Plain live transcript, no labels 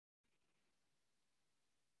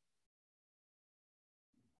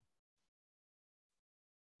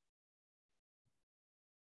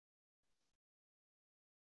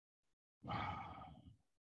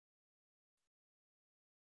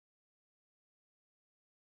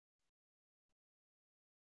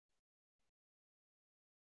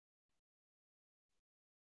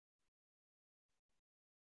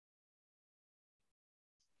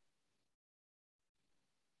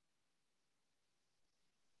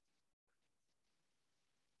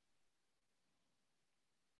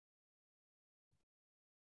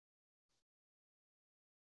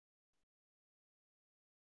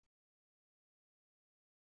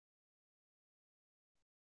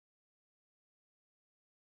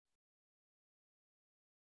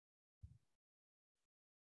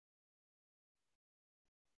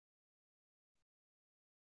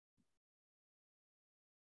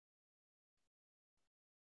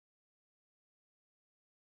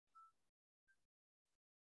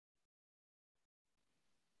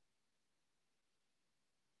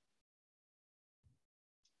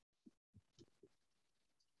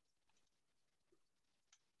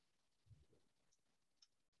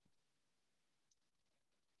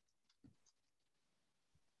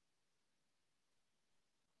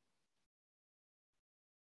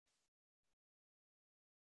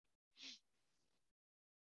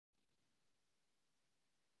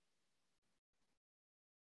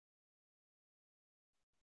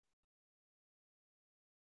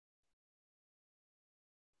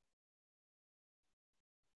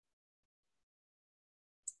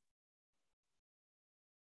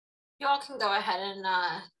You all can go ahead and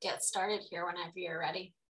get started here whenever you're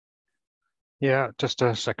ready. Yeah, just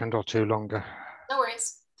a second or two longer. No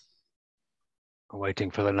worries. I'm waiting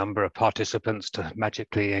for the number of participants to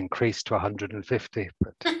magically increase to 150,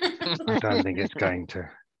 but I don't think it's going to.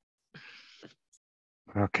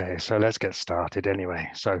 Okay, so let's get started anyway.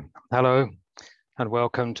 So hello and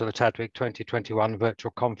welcome to the TDWG 2021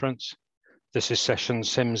 virtual conference. This is session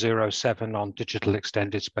SYM07 on digital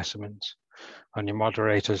extended specimens. And your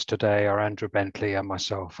moderators today are Andrew Bentley and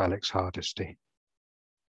myself, Alex Hardisty.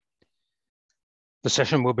 The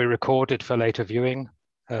session will be recorded for later viewing.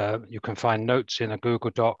 You can find notes in a Google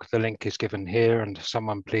Doc. The link is given here and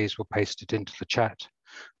someone please will paste it into the chat.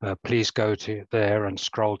 Please go to there and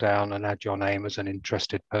scroll down and add your name as an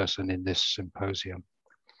interested person in this symposium.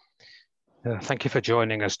 Thank you for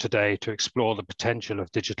joining us today to explore the potential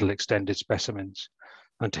of digital extended specimens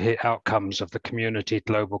and to hear outcomes of the community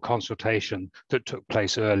global consultation that took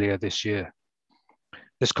place earlier this year.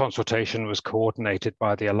 This consultation was coordinated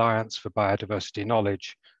by the Alliance for Biodiversity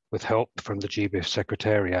Knowledge with help from the GBIF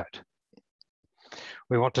Secretariat.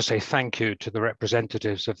 We want to say thank you to the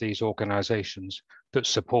representatives of these organizations that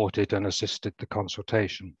supported and assisted the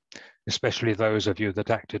consultation, especially those of you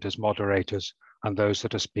that acted as moderators and those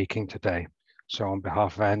that are speaking today. So on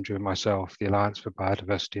behalf of Andrew and myself, the Alliance for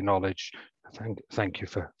Biodiversity Knowledge, thank you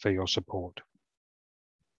for your support.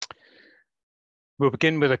 We'll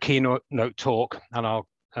begin with a keynote talk, and I'll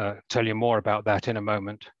tell you more about that in a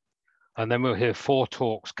moment. And then we'll hear 4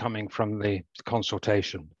 talks coming from the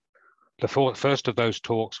consultation. The first of those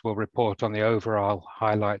talks will report on the overall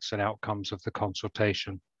highlights and outcomes of the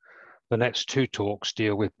consultation. The next 2 talks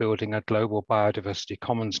deal with building a global biodiversity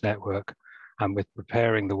commons network and with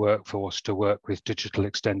preparing the workforce to work with digital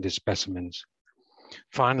extended specimens.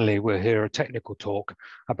 Finally, we'll hear a technical talk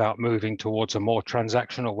about moving towards a more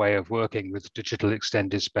transactional way of working with digital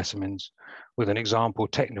extended specimens with an example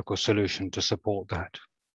technical solution to support that.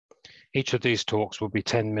 Each of these talks will be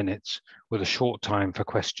 10 minutes with a short time for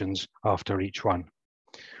questions after each one.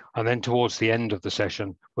 And then towards the end of the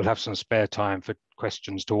session, we'll have some spare time for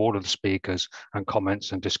questions to all of the speakers and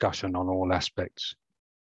comments and discussion on all aspects.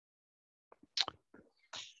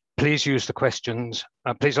 Please use the questions,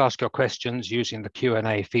 please ask your questions using the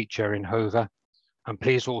Q&A feature in Hover. And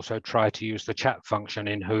please also try to use the chat function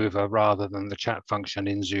in Hover rather than the chat function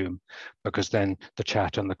in Zoom, because then the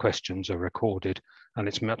chat and the questions are recorded. And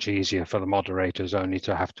it's much easier for the moderators only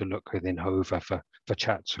to have to look within Hover for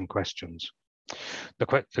chats and questions.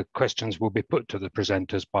 The questions will be put to the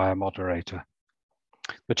presenters by a moderator.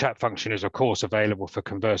 The chat function is of course available for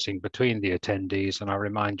conversing between the attendees, and I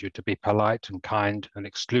remind you to be polite and kind and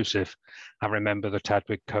exclusive, and remember the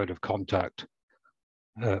TDWG code of conduct.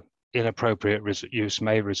 Inappropriate use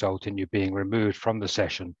may result in you being removed from the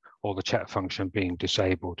session or the chat function being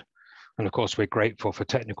disabled. And of course, we're grateful for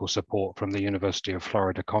technical support from the University of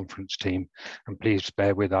Florida conference team, and please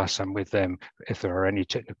bear with us and with them if there are any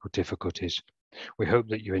technical difficulties. We hope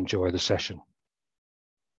that you enjoy the session.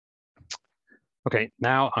 Okay,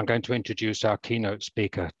 now I'm going to introduce our keynote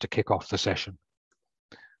speaker to kick off the session.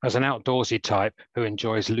 As an outdoorsy type who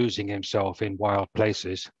enjoys losing himself in wild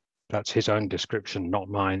places, that's his own description, not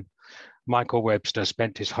mine, Michael Webster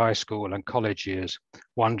spent his high school and college years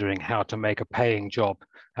wondering how to make a paying job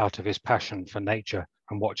out of his passion for nature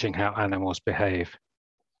and watching how animals behave.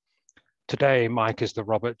 Today, Mike is the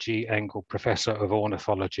Robert G. Engel Professor of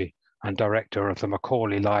Ornithology and Director of the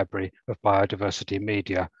Macaulay Library of Biodiversity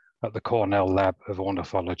Media at the Cornell Lab of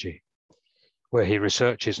Ornithology, where he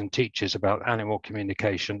researches and teaches about animal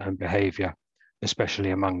communication and behavior,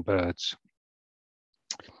 especially among birds.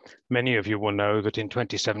 Many of you will know that in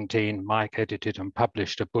 2017, Mike edited and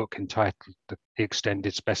published a book entitled The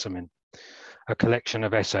Extended Specimen, a collection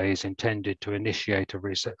of essays intended to initiate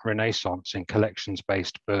a renaissance in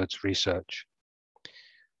collections-based birds research.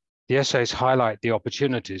 The essays highlight the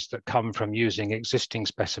opportunities that come from using existing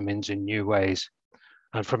specimens in new ways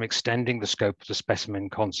and from extending the scope of the specimen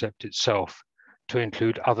concept itself to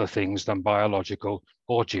include other things than biological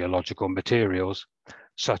or geological materials,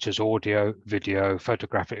 such as audio, video,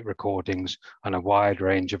 photographic recordings, and a wide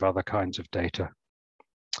range of other kinds of data.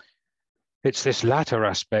 It's this latter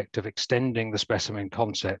aspect of extending the specimen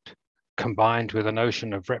concept, combined with a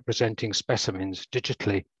notion of representing specimens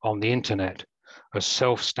digitally on the internet as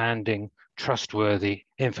self-standing, trustworthy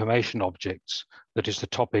information objects, that is the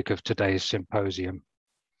topic of today's symposium.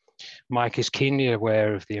 Mike is keenly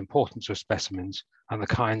aware of the importance of specimens and the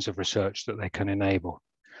kinds of research that they can enable.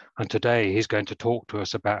 And today he's going to talk to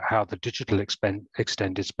us about how the digital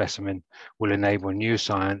extended specimen will enable new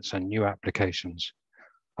science and new applications.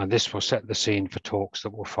 And this will set the scene for talks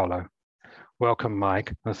that will follow. Welcome,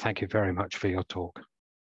 Mike, and thank you very much for your talk.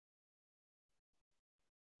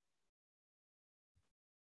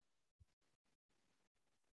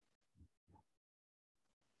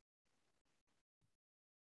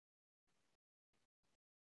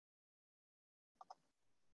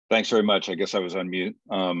 Thanks very much. I guess I was on mute.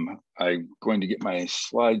 I'm going to get my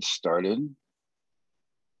slides started.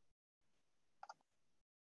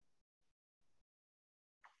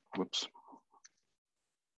 Whoops.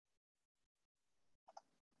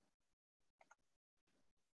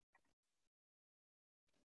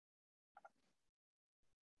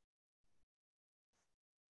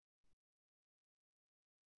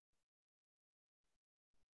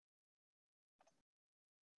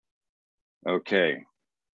 Okay.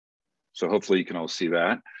 So hopefully you can all see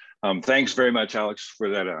that. Thanks very much, Alex, for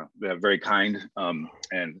that very kind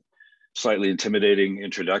and slightly intimidating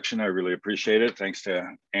introduction. I really appreciate it. Thanks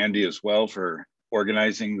to Andy as well for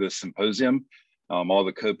organizing this symposium. All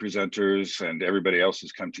the co-presenters and everybody else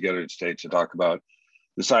has come together today to talk about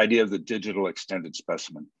this idea of the digital extended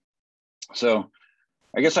specimen. So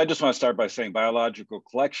I guess I just want to start by saying biological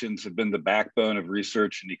collections have been the backbone of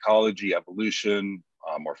research in ecology, evolution,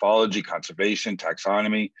 morphology, conservation,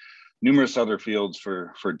 taxonomy, numerous other fields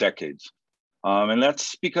for decades. And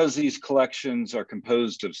that's because these collections are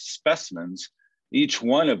composed of specimens, each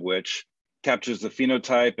one of which captures the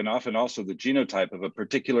phenotype and often also the genotype of a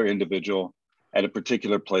particular individual at a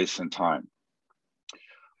particular place and time.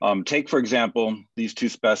 Take, for example, these two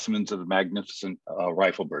specimens of the magnificent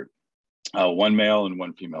riflebird, one male and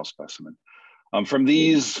one female specimen. From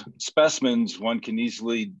these specimens, one can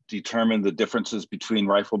easily determine the differences between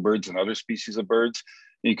riflebirds and other species of birds.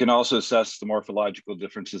 You can also assess the morphological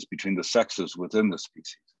differences between the sexes within the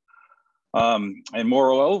species. And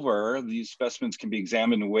moreover, these specimens can be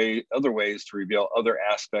examined in other ways to reveal other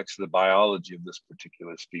aspects of the biology of this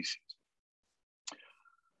particular species.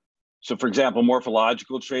 So for example,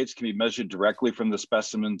 morphological traits can be measured directly from the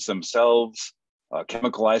specimens themselves.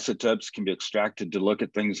 Chemical isotopes can be extracted to look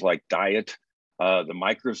at things like diet. The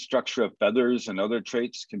microstructure of feathers and other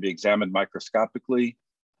traits can be examined microscopically.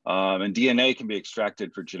 And DNA can be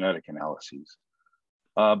extracted for genetic analyses.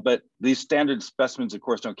 But these standard specimens, of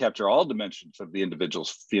course, don't capture all dimensions of the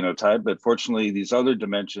individual's phenotype, but fortunately, these other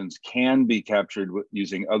dimensions can be captured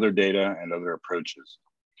using other data and other approaches.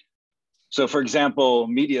 So for example,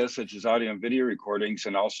 media such as audio and video recordings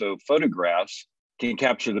and also photographs can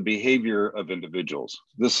capture the behavior of individuals.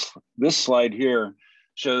 This slide here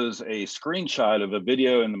shows a screenshot of a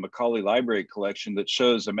video in the Macaulay Library collection that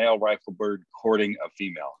shows a male riflebird courting a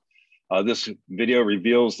female. This video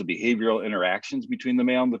reveals the behavioral interactions between the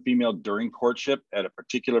male and the female during courtship at a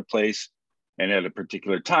particular place and at a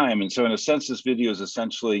particular time. And so in a sense, this video is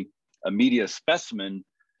essentially a media specimen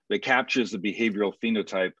that captures the behavioral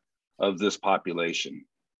phenotype of this population.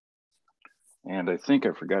 And I think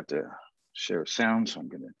I forgot to share sound, so I'm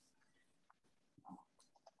gonna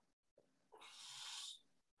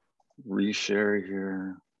reshare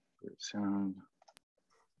here. Sound.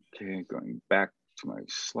 Okay, going back to my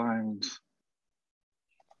slides.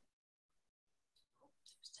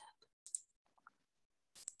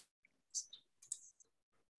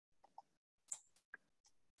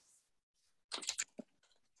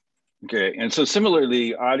 Okay, and so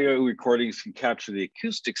similarly, audio recordings can capture the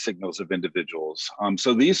acoustic signals of individuals.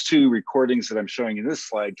 So these two recordings that I'm showing in this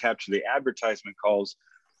slide capture the advertisement calls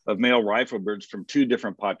of male riflebirds from two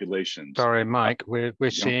different populations. Sorry, Mike, we're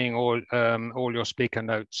seeing all your speaker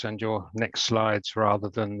notes and your next slides rather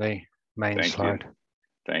than the main slide.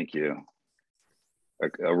 Thank you.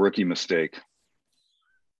 A rookie mistake.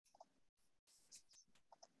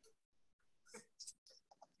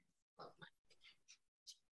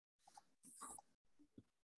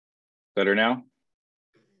 Better now?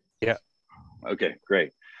 Yeah. Okay,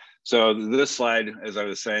 great. So this slide, as I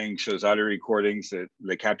was saying, shows audio recordings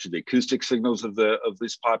that capture the acoustic signals of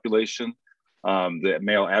this population, the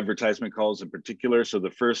male advertisement calls in particular. So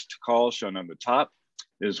the first call shown on the top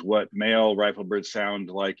is what male riflebirds sound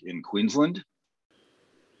like in Queensland.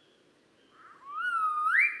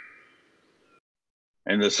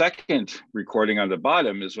 And the second recording on the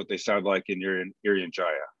bottom is what they sound like in Irian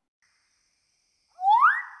Jaya.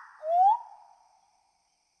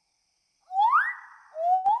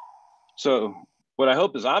 So what I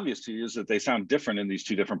hope is obvious to you is that they sound different in these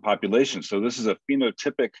two different populations. So this is a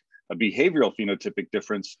behavioral phenotypic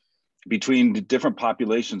difference between the different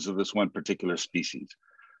populations of this one particular species.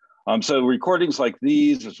 So recordings like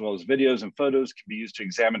these, as well as videos and photos, can be used to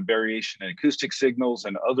examine variation in acoustic signals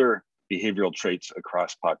and other behavioral traits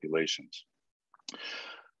across populations.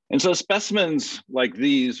 And so specimens like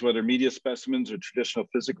these, whether media specimens or traditional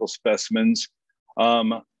physical specimens,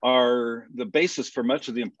 are the basis for much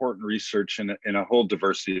of the important research in a whole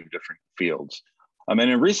diversity of different fields. And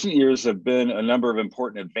in recent years, there have been a number of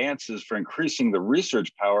important advances for increasing the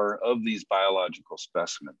research power of these biological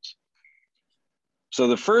specimens. So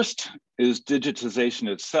the first is digitization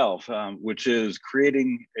itself, which is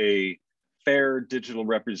creating a fair digital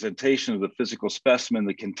representation of the physical specimen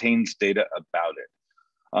that contains data about it.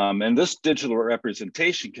 And this digital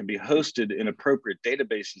representation can be hosted in appropriate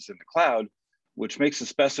databases in the cloud, which makes the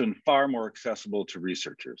specimen far more accessible to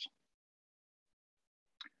researchers.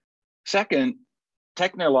 Second,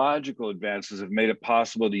 technological advances have made it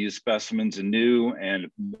possible to use specimens in new and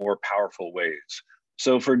more powerful ways.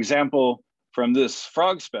 So for example, from this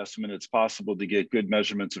frog specimen, it's possible to get good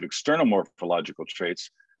measurements of external morphological traits,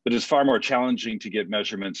 but it's far more challenging to get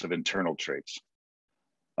measurements of internal traits.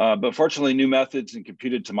 But fortunately, new methods in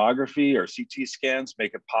computed tomography or CT scans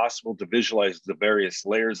make it possible to visualize the various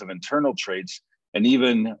layers of internal traits and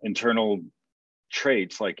even internal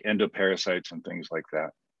traits like endoparasites and things like that.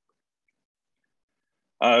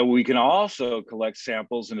 We can also collect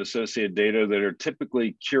samples and associated data that are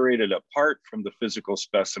typically curated apart from the physical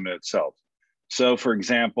specimen itself. So for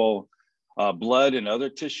example, blood and other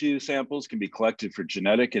tissue samples can be collected for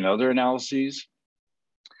genetic and other analyses.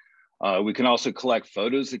 We can also collect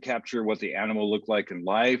photos that capture what the animal looked like in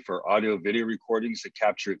life, or audio video recordings that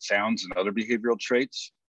capture its sounds and other behavioral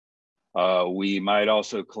traits. We might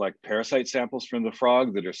also collect parasite samples from the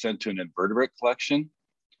frog that are sent to an invertebrate collection.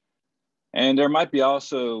 And there might be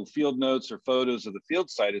also field notes or photos of the field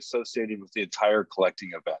site associated with the entire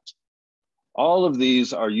collecting event. All of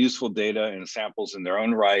these are useful data and samples in their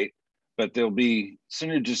own right, but they'll be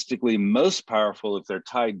synergistically most powerful if they're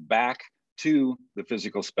tied back to the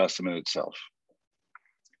physical specimen itself.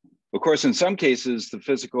 Of course, in some cases, the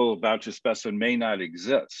physical voucher specimen may not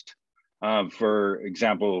exist. For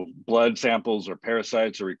example, blood samples or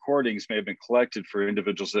parasites or recordings may have been collected for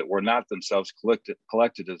individuals that were not themselves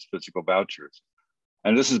collected as physical vouchers.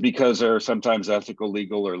 And this is because there are sometimes ethical,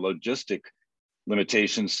 legal, or logistic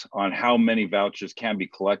limitations on how many vouchers can be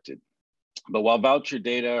collected. But while voucher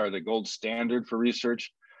data are the gold standard for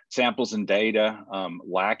research, samples and data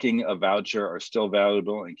lacking a voucher are still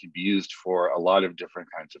valuable and can be used for a lot of different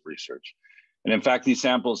kinds of research. And in fact, these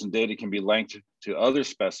samples and data can be linked to other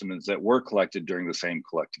specimens that were collected during the same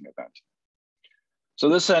collecting event. So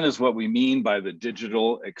this then is what we mean by the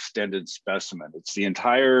digital extended specimen. It's the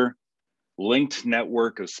entire linked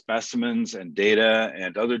network of specimens and data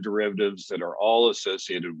and other derivatives that are all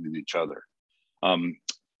associated with each other.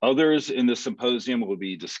 Others in the symposium will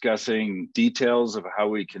be discussing details of how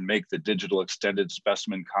we can make the digital extended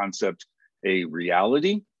specimen concept a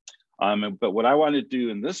reality. But what I want to do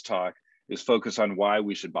in this talk is focus on why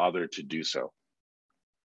we should bother to do so.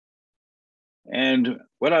 And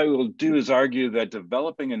what I will do is argue that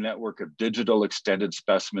developing a network of digital extended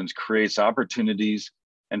specimens creates opportunities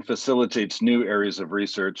and facilitates new areas of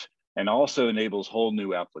research and also enables whole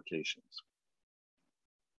new applications.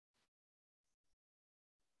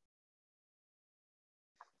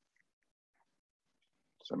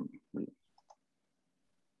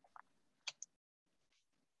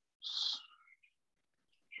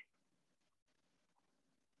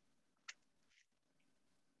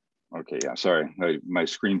 Okay, yeah, sorry, my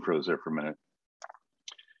screen froze there for a minute.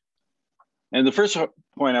 And the first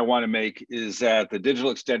point I want to make is that the digital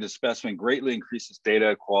extended specimen greatly increases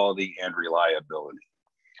data quality and reliability.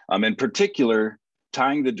 In particular,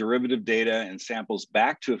 tying the derivative data and samples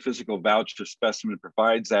back to a physical voucher specimen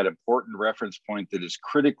provides that important reference point that is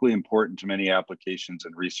critically important to many applications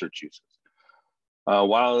and research uses.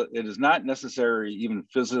 While it is not necessary, even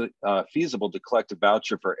feasible to collect a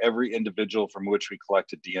voucher for every individual from which we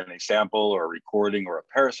collect a DNA sample or a recording or a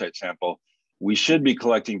parasite sample, we should be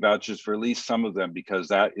collecting vouchers for at least some of them because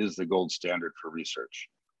that is the gold standard for research.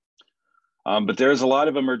 But there's a lot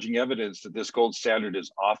of emerging evidence that this gold standard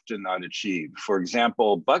is often not achieved. For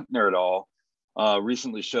example, Buckner et al.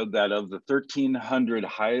 Recently showed that of the 1,300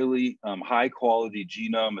 high quality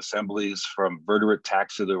genome assemblies from vertebrate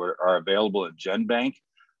taxa that are available at GenBank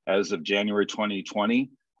as of January 2020,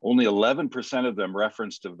 only 11% of them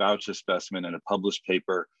referenced a voucher specimen in a published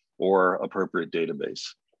paper or appropriate database.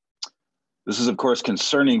 This is of course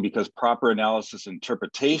concerning because proper analysis and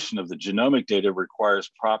interpretation of the genomic data requires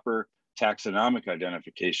proper taxonomic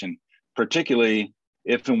identification, particularly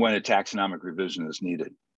if and when a taxonomic revision is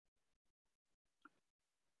needed.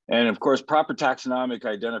 And of course, proper taxonomic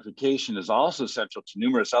identification is also central to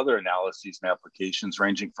numerous other analyses and applications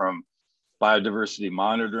ranging from biodiversity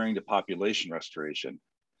monitoring to population restoration.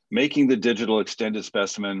 Making the digital extended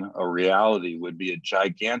specimen a reality would be a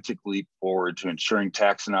gigantic leap forward to ensuring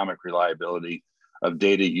taxonomic reliability of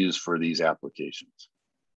data used for these applications.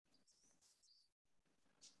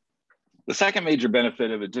 The second major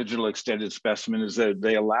benefit of a digital extended specimen is that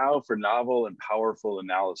they allow for novel and powerful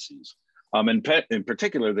analyses. In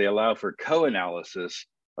particular, they allow for co-analysis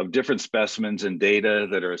of different specimens and data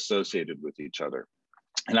that are associated with each other.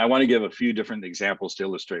 And I want to give a few different examples to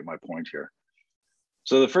illustrate my point here.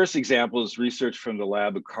 So the first example is research from the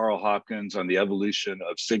lab of Carl Hopkins on the evolution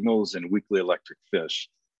of signals in weakly electric fish.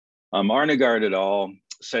 Arnegard et al.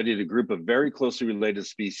 Studied a group of very closely related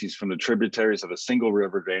species from the tributaries of a single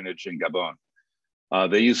river drainage in Gabon.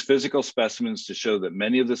 They used physical specimens to show that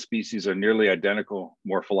many of the species are nearly identical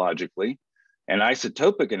morphologically, and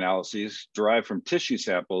isotopic analyses derived from tissue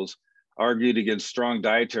samples argued against strong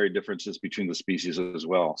dietary differences between the species as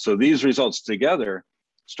well. So these results together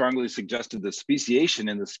strongly suggested that speciation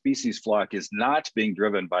in the species flock is not being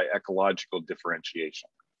driven by ecological differentiation.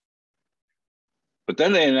 But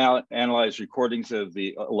then they analyzed recordings of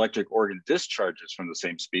the electric organ discharges from the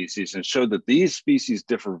same species and showed that these species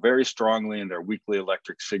differ very strongly in their weakly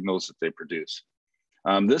electric signals that they produce.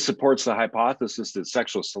 This supports the hypothesis that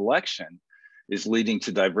sexual selection is leading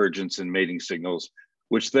to divergence in mating signals,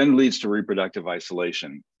 which then leads to reproductive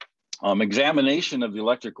isolation. Examination of the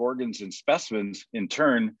electric organs in specimens, in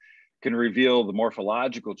turn, can reveal the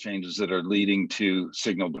morphological changes that are leading to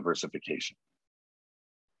signal diversification.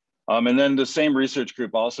 And then the same research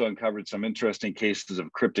group also uncovered some interesting cases of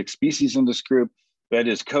cryptic species in this group, that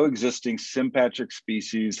is coexisting sympatric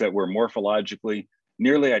species that were morphologically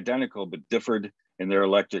nearly identical but differed in their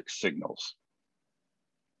electric signals.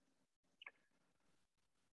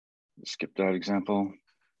 Skip that example.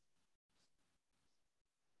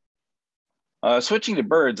 Switching to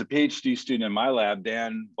birds, a PhD student in my lab,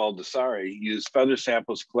 Dan Baldassari, used feather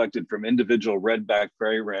samples collected from individual red-backed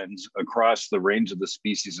gray wrens across the range of the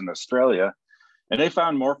species in Australia, and they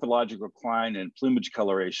found morphological decline in plumage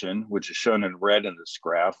coloration, which is shown in red in this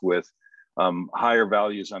graph, with higher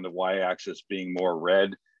values on the y-axis being more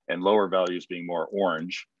red and lower values being more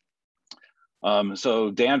orange.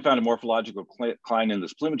 So Dan found a morphological decline in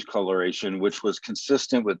this plumage coloration, which was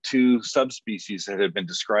consistent with two subspecies that had been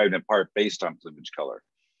described in part based on plumage color.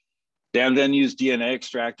 Dan then used DNA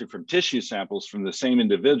extracted from tissue samples from the same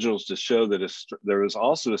individuals to show that there was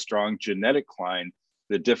also a strong genetic decline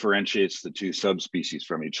that differentiates the two subspecies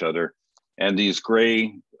from each other. And these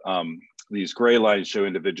gray lines show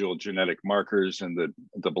individual genetic markers, and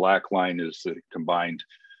the black line is the combined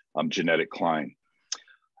genetic decline.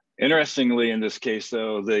 Interestingly, in this case,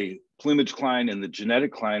 though, the plumage decline and the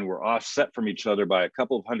genetic decline were offset from each other by a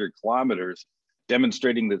couple of 100 kilometers,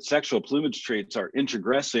 demonstrating that sexual plumage traits are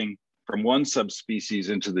introgressing from one subspecies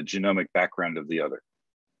into the genomic background of the other.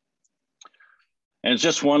 And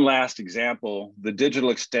just one last example, the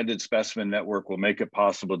digital extended specimen network will make it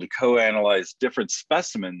possible to co-analyze different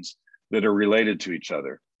specimens that are related to each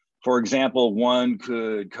other. For example, one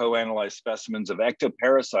could co-analyze specimens of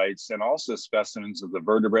ectoparasites and also specimens of the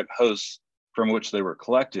vertebrate hosts from which they were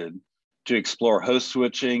collected to explore host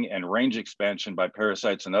switching and range expansion by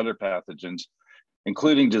parasites and other pathogens,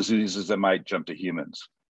 including diseases that might jump to humans.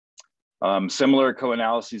 Similar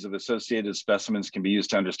co-analyses of associated specimens can be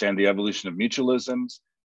used to understand the evolution of mutualisms,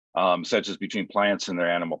 such as between plants and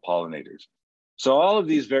their animal pollinators. So all of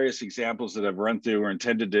these various examples that I've run through are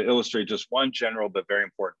intended to illustrate just one general but very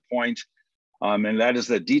important point, and that is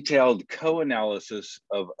that detailed co-analysis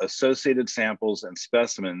of associated samples and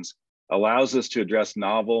specimens allows us to address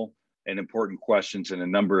novel and important questions in a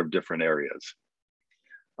number of different areas.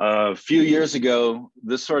 A few years ago,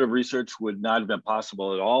 this sort of research would not have been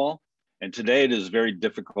possible at all, and today it is very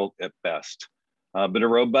difficult at best. But a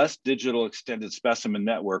robust digital extended specimen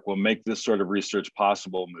network will make this sort of research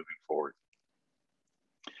possible moving forward.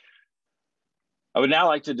 I would now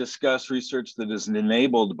like to discuss research that is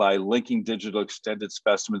enabled by linking digital extended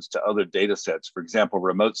specimens to other data sets, for example,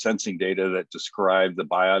 remote sensing data that describe the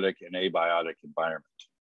biotic and abiotic environment.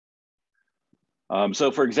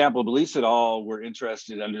 So for example, Belize et al. Were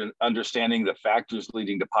interested in understanding the factors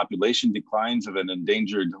leading to population declines of an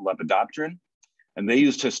endangered lepidopteran. And they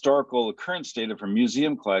used historical occurrence data from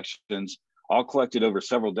museum collections, all collected over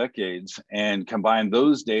several decades, and combined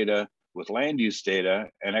those data with land use data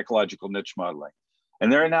and ecological niche modeling.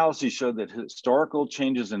 And their analysis showed that historical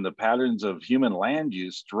changes in the patterns of human land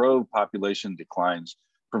use drove population declines,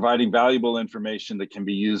 providing valuable information that can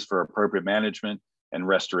be used for appropriate management and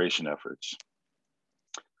restoration efforts.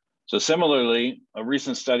 So similarly, a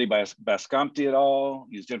recent study by Bascomte et al.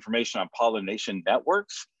 Used information on pollination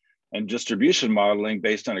networks and distribution modeling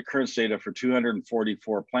based on occurrence data for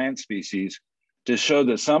 244 plant species to show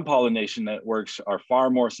that some pollination networks are far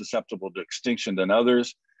more susceptible to extinction than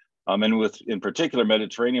others, and with, in particular,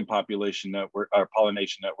 Mediterranean population network,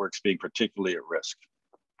 pollination networks being particularly at risk.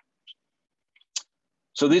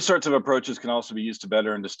 So these sorts of approaches can also be used to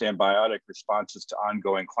better understand biotic responses to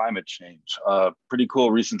ongoing climate change. A pretty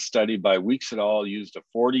cool recent study by Weeks et al. Used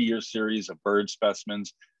a 40-year series of bird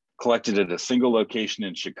specimens collected at a single location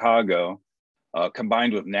in Chicago,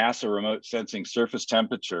 combined with NASA remote sensing surface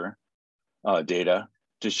temperature data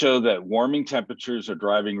to show that warming temperatures are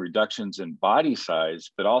driving reductions in body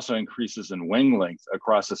size, but also increases in wing length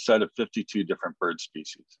across a set of 52 different bird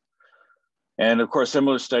species. And of course,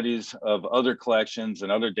 similar studies of other collections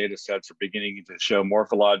and other data sets are beginning to show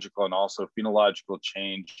morphological and also phenological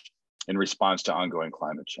change in response to ongoing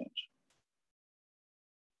climate change.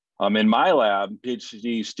 In my lab,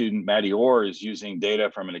 PhD student Maddie Orr is using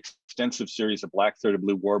data from an extensive series of black-throated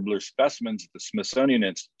blue warbler specimens at the Smithsonian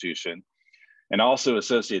Institution, and also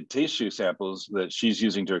associated tissue samples that she's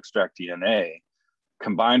using to extract DNA,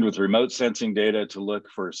 combined with remote sensing data to look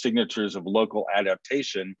for signatures of local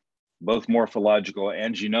adaptation, both morphological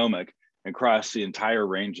and genomic, across the entire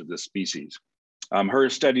range of the species. Her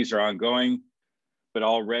studies are ongoing, but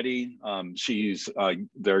already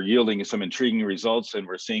they're yielding some intriguing results, and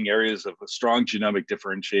we're seeing areas of a strong genomic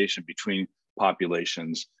differentiation between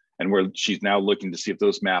populations, and where she's now looking to see if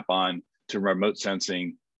those map on to remote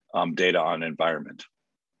sensing data on environment.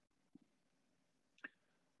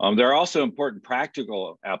 There are also important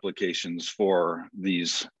practical applications for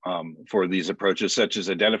these approaches, such as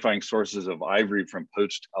identifying sources of ivory from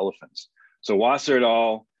poached elephants. So Wasser et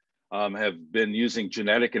al. Have been using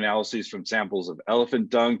genetic analyses from samples of elephant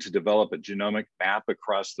dung to develop a genomic map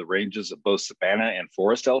across the ranges of both savanna and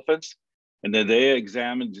forest elephants. And then they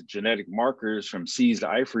examined genetic markers from seized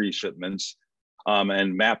ivory shipments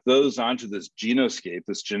and mapped those onto this genoscape,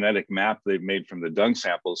 this genetic map they've made from the dung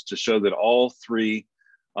samples, to show that all three,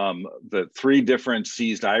 the three different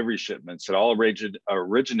seized ivory shipments had all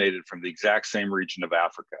originated from the exact same region of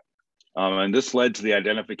Africa. And this led to the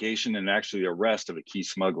identification and actually arrest of a key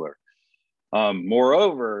smuggler.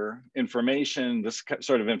 Moreover, this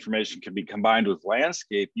sort of information can be combined with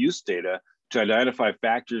landscape use data to identify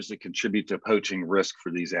factors that contribute to poaching risk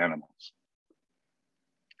for these animals.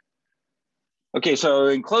 Okay, so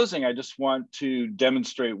in closing, I just want to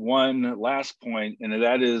demonstrate one last point, and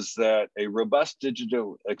that is that a robust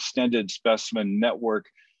digital extended specimen network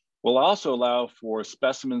will also allow for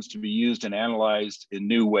specimens to be used and analyzed in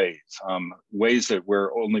new ways, ways that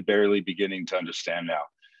we're only barely beginning to understand now.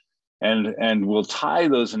 And we'll tie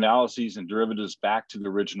those analyses and derivatives back to the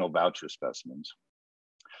original voucher specimens.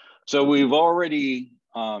 So we're already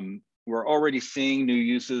seeing new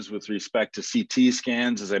uses with respect to CT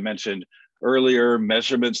scans, as I mentioned earlier,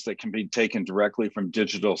 measurements that can be taken directly from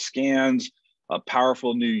digital scans,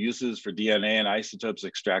 powerful new uses for DNA and isotopes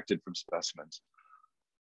extracted from specimens.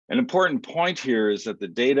 An important point here is that the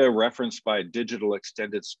data referenced by a digital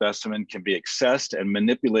extended specimen can be accessed and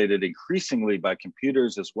manipulated increasingly by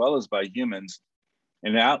computers as well as by humans,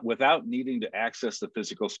 and without needing to access the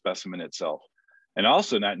physical specimen itself, and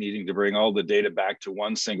also not needing to bring all the data back to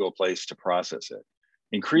one single place to process it.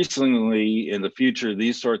 Increasingly in the future,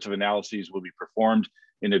 these sorts of analyses will be performed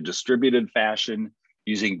in a distributed fashion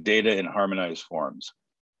using data in harmonized forms.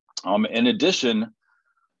 In addition,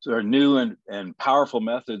 there are new and powerful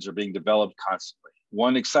methods are being developed constantly.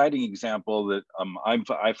 One exciting example that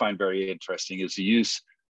I find very interesting is the use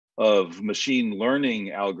of machine learning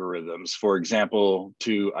algorithms, for example,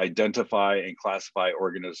 to identify and classify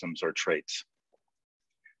organisms or traits.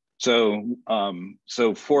 So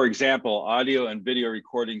for example, audio and video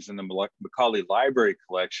recordings in the Macaulay Library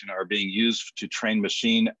collection are being used to train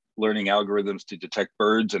machine learning algorithms to detect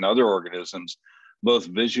birds and other organisms, both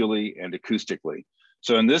visually and acoustically.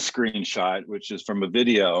 So in this screenshot, which is from a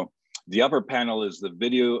video, the upper panel is the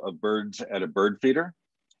video of birds at a bird feeder,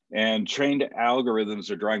 and trained algorithms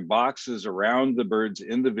are drawing boxes around the birds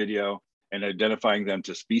in the video and identifying them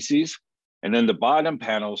to species. And then the bottom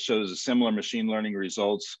panel shows a similar machine learning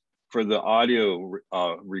results for the audio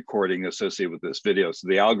recording associated with this video. So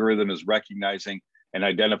the algorithm is recognizing and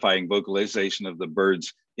identifying vocalization of the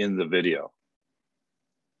birds in the video.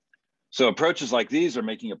 So approaches like these are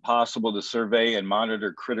making it possible to survey and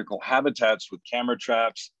monitor critical habitats with camera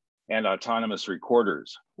traps and autonomous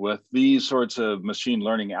recorders. With these sorts of machine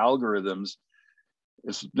learning algorithms,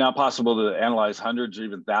 it's now possible to analyze hundreds or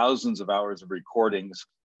even thousands of hours of recordings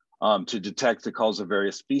to detect the calls of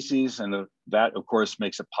various species. And that, of course,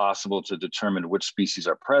 makes it possible to determine which species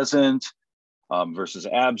are present, versus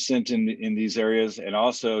absent in these areas, and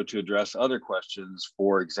also to address other questions,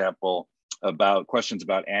 for example, about questions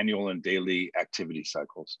about annual and daily activity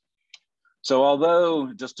cycles. So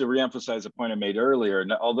although, just to reemphasize a point I made earlier,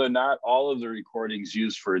 although not all of the recordings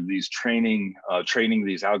used for these training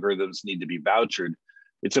these algorithms need to be vouchered,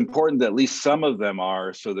 it's important that at least some of them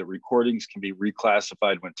are, so that recordings can be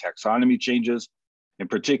reclassified when taxonomy changes, in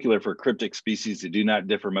particular for cryptic species that do not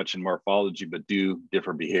differ much in morphology, but do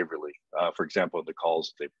differ behaviorally, for example, the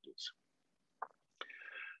calls they produce.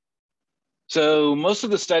 So most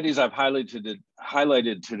of the studies I've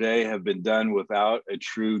highlighted today have been done without a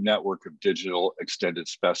true network of digital extended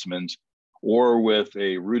specimens or with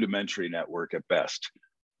a rudimentary network at best.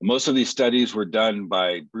 Most of these studies were done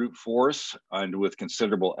by brute force and with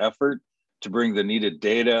considerable effort to bring the needed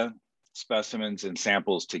data, specimens, and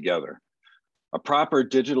samples together. A proper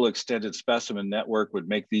digital extended specimen network would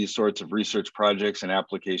make these sorts of research projects and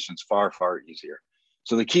applications far, far easier.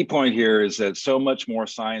 So the key point here is that so much more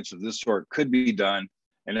science of this sort could be done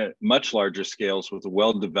and at much larger scales with a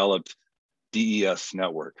well-developed DES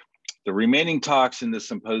network. The remaining talks in this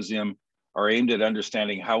symposium are aimed at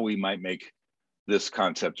understanding how we might make this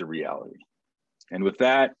concept a reality. And with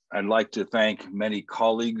that, I'd like to thank many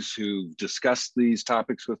colleagues who've discussed these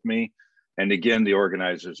topics with me, and again, the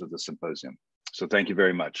organizers of the symposium. So thank you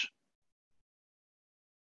very much.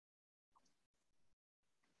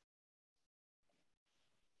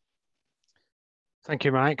 Thank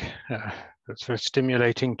you, Mike. That's a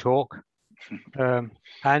stimulating talk.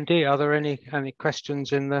 Andy, are there any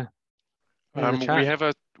questions in the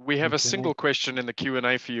chat? We have a single question in the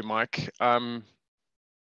Q&A for you, Mike. From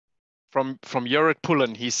Jorrit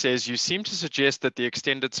Pullen, he says, you seem to suggest that the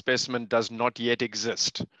extended specimen does not yet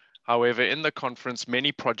exist. However, in the conference,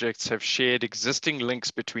 many projects have shared existing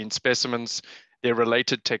links between specimens, their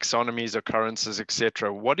related taxonomies, occurrences,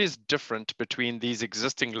 etc. What is different between these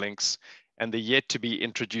existing links and the yet to be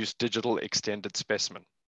introduced digital extended specimen?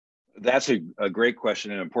 That's a great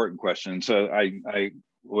question, an important question. So I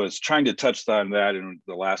was trying to touch on that in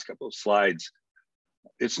the last couple of slides.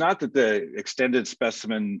 It's not that the extended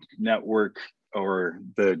specimen network or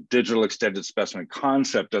the digital extended specimen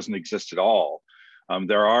concept doesn't exist at all.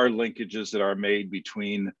 There are linkages that are made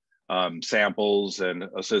between samples and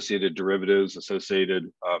associated derivatives,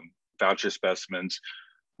 associated voucher specimens,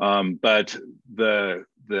 but the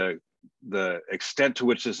extent to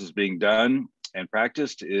which this is being done and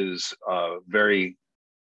practiced is very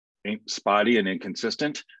spotty and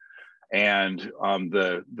inconsistent. And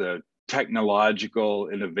the technological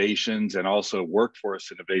innovations and also workforce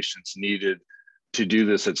innovations needed to do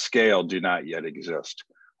this at scale do not yet exist.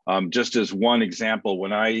 Just as one example,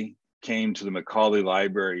 when I came to the Macaulay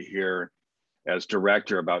Library here as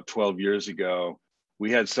director about 12 years ago,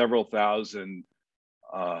 we had several thousand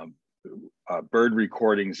bird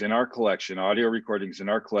recordings in our collection, audio recordings in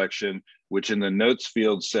our collection, which in the notes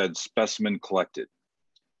field said specimen collected.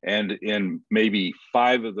 And in maybe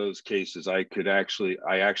 5 of those cases, I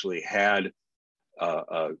actually had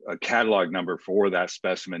a catalog number for that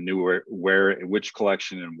specimen, knew which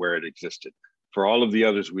collection and where it existed. For all of the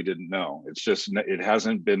others, we didn't know. It's just, it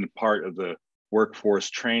hasn't been part of the workforce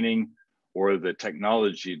training or the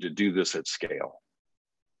technology to do this at scale.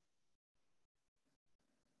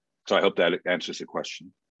 So I hope that answers the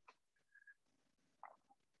question.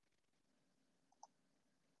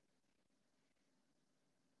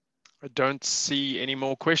 I don't see any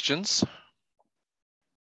more questions.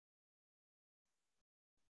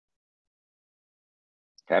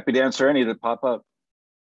 Happy to answer any that pop up.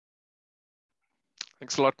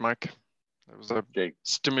 Thanks a lot, Mike. That was a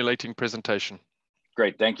stimulating presentation.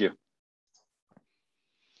 Great, thank you.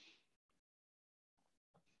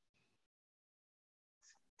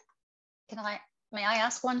 May I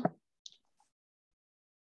ask one?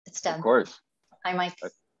 It's Deb. Of course. Hi, Mike.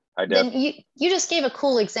 Hi, Deb. Then you just gave a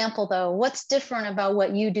cool example though. What's different about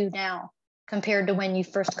what you do now compared to when you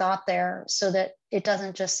first got there so that it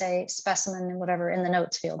doesn't just say specimen and whatever in the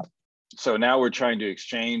notes field? So now we're trying to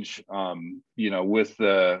exchange, with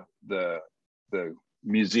the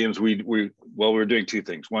museums. We're doing 2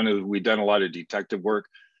 things. One is we've done a lot of detective work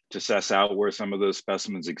to suss out where some of those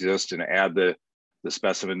specimens exist and add the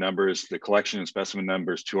specimen numbers, the collection and specimen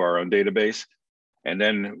numbers to our own database. And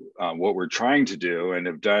then what we're trying to do and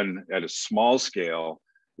have done at a small scale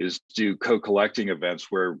is do co-collecting events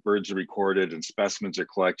where birds are recorded and specimens are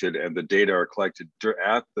collected and the data are collected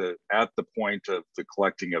at the point of the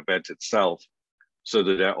collecting event itself, so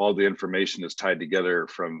that all the information is tied together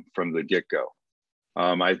from the get-go.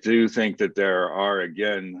 I do think that there are,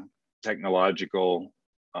 again, technological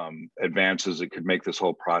advances that could make this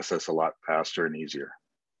whole process a lot faster and easier.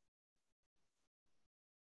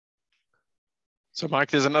 So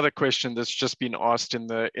Mike, there's another question that's just been asked in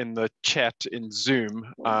the chat in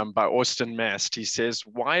Zoom by Austin Mast. He says,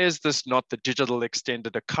 why is this not the digital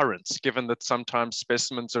extended occurrence, given that sometimes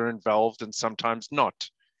specimens are involved and sometimes not?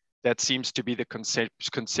 That seems to be the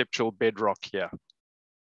conceptual bedrock here.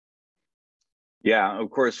 Yeah,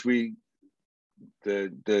 of course, the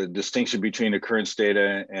distinction between occurrence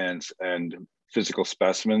data and physical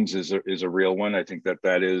specimens is a real one. I think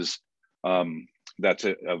that is that's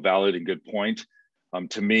a valid and good point.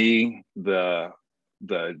 To me, the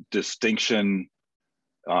distinction,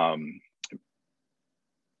 the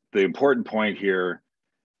important point here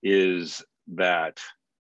is that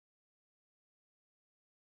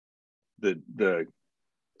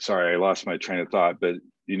sorry, I lost my train of thought, but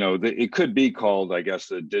you know, it could be called, I guess,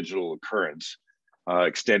 the digital occurrence,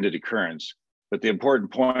 extended occurrence. But the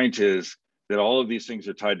important point is that all of these things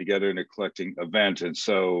are tied together in a collecting event. And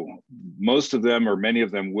so most of them or many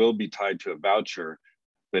of them will be tied to a voucher.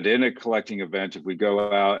 But in a collecting event, if we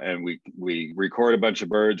go out and we record a bunch of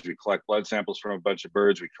birds, we collect blood samples from a bunch of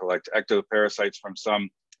birds, we collect ectoparasites from some,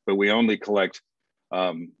 but we only collect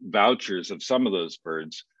vouchers of some of those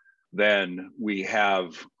birds, then we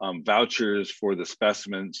have vouchers for the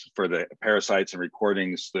specimens, for the parasites and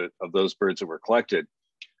recordings of those birds that were collected.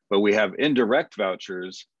 But we have indirect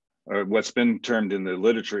vouchers, or what's been termed in the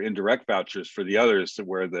literature indirect vouchers for the others,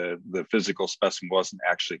 where the physical specimen wasn't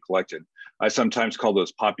actually collected. I sometimes call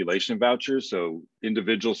those population vouchers. So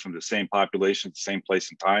individuals from the same population, the same place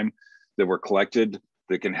and time that were collected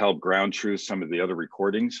that can help ground truth some of the other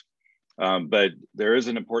recordings. But there is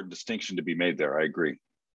an important distinction to be made there, I agree.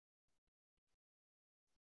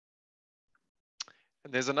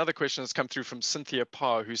 And there's another question that's come through from Cynthia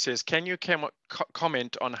Parr, who says, can you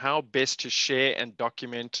comment on how best to share and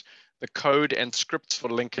document the code and scripts for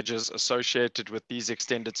linkages associated with these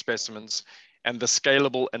extended specimens and the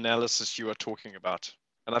scalable analysis you are talking about?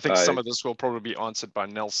 And I think some of this will probably be answered by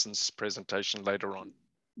Nelson's presentation later on.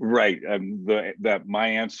 Right. My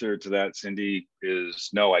answer to that, Cindy, is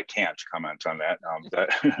no, I can't comment on that.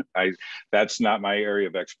 That's not my area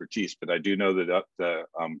of expertise, but I do know that the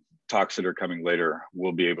talks that are coming later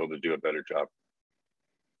will be able to do a better job.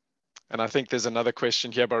 And I think there's another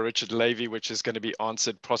question here by Richard Levy, which is going to be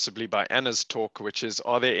answered possibly by Anna's talk, which is,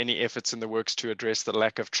 are there any efforts in the works to address the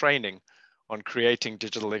lack of training on creating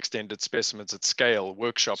digital extended specimens at scale,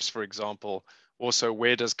 workshops, for example? Also,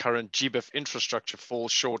 where does current GBIF infrastructure fall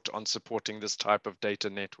short on supporting this type of data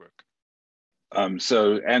network?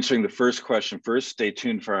 So answering the first question first, stay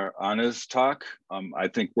tuned for Anna's talk. I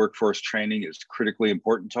think workforce training is critically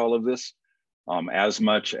important to all of this, as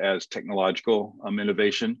much as technological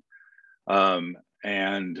innovation. What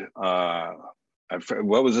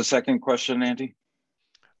was the second question, Andy?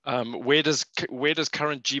 Where does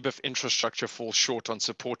current GBIF infrastructure fall short on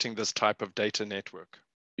supporting this type of data network?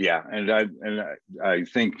 Yeah, and I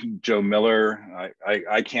think Joe Miller,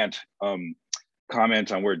 I can't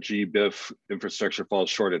comment on where GBIF infrastructure falls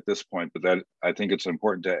short at this point, but that I think it's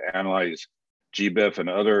important to analyze GBIF and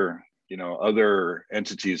other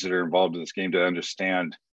entities that are involved in this game to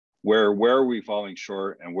understand where are we falling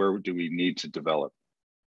short and where do we need to develop.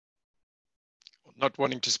 Not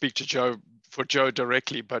wanting to speak to Joe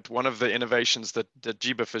directly, but one of the innovations that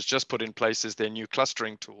GBIF has just put in place is their new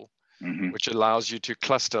clustering tool, which allows you to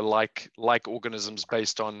cluster like organisms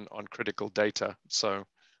based on critical data. So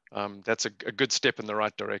that's a good step in the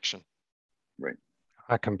right direction. Right.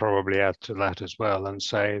 I can probably add to that as well and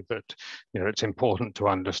say that, you know, it's important to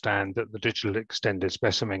understand that the digital extended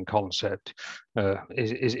specimen concept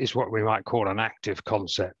is what we might call an active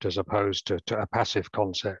concept as opposed to a passive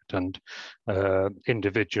concept. And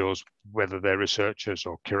individuals, whether they're researchers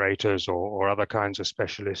or curators or other kinds of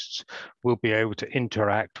specialists, will be able to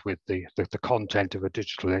interact with the content of a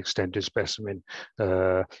digital extended specimen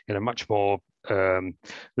in a much more,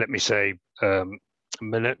 let me say,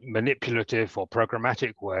 manipulative or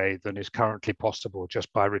programmatic way than is currently possible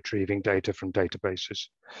just by retrieving data from databases.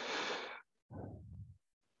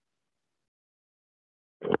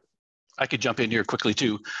 I could jump in here quickly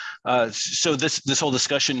too. So this whole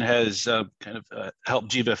discussion has helped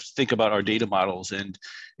GBIF think about our data models, and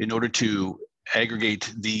in order to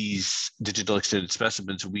aggregate these digital extended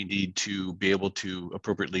specimens, we need to be able to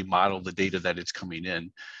appropriately model the data that is coming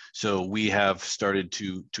in. So we have started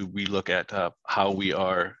to relook at how we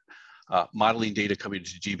are modeling data coming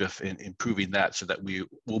to GBIF and improving that so that we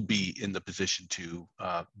will be in the position to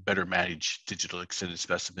better manage digital extended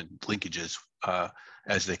specimen linkages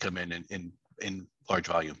as they come in large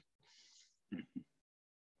volume.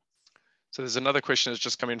 So there's another question that's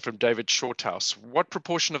just come in from David Shorthouse. What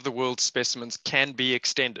proportion of the world's specimens can be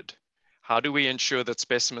extended? How do we ensure that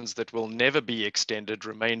specimens that will never be extended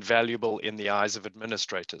remain valuable in the eyes of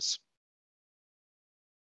administrators?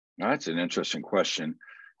 That's an interesting question.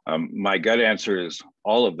 My gut answer is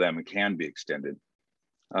all of them can be extended.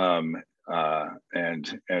 And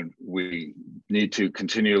we need to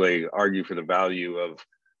continually argue for the value of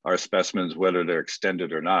our specimens, whether they're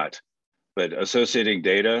extended or not. But associating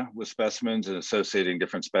data with specimens and associating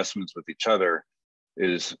different specimens with each other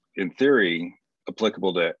is, in theory,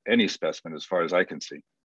 applicable to any specimen as far as I can see.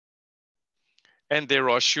 And there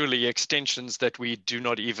are surely extensions that we do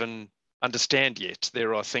not even understand yet.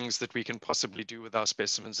 There are things that we can possibly do with our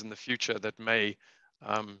specimens in the future that may,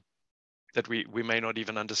 that we may not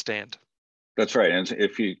even understand. That's right. And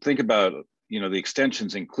if you think about, the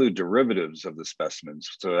extensions include derivatives of the specimens.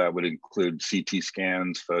 So that would include CT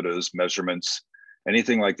scans, photos, measurements,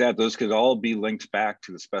 anything like that. Those could all be linked back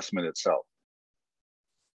to the specimen itself.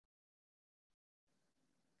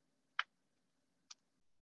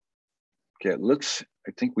 Okay,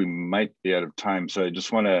 I think we might be out of time. So I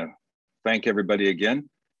just want to thank everybody again.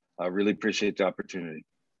 I really appreciate the opportunity.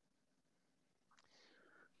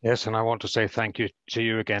 Yes, and I want to say thank you to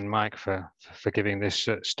you again, Mike, for giving this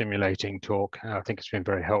stimulating talk. I think it's been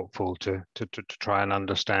very helpful to try and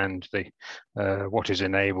understand what is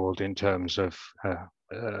enabled in terms of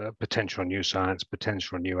potential new science,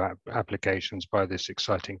 potential new applications by this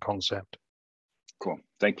exciting concept. Cool,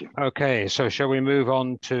 thank you. Okay, so shall we move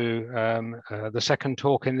on to the second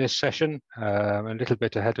talk in this session? A little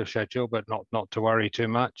bit ahead of schedule, but not to worry too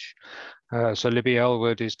much. So Libby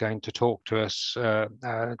Elwood is going to talk to us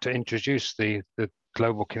to introduce the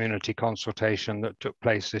global community consultation that took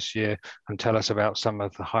place this year and tell us about some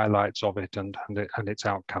of the highlights of it and its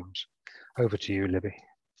outcomes. Over to you, Libby.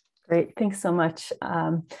 Great, thanks so much.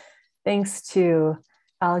 Thanks to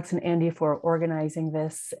Alex and Andy for organizing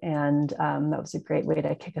this, and that was a great way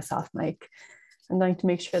to kick us off, Mike. I'm going to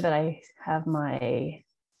make sure that I have my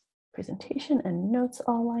presentation and notes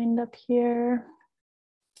all lined up here.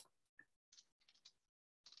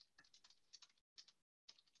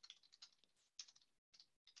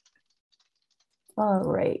 All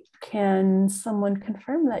right, can someone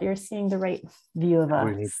confirm that you're seeing the right view of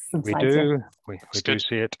us? We do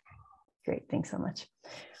see it. Great, thanks so much.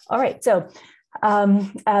 All right, so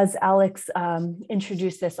as Alex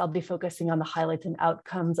introduced this, I'll be focusing on the highlights and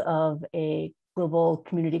outcomes of a global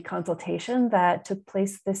community consultation that took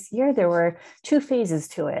place this year. There were 2 phases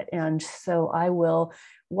to it, and so I will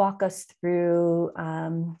walk us through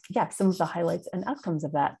some of the highlights and outcomes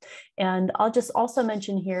of that. And I'll just also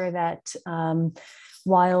mention here that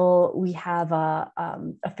while we have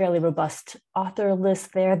a fairly robust author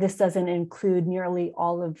list there, this doesn't include nearly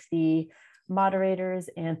all of the moderators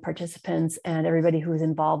and participants and everybody who was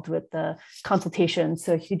involved with the consultation.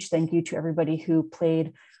 So a huge thank you to everybody who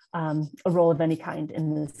played a role of any kind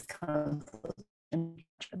in this consultation.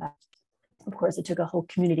 Of course, it took a whole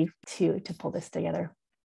community to pull this together.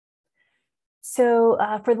 So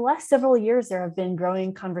for the last several years, there have been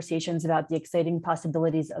growing conversations about the exciting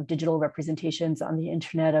possibilities of digital representations on the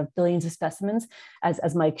internet of billions of specimens,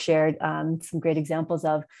 as Mike shared some great examples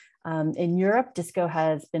of. In Europe, DISCO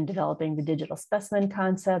has been developing the digital specimen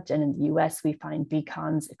concept, and in the US, we find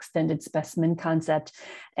Beacon's extended specimen concept,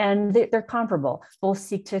 and they're comparable. Both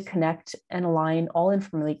seek to connect and align all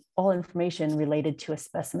information related to a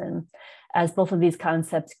specimen. As both of these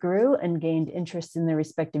concepts grew and gained interest in their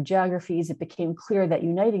respective geographies, it became clear that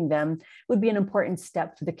uniting them would be an important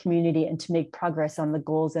step for the community and to make progress on the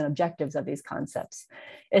goals and objectives of these concepts.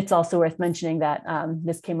 It's also worth mentioning that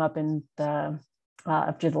this came up in the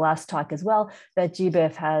after the last talk as well, that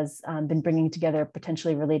GBIF has been bringing together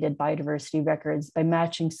potentially related biodiversity records by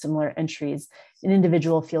matching similar entries in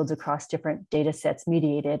individual fields across different data sets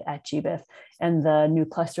mediated at GBIF. And the new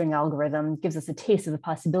clustering algorithm gives us a taste of the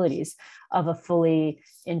possibilities of a fully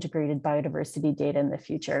integrated biodiversity data in the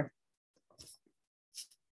future.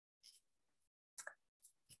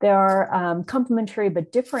 There are complementary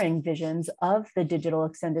but differing visions of the digital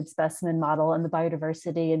extended specimen model, and the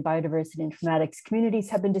biodiversity and biodiversity informatics communities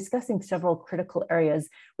have been discussing several critical areas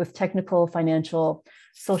with technical, financial,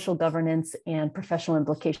 social governance, and professional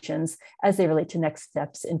implications as they relate to next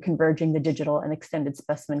steps in converging the digital and extended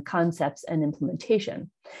specimen concepts and implementation.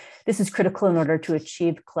 This is critical in order to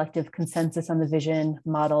achieve collective consensus on the vision,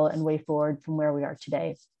 model, and way forward from where we are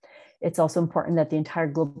today. It's also important that the entire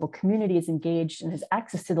global community is engaged and has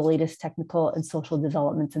access to the latest technical and social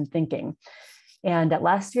developments and thinking. And at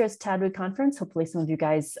last year's TDWG conference, hopefully some of you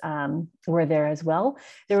guys were there as well,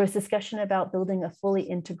 there was discussion about building a fully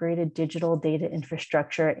integrated digital data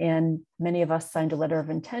infrastructure, and many of us signed a letter of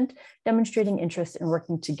intent demonstrating interest in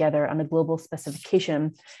working together on a global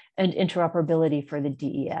specification and interoperability for the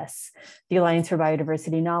DES. The Alliance for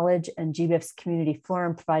Biodiversity Knowledge and GBIF's Community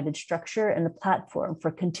Forum provided structure and the platform for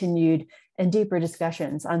continued and deeper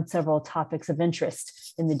discussions on several topics of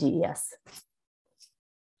interest in the DES.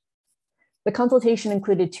 The consultation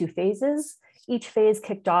included 2 phases. Each phase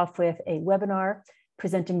kicked off with a webinar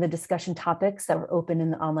presenting the discussion topics that were open in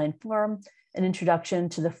the online forum, an introduction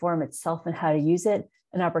to the forum itself and how to use it,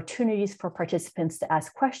 and opportunities for participants to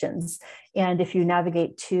ask questions. And if you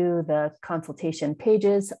navigate to the consultation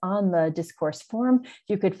pages on the discourse forum,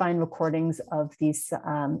 you could find recordings of these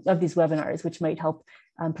webinars, which might help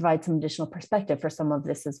provide some additional perspective for some of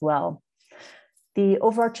this as well. The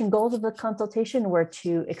overarching goals of the consultation were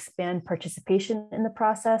to expand participation in the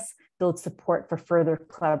process, build support for further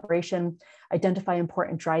collaboration, identify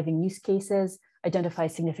important driving use cases, identify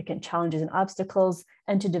significant challenges and obstacles,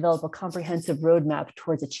 and to develop a comprehensive roadmap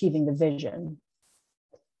towards achieving the vision.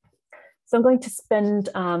 So I'm going to spend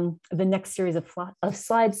the next series of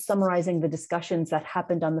slides summarizing the discussions that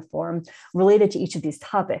happened on the forum related to each of these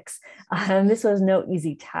topics. This was no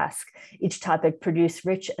easy task. Each topic produced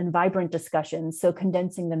rich and vibrant discussions, so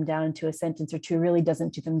condensing them down into a sentence or two really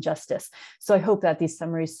doesn't do them justice. So I hope that these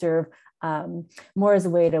summaries serve more as a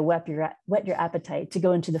way to whet your appetite to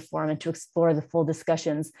go into the forum and to explore the full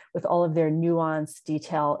discussions with all of their nuance,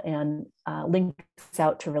 detail, and links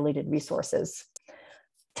out to related resources.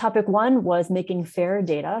 Topic 1 was making fair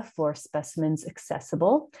data for specimens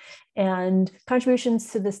accessible, and contributions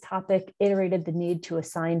to this topic iterated the need to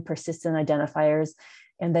assign persistent identifiers,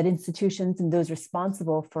 and that institutions and those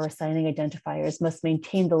responsible for assigning identifiers must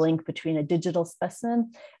maintain the link between a digital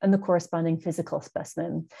specimen and the corresponding physical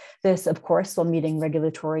specimen. This, of course, while meeting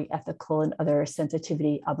regulatory, ethical, and other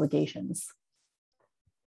sensitivity obligations.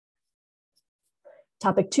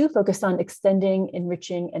 Topic 2 focused on extending,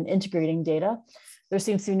 enriching, and integrating data. There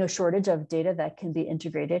seems to be no shortage of data that can be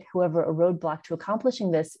integrated. However, a roadblock to accomplishing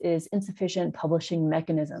this is insufficient publishing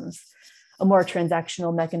mechanisms. A more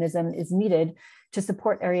transactional mechanism is needed to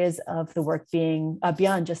support areas of the work being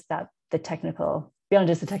beyond just the technical.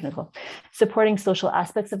 Supporting social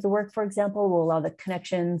aspects of the work, for example, will allow the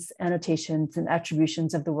connections, annotations, and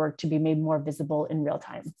attributions of the work to be made more visible in real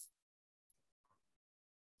time.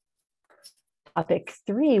 Topic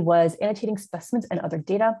 3 was annotating specimens and other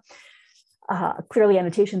data. Clearly,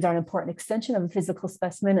 annotations are an important extension of a physical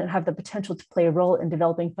specimen and have the potential to play a role in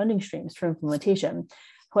developing funding streams for implementation.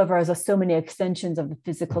 However, as with so many extensions of the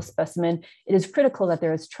physical specimen, it is critical that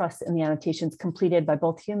there is trust in the annotations completed by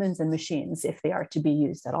both humans and machines if they are to be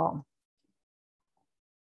used at all.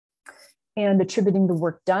 And attributing the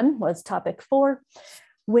work done was topic 4.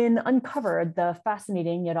 When uncovered, the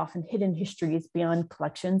fascinating yet often hidden histories beyond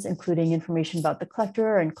collections, including information about the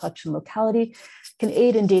collector and collection locality, can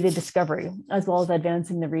aid in data discovery, as well as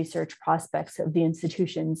advancing the research prospects of the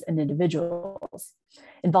institutions and individuals.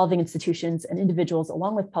 Involving institutions and individuals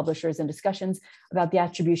along with publishers in discussions about the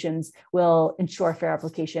attributions will ensure fair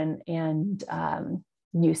application and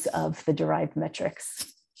use of the derived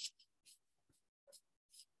metrics.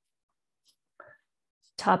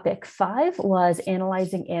 Topic 5 was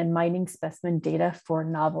analyzing and mining specimen data for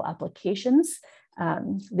novel applications.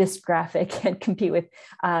 This graphic can compete with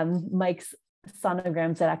Mike's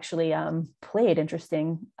sonograms that actually played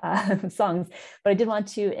interesting songs, but I did want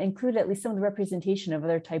to include at least some of the representation of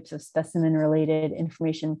other types of specimen-related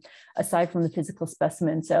information aside from the physical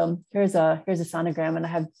specimen. So here's a sonogram, and I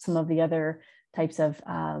have some of the other types of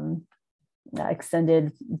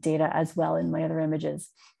extended data as well in my other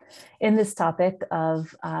images. In this topic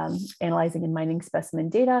of analyzing and mining specimen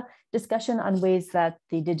data, discussion on ways that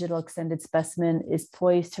the digital extended specimen is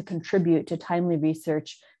poised to contribute to timely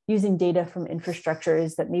research using data from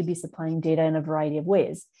infrastructures that may be supplying data in a variety of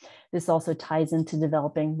ways. This also ties into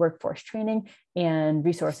developing workforce training and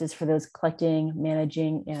resources for those collecting,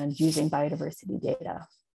 managing, and using biodiversity data.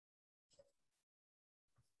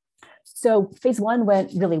 So phase 1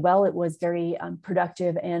 went really well. It was very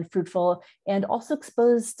productive and fruitful, and also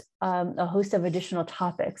exposed a host of additional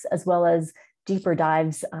topics, as well as deeper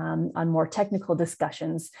dives on more technical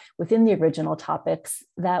discussions within the original topics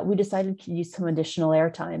that we decided to use some additional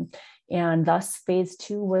airtime. And thus phase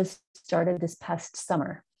 2 was started this past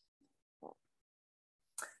summer.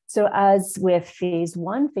 So as with phase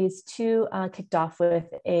 1, phase 2 kicked off with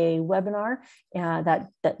a webinar that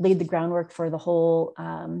laid the groundwork for the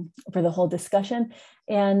whole discussion.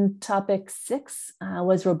 And topic 6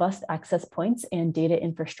 was robust access points and data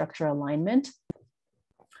infrastructure alignment.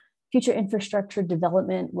 Future infrastructure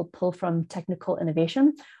development will pull from technical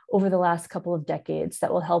innovation over the last couple of decades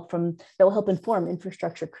that will help inform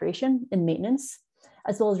infrastructure creation and maintenance,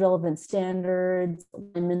 as well as relevant standards,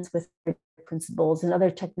 alignments with principles, and other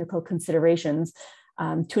technical considerations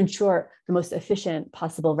to ensure the most efficient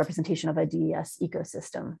possible representation of a DES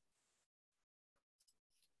ecosystem.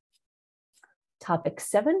 Topic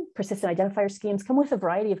 7, persistent identifier schemes come with a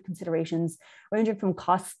variety of considerations ranging from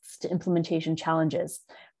costs to implementation challenges.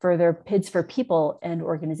 Further, PIDs for people and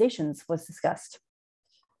organizations was discussed.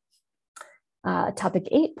 Topic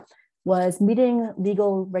 8 was meeting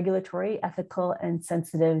legal, regulatory, ethical, and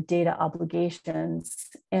sensitive data obligations,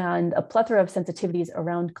 and a plethora of sensitivities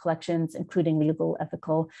around collections, including legal,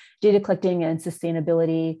 ethical, data collecting, and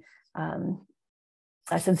sustainability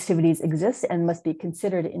sensitivities exist and must be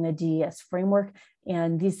considered in a DES framework.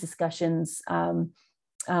 And these discussions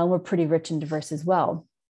were pretty rich and diverse as well.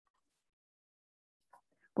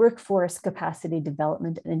 Workforce capacity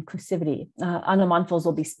development and inclusivity. Anna Monfils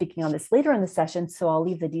will be speaking on this later in the session, so I'll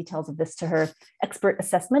leave the details of this to her expert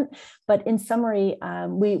assessment. But in summary,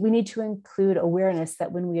 we need to include awareness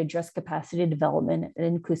that when we address capacity development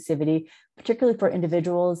and inclusivity, particularly for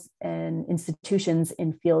individuals and institutions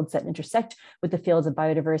in fields that intersect with the fields of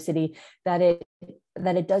biodiversity, that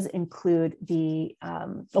it does include the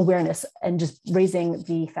awareness and just raising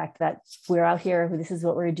the fact that we're out here, this is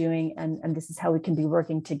what we're doing, and this is how we can be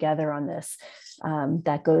working together on this.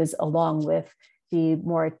 That goes along with the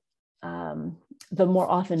more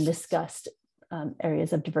often discussed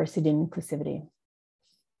areas of diversity and inclusivity.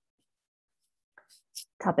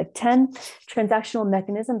 Topic 10, transactional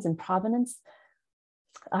mechanisms and provenance.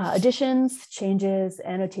 Additions, changes,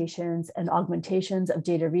 annotations, and augmentations of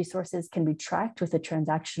data resources can be tracked with a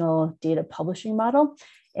transactional data publishing model.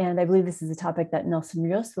 And I believe this is a topic that Nelson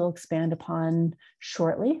Rios will expand upon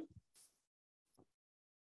shortly.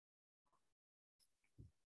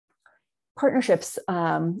 Partnerships,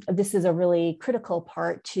 this is a really critical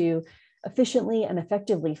part to efficiently and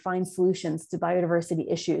effectively find solutions to biodiversity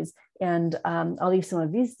issues. And I'll leave some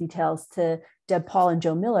of these details to Deb Paul and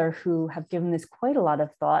Joe Miller, who have given this quite a lot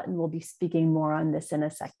of thought, and we'll be speaking more on this in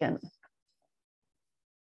a second.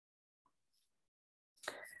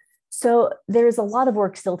 So there's a lot of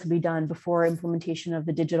work still to be done before implementation of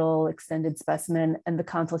the digital extended specimen, and the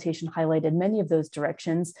consultation highlighted many of those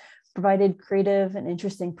directions, provided creative and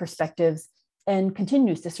interesting perspectives, and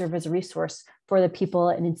continues to serve as a resource for the people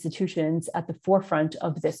and institutions at the forefront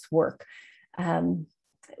of this work.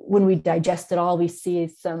 When we digest it all, we see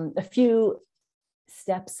a few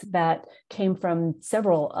steps that came from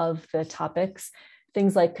several of the topics,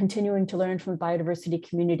 things like continuing to learn from the biodiversity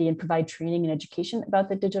community and provide training and education about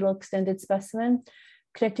the digital extended specimen,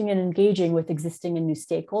 connecting and engaging with existing and new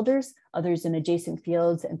stakeholders, others in adjacent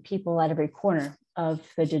fields, and people at every corner of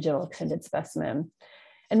the digital extended specimen.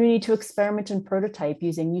 And we need to experiment and prototype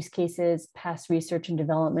using use cases, past research and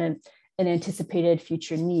development, and anticipated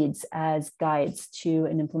future needs as guides to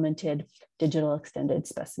an implemented digital extended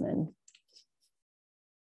specimen.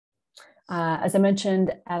 As I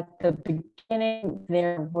mentioned at the beginning,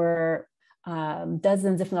 there were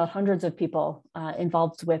dozens, if not hundreds of people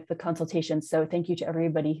involved with the consultation. So thank you to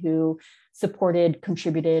everybody who supported,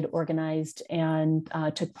 contributed, organized, and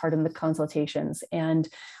took part in the consultations. And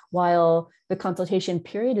while the consultation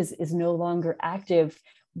period is no longer active,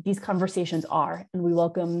 these conversations are, and we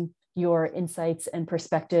welcome your insights and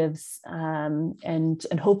perspectives and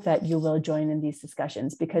hope that you will join in these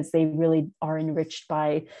discussions, because they really are enriched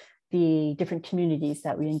by the different communities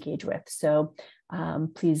that we engage with. So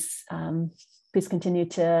please continue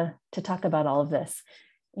to talk about all of this.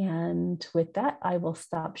 And with that, I will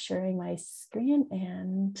stop sharing my screen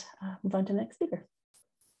and move on to the next speaker.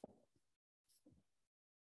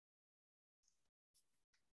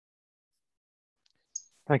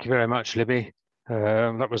 Thank you very much, Libby.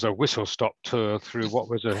 That was a whistle-stop tour through what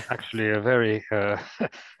was actually a very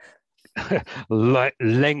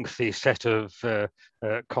lengthy set of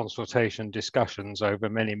consultation discussions over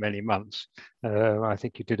many, many months. I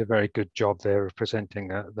think you did a very good job there of presenting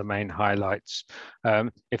the main highlights.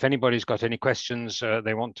 If anybody's got any questions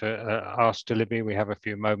they want to ask to Libby, we have a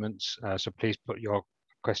few moments, so please put your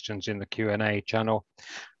questions in the Q&A channel.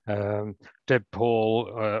 Deb Paul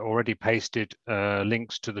already pasted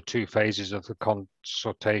links to the 2 phases of the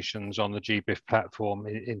consultations on the GBIF platform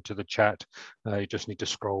into the chat. You just need to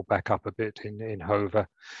scroll back up a bit in Hover.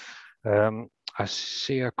 I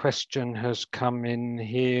see a question has come in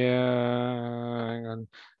here.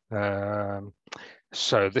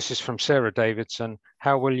 So this is from Sarah Davidson.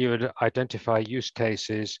 How will you identify use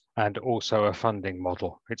cases and also a funding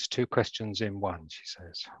model? It's 2 questions in one, she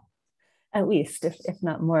says. At least, if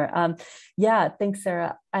not more. Yeah, thanks,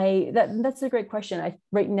 Sarah. That's a great question.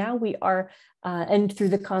 Right now we are, and through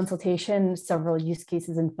the consultation, several use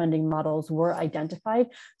cases and funding models were identified.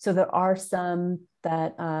 So there are some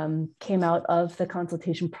that came out of the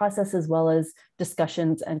consultation process, as well as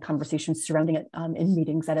discussions and conversations surrounding it in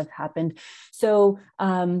meetings that have happened. So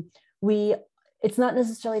it's not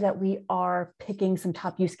necessarily that we are picking some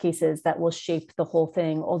top use cases that will shape the whole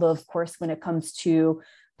thing, although of course, when it comes to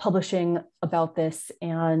publishing about this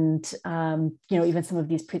and even some of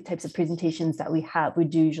these types of presentations that we have, we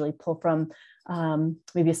do usually pull from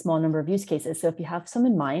maybe a small number of use cases. So if you have some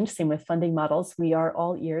in mind, same with funding models, we are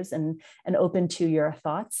all ears and open to your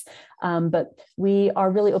thoughts. But we are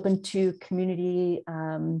really open to community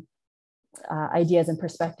ideas and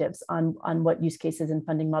perspectives on what use cases and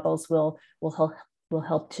funding models will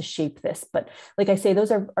help to shape this. But like I say,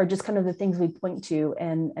 those are just kind of the things we point to,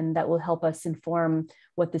 and that will help us inform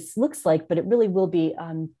what this looks like. But it really will be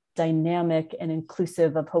dynamic and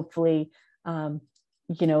inclusive of hopefully an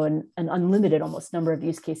unlimited almost number of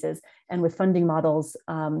use cases. And with funding models,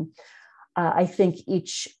 I think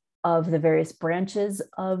each of the various branches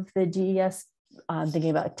of the DES,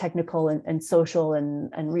 thinking about technical and social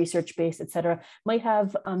and research-based, et cetera, might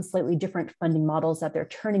have slightly different funding models that they're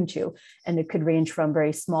turning to. And it could range from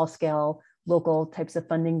very small scale, local types of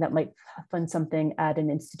funding that might fund something at an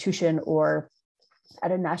institution or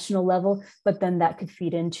at a national level, but then that could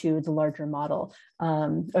feed into the larger model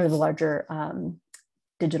or the larger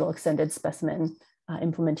digital extended specimen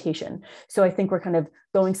implementation. So I think we're kind of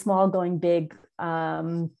going small, going big,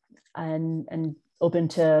 and open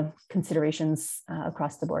to considerations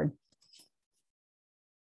across the board.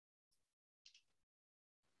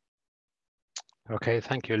 Okay,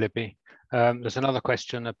 thank you, Libby. There's another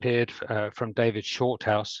question appeared from David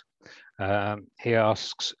Shorthouse. He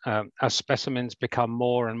asks, as specimens become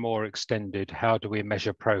more and more extended, how do we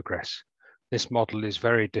measure progress? This model is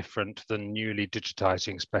very different than newly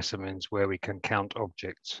digitizing specimens where we can count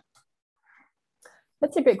objects.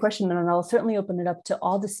 That's a great question, and I'll certainly open it up to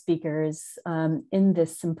all the speakers in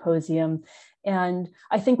this symposium. And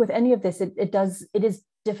I think with any of this, it is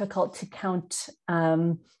difficult to count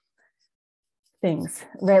things,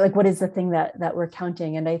 right? Like, what is the thing that we're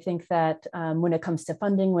counting? And I think that when it comes to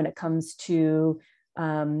funding, when it comes to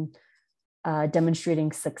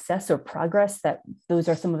demonstrating success or progress, that those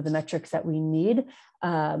are some of the metrics that we need.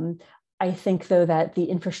 I think, though, that the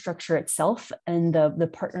infrastructure itself and the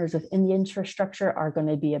partners within the infrastructure are going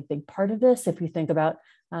to be a big part of this. If you think about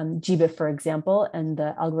GBIF, for example, and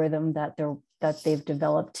the algorithm that they've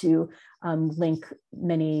developed to link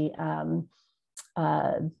many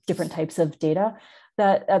different types of data,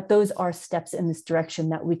 that those are steps in this direction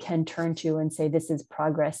that we can turn to and say, this is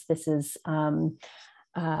progress, this is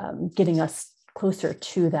getting us closer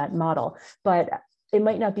to that model. But it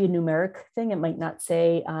might not be a numeric thing. It might not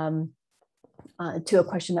say, to a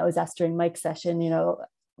question that was asked during Mike's session,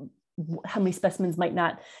 how many specimens might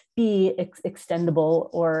not be extendable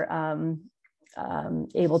or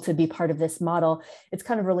able to be part of this model. It's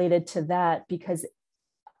kind of related to that, because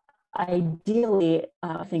ideally,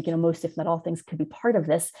 I think most, if not all, things could be part of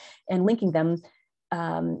this, and linking them.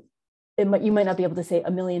 You might not be able to say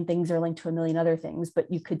a million things are linked to a million other things,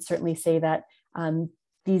 but you could certainly say that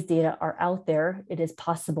these data are out there. It is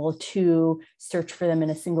possible to search for them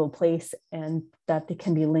in a single place, and that they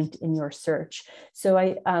can be linked in your search. So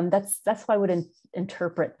that's why I would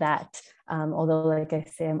interpret that. Although, like I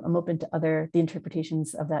say, I'm open to the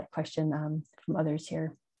interpretations of that question from others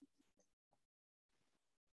here.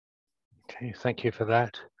 Okay, thank you for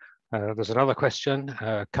that. There's another question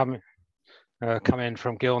coming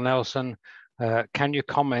from Gil Nelson. Can you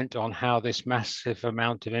comment on how this massive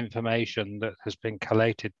amount of information that has been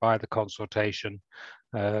collated by the consultation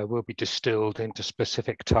will be distilled into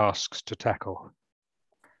specific tasks to tackle?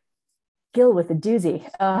 Gil with a doozy.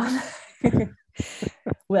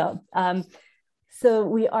 Well,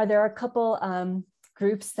 so there are a couple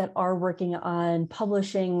groups that are working on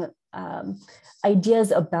publishing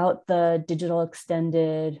ideas about the digital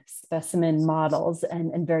extended specimen models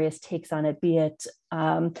and various takes on it, be it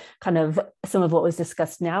kind of some of what was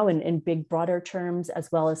discussed now in big broader terms, as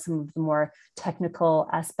well as some of the more technical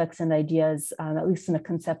aspects and ideas, at least in a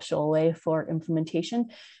conceptual way, for implementation.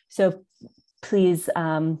 So please,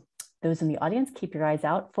 those in the audience, keep your eyes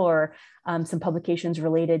out for some publications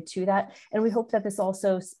related to that. And we hope that this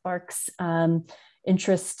also sparks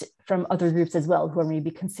interest from other groups as well, who are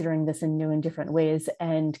maybe considering this in new and different ways,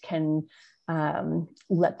 and can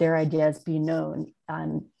let their ideas be known,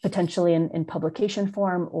 potentially in publication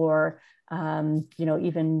form, or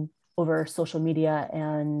even over social media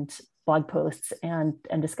and blog posts and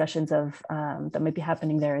discussions of that might be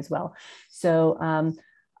happening there as well. So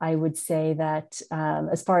I would say that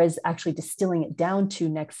as far as actually distilling it down to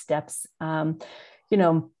next steps, you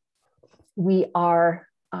know, we are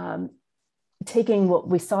taking what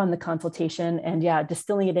we saw in the consultation and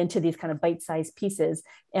distilling it into these kind of bite-sized pieces.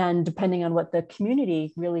 And depending on what the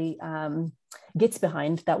community really gets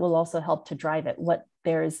behind, that will also help to drive it. What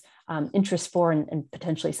there's interest for and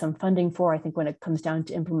potentially some funding for, I think when it comes down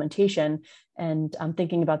to implementation, and I'm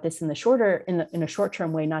thinking about this in the in a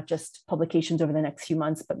short-term way, not just publications over the next few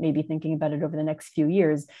months, but maybe thinking about it over the next few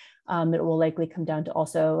years, it will likely come down to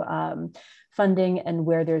also funding and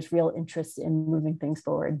where there's real interest in moving things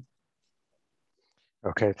forward.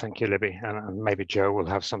 Okay, thank you, Libby. And maybe Joe will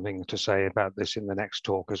have something to say about this in the next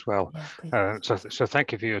talk as well. Yeah, so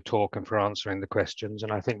thank you for your talk and for answering the questions.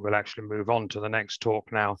 And I think we'll actually move on to the next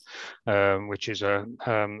talk now, which is a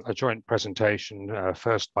joint presentation,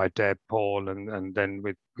 first by Deb, Paul, and then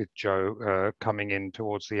with Joe coming in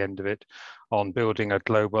towards the end of it, on building a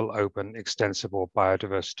global, open, extensible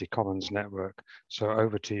biodiversity commons network. So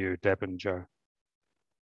over to you, Deb and Joe.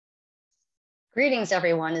 Greetings,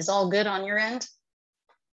 everyone. Is all good on your end?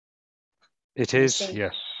 It is,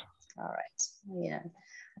 yes. All right, yeah.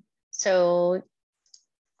 So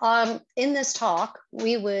in this talk,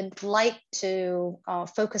 we would like to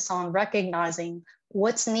focus on recognizing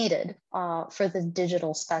what's needed for the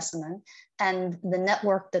digital specimen and the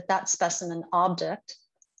network that specimen object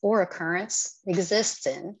or occurrence exists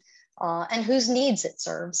in, and whose needs it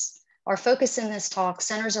serves. Our focus in this talk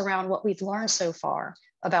centers around what we've learned so far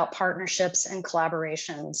about partnerships and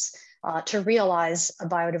collaborations to realize a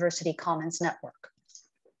biodiversity commons network.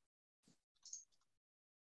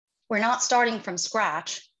 We're not starting from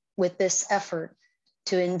scratch with this effort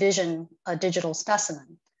to envision a digital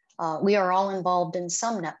specimen. We are all involved in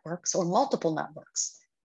some networks or multiple networks.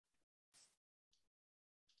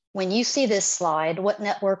 When you see this slide, what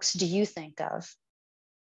networks do you think of?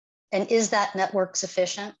 And is that network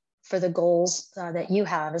sufficient for the goals that you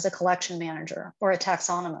have as a collection manager or a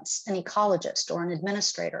taxonomist, an ecologist, or an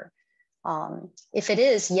administrator? If it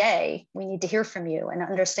is, yay, we need to hear from you and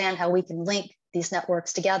understand how we can link these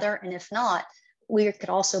networks together. And if not, we could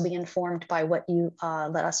also be informed by what you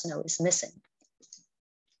let us know is missing.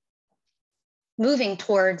 Moving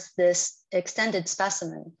towards this extended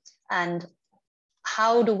specimen, and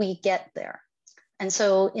how do we get there? And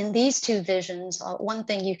so in these two visions, one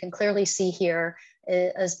thing you can clearly see here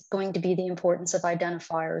is going to be the importance of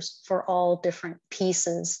identifiers for all different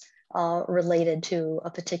pieces related to a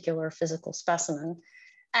particular physical specimen.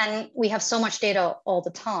 And we have so much data all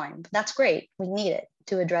the time. That's great, we need it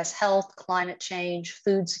to address health, climate change,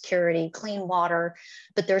 food security, clean water,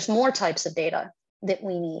 but there's more types of data that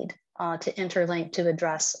we need to interlink to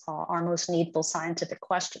address our most needful scientific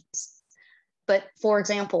questions. But for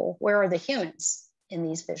example, where are the humans in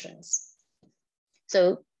these visions?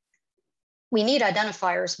 So we need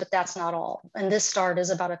identifiers, but that's not all. And this start is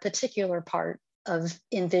about a particular part of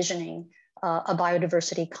envisioning a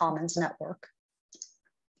biodiversity commons network.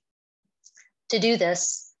 To do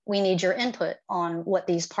this, we need your input on what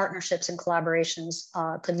these partnerships and collaborations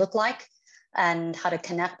could look like and how to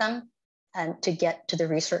connect them and to get to the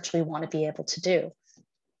research we want to be able to do.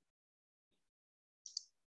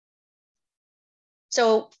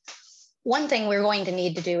 So one thing we're going to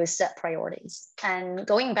need to do is set priorities. And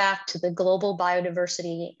going back to the Global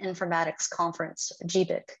Biodiversity Informatics Conference,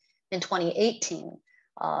 GBIC, in 2018,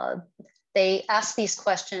 they asked these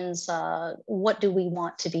questions, what do we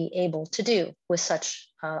want to be able to do with such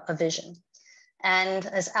a vision? And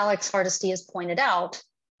as Alex Hardisty has pointed out,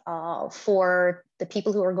 for the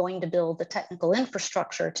people who are going to build the technical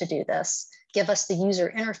infrastructure to do this, give us the user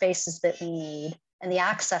interfaces that we need and the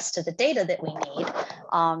access to the data that we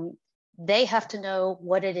need, they have to know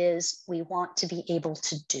what it is we want to be able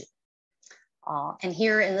to do. And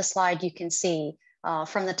here in the slide, you can see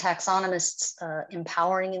from the taxonomists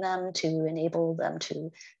empowering them to enable them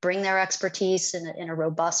to bring their expertise in a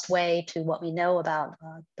robust way to what we know about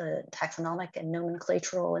the taxonomic and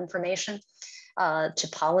nomenclatural information, to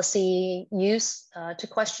policy use, to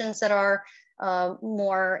questions that are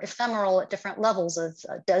more ephemeral at different levels of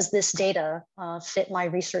does this data fit my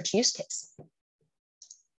research use case?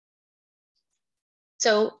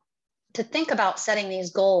 So to think about setting these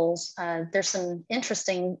goals, there's some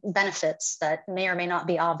interesting benefits that may or may not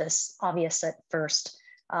be obvious at first.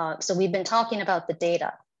 So we've been talking about the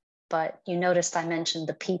data, but you noticed I mentioned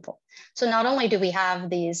the people. So not only do we have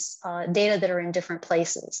these data that are in different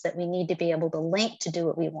places that we need to be able to link to do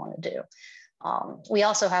what we want to do, we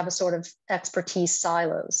also have a sort of expertise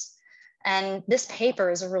silos. And this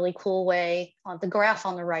paper is a really cool way, the graph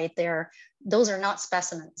on the right there, those are not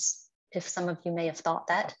specimens, if some of you may have thought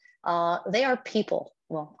that. They are people.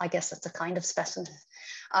 Well, I guess that's a kind of specimen.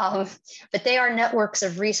 But they are networks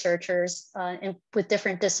of researchers with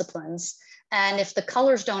different disciplines. And if the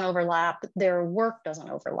colors don't overlap, their work doesn't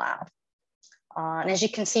overlap. And as you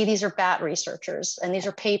can see, these are bat researchers, and these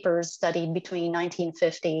are papers studied between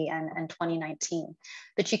 1950 and 2019.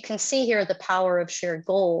 But you can see here the power of shared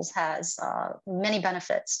goals has many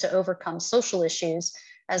benefits to overcome social issues,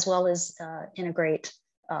 as well as integrate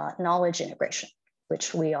knowledge integration,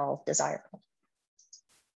 which we all desire.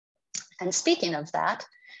 And speaking of that,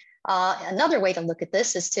 another way to look at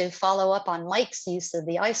this is to follow up on Mike's use of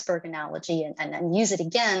the iceberg analogy and use it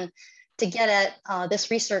again to get at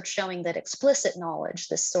this research showing that explicit knowledge,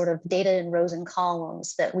 this sort of data in rows and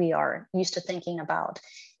columns that we are used to thinking about,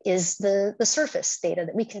 is the surface data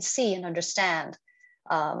that we can see and understand.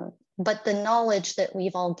 But the knowledge that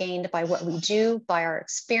we've all gained by what we do, by our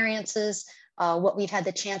experiences, what we've had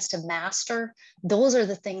the chance to master, those are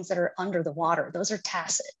the things that are under the water. Those are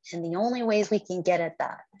tacit. And the only ways we can get at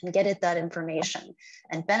that and get at that information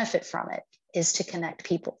and benefit from it is to connect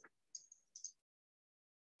people.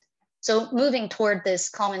 So moving toward this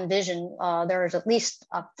common vision, there is at least,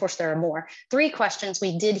 of course, there are more, 3 questions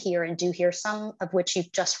we did hear and do hear, some of which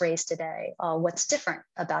you've just raised today. What's different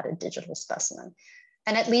about a digital specimen?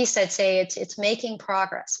 And at least I'd say it's making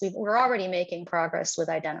progress. We're already making progress with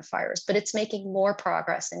identifiers, but it's making more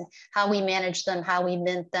progress in how we manage them, how we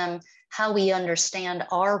mint them, how we understand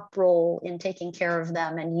our role in taking care of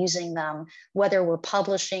them and using them, whether we're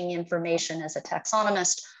publishing information as a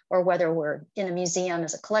taxonomist, or whether we're in a museum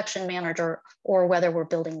as a collection manager, or whether we're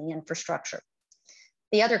building the infrastructure.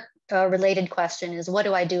 The other related question is, what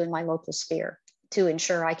do I do in my local sphere to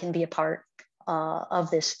ensure I can be a part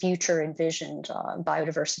of this future envisioned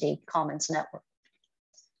biodiversity commons network?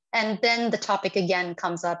 And then the topic again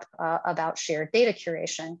comes up about shared data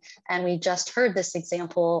curation. And we just heard this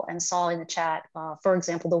example and saw in the chat, for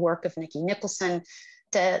example, the work of Nikki Nicholson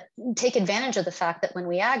to take advantage of the fact that when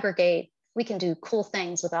we aggregate, we can do cool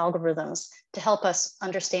things with algorithms to help us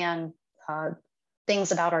understand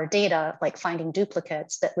things about our data, like finding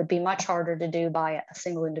duplicates that would be much harder to do by a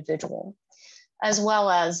single individual, as well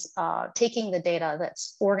as taking the data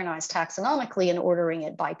that's organized taxonomically and ordering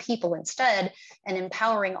it by people instead, and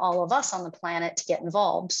empowering all of us on the planet to get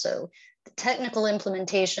involved. So the technical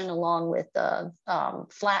implementation, along with the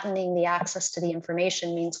flattening the access to the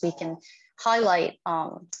information, means we can highlight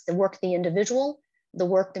the work of the individual, the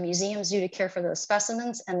work the museums do to care for those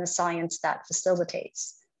specimens, and the science that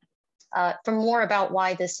facilitates. For more about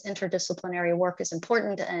why this interdisciplinary work is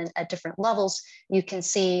important and at different levels, you can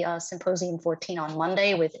see Symposium 14 on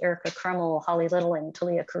Monday with Erica Kreml, Holly Little, and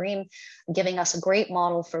Talia Karim, giving us a great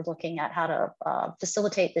model for looking at how to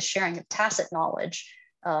facilitate the sharing of tacit knowledge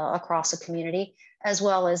across a community, as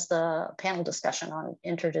well as the panel discussion on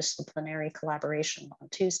interdisciplinary collaboration on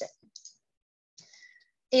Tuesday.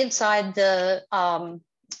 Inside the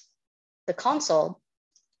console,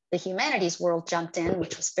 the humanities world jumped in,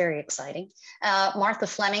 which was very exciting. Martha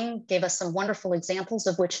Fleming gave us some wonderful examples,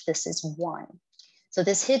 of which this is one. So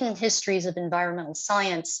this Hidden Histories of Environmental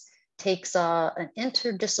Science takes an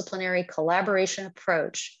interdisciplinary collaboration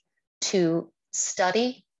approach to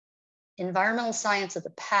study environmental science of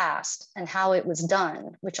the past and how it was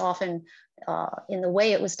done, which often in the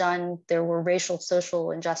way it was done, there were racial,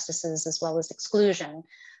 social injustices as well as exclusion.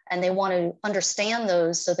 And they want to understand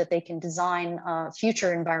those so that they can design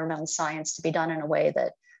future environmental science to be done in a way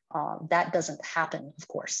that that doesn't happen, of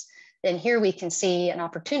course. And here we can see an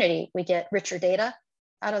opportunity. We get richer data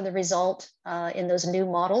out of the result in those new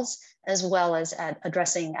models, as well as at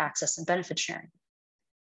addressing access and benefit sharing.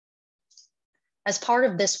 As part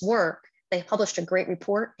of this work, they published a great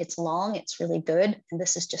report. It's long, it's really good. And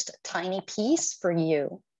this is just a tiny piece for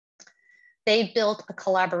you. They built a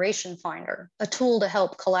collaboration finder, a tool to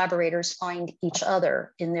help collaborators find each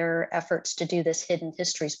other in their efforts to do this hidden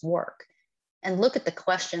histories work. And look at the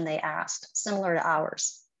question they asked, similar to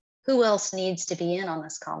ours. Who else needs to be in on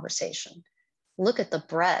this conversation? Look at the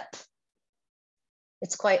breadth.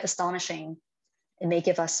 It's quite astonishing. It may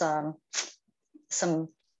give us some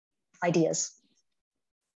ideas.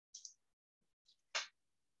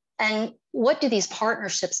 And what do these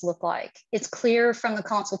partnerships look like? It's clear from the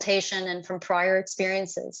consultation and from prior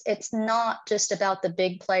experiences. It's not just about the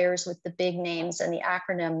big players with the big names and the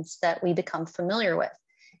acronyms that we become familiar with.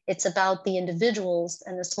 It's about the individuals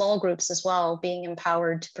and the small groups as well being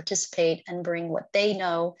empowered to participate and bring what they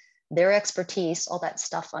know, their expertise, all that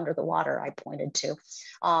stuff under the water I pointed to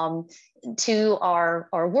our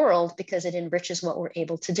world, because it enriches what we're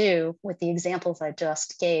able to do with the examples I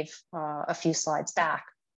just gave a few slides back,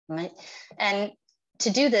 right? And to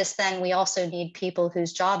do this, then we also need people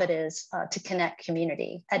whose job it is to connect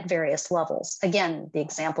community at various levels. Again, the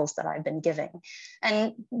examples that I've been giving.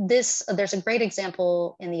 And there's a great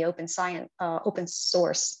example in the open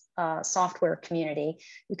source software community.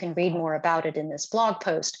 You can read more about it in this blog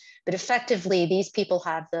post, but effectively these people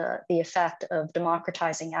have the effect of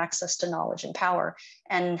democratizing access to knowledge and power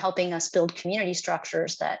and helping us build community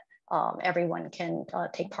structures that everyone can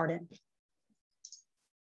take part in.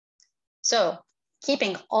 So,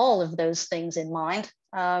 keeping all of those things in mind,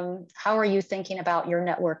 how are you thinking about your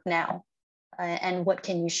network now? And what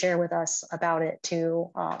can you share with us about it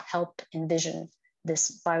to help envision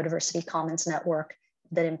this biodiversity commons network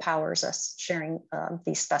that empowers us sharing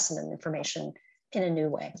the specimen information in a new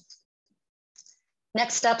way?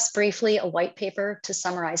 Next steps, briefly, a white paper to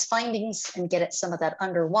summarize findings and get at some of that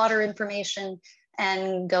underwater information,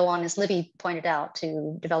 and go on, as Libby pointed out,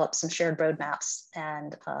 to develop some shared roadmaps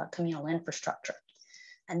and communal infrastructure.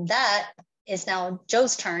 And that is now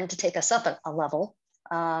Joe's turn to take us up a level,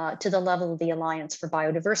 to the level of the Alliance for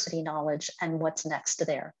Biodiversity Knowledge and what's next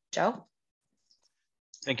there. Joe?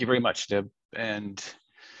 Thank you very much, Deb. And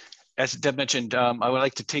as Deb mentioned, I would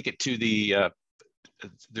like to take it to the,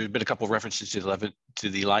 there have been a couple of references to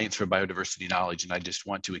the Alliance for Biodiversity Knowledge, and I just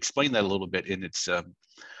want to explain that a little bit in its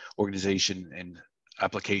organization and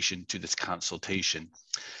application to this consultation.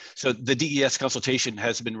 So the DES consultation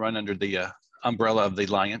has been run under the umbrella of the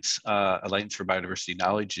Alliance for Biodiversity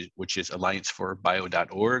Knowledge, which is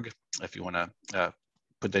allianceforbio.org, if you want to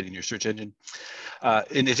put that in your search engine.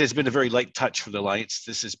 And it has been a very light touch for the Alliance.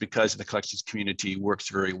 This is because the collections community works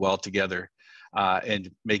very well together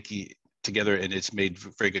and it's made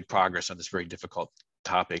very good progress on this very difficult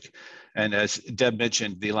topic. And as Deb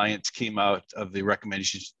mentioned, the Alliance came out of the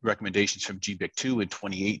recommendations from GBIC2 in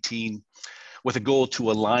 2018 with a goal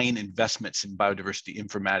to align investments in biodiversity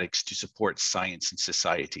informatics to support science and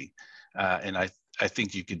society. And I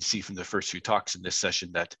think you can see from the first few talks in this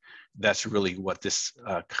session that that's really what this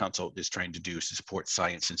council is trying to do, is to support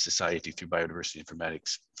science and society through biodiversity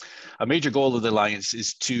informatics. A major goal of the Alliance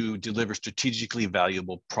is to deliver strategically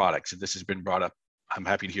valuable products. And this has been brought up, I'm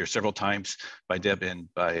happy to hear, several times by Deb and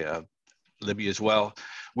by Libby as well.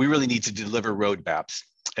 We really need to deliver roadmaps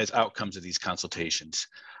as outcomes of these consultations.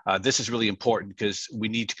 This is really important because we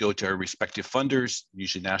need to go to our respective funders,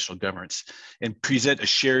 usually national governments, and present a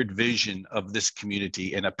shared vision of this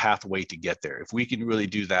community and a pathway to get there. If we can really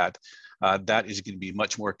do that, that is going to be a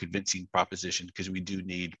much more convincing proposition, because we do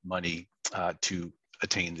need money to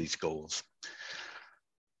attain these goals.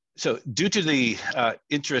 So due to the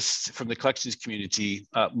interests from the collections community,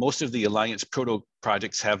 most of the Alliance proto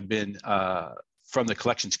projects have been from the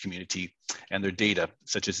collections community and their data,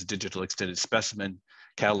 such as the digital extended specimen,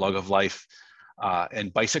 catalog of life,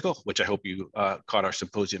 and bicycle, which I hope you caught our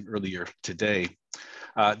symposium earlier today.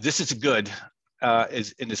 This is good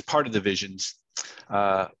and is part of the visions,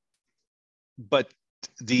 but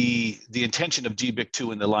the intention of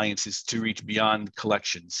GBIC2 and the Alliance is to reach beyond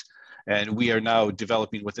collections. And we are now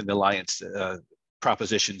developing within the Alliance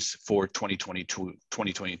propositions for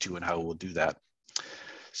 2022 and how we'll do that.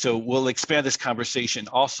 So we'll expand this conversation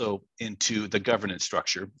also into the governance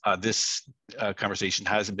structure. This conversation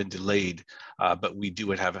hasn't been delayed, but we do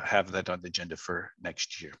have that on the agenda for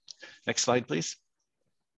next year. Next slide, please.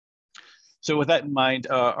 So with that in mind,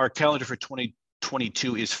 our calendar for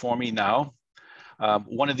 2022 is forming now.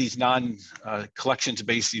 One of these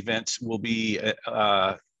non-collections-based events will be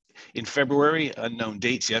in February, unknown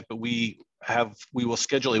dates yet, but we will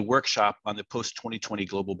schedule a workshop on the post-2020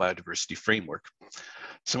 Global Biodiversity Framework.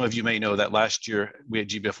 Some of you may know that last year, we at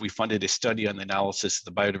GBIF, we funded a study on the analysis of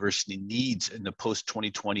the biodiversity needs in the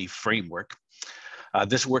post-2020 framework.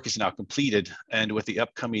 This work is now completed, and with the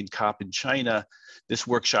upcoming COP in China, this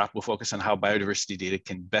workshop will focus on how biodiversity data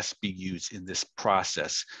can best be used in this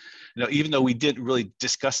process. Now, even though we didn't really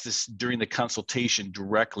discuss this during the consultation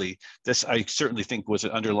directly, this I certainly think was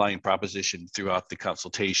an underlying proposition throughout the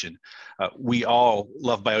consultation. We all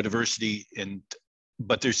love biodiversity,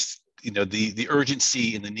 but there's the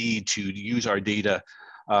urgency and the need to use our data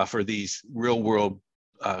for these real world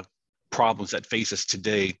problems that face us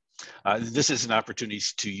today. This is an opportunity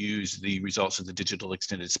to use the results of the digital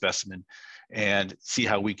extended specimen and see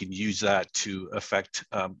how we can use that to affect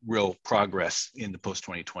real progress in the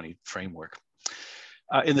post-2020 framework.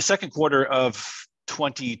 In the second quarter of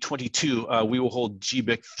 2022, we will hold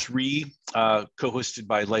GBIC 3, co-hosted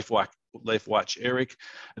by LifeWatch Eric.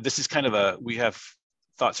 This is kind of we have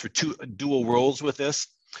thoughts for two dual roles with this.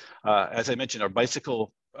 As I mentioned, our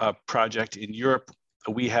bicycle project in Europe,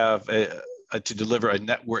 we have to deliver a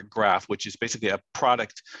network graph, which is basically a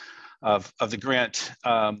product of the grant,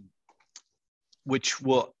 which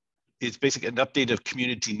is basically an update of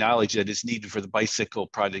community knowledge that is needed for the bicycle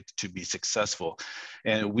project to be successful.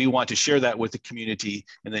 And we want to share that with the community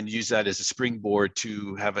and then use that as a springboard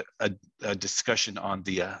to have a discussion on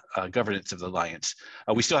the governance of the Alliance.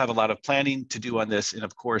 We still have a lot of planning to do on this. And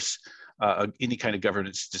of course, any kind of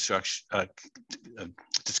governance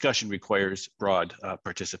discussion requires broad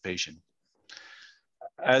participation.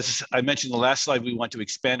 As I mentioned in the last slide, we want to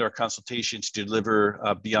expand our consultations to deliver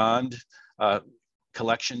beyond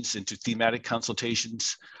collections into thematic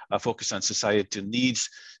consultations, focused on societal needs.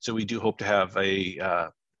 So we do hope to have a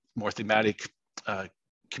more thematic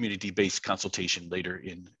community-based consultation later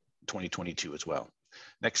in 2022 as well.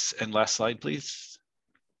 Next and last slide, please.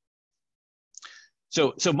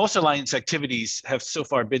 So most Alliance activities have so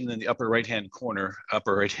far been in the upper right-hand corner,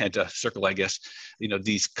 upper right-hand circle, I guess. You know,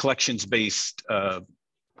 these collections-based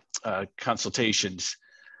consultations.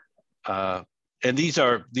 And these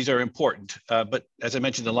are important, but as I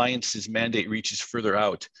mentioned, the Alliance's mandate reaches further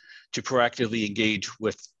out to proactively engage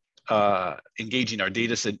with engaging our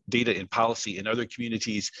data in policy in other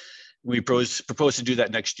communities. We propose to do that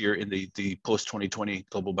next year in the post-2020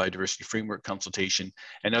 Global Biodiversity Framework consultation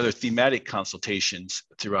and other thematic consultations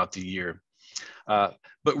throughout the year.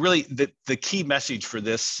 But really, the key message for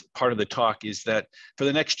this part of the talk is that for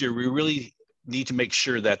the next year, we really need to make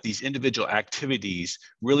sure that these individual activities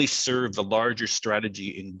really serve the larger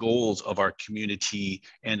strategy and goals of our community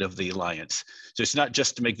and of the Alliance. So it's not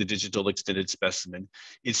just to make the digital extended specimen,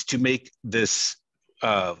 it's to make this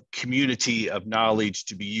community of knowledge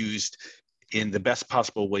to be used in the best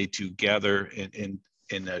possible way to gather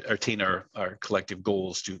and attain our collective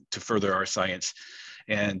goals to further our science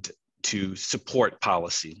and to support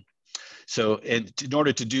policy. So in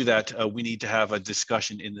order to do that, we need to have a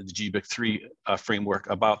discussion in the GBIC3 framework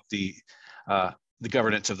about the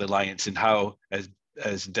governance of the Alliance and how,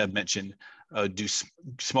 as Deb mentioned, do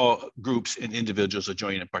small groups and individuals will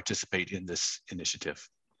join and participate in this initiative.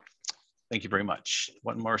 Thank you very much.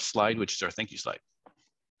 One more slide, which is our thank you slide.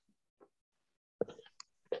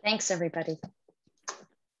 Thanks, everybody.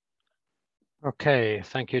 Okay,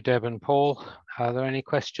 thank you, Deb and Paul. Are there any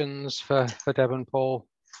questions for Deb and Paul?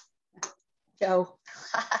 Joe.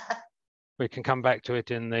 We can come back to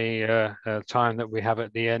it in the time that we have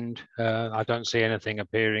at the end. I don't see anything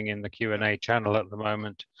appearing in the Q&A channel at the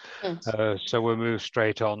moment. So we'll move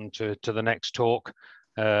straight on to the next talk,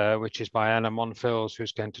 which is by Anna Monfils,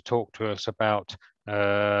 who's going to talk to us about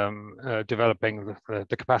developing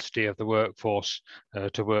the capacity of the workforce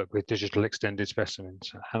to work with digital extended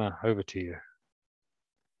specimens. Anna, over to you.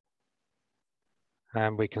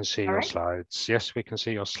 And we can see your slides. Yes, we can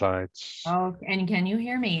see your slides. Oh, and can you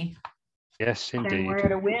hear me? Yes, indeed. Then we're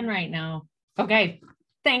at a win right now. Okay,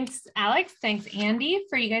 thanks, Alex. Thanks, Andy,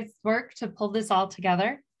 for you guys' work to pull this all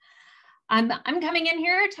together. I'm coming in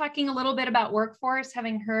here talking a little bit about workforce,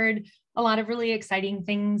 having heard a lot of really exciting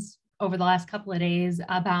things over the last couple of days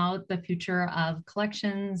about the future of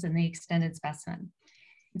collections and the extended specimen.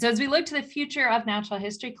 So as we look to the future of natural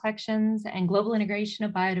history collections and global integration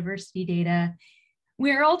of biodiversity data,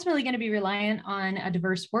 we are ultimately going to be reliant on a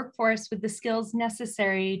diverse workforce with the skills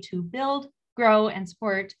necessary to build, grow, and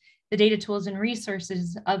support the data tools and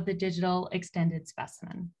resources of the digital extended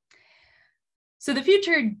specimen. So the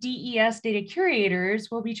future DES data curators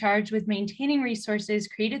will be charged with maintaining resources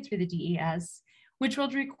created through the DES, which will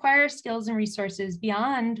require skills and resources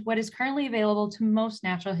beyond what is currently available to most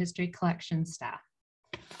natural history collection staff.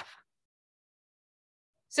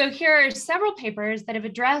 So here are several papers that have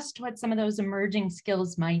addressed what some of those emerging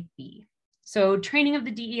skills might be. So training of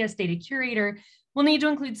the DES data curator will need to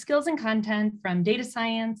include skills and content from data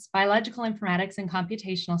science, biological informatics, and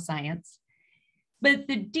computational science. But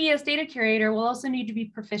the DES data curator will also need to be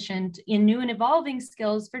proficient in new and evolving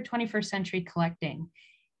skills for 21st century collecting,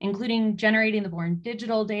 including generating the born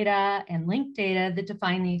digital data and linked data that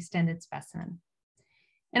define the extended specimen.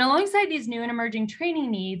 And alongside these new and emerging training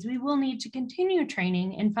needs, we will need to continue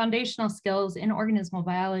training in foundational skills in organismal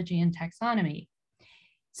biology and taxonomy.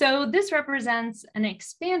 So this represents an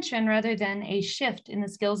expansion rather than a shift in the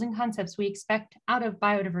skills and concepts we expect out of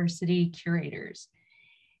biodiversity curators.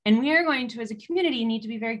 And we are going to, as a community, need to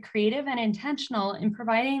be very creative and intentional in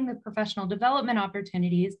providing the professional development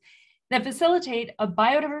opportunities that facilitate a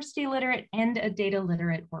biodiversity literate and a data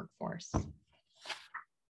literate workforce.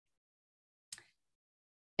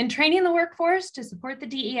 In training the workforce to support the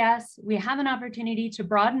DES, we have an opportunity to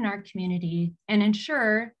broaden our community and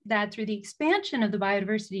ensure that through the expansion of the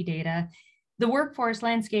biodiversity data, the workforce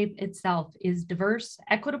landscape itself is diverse,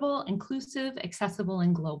 equitable, inclusive, accessible,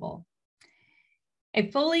 and global. A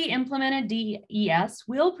fully implemented DES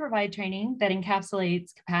will provide training that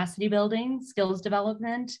encapsulates capacity building, skills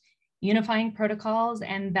development, unifying protocols,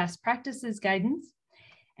 and best practices guidance,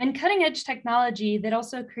 and cutting-edge technology that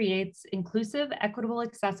also creates inclusive, equitable,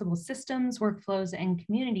 accessible systems, workflows, and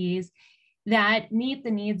communities that meet the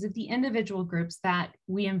needs of the individual groups that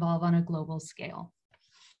we involve on a global scale.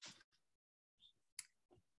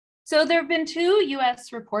 So there have been 2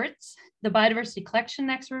 US reports, the Biodiversity Collection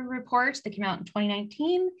Expert Report that came out in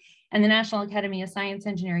 2019, and the National Academy of Science,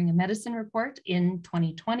 Engineering, and Medicine Report in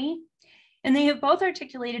 2020. And they have both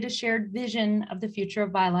articulated a shared vision of the future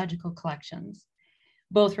of biological collections.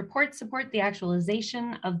 Both reports support the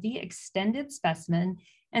actualization of the extended specimen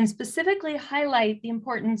and specifically highlight the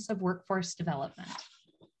importance of workforce development.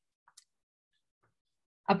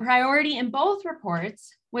 A priority in both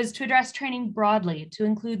reports was to address training broadly to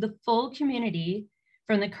include the full community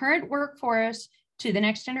from the current workforce to the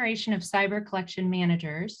next generation of cyber collection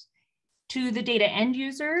managers, to the data end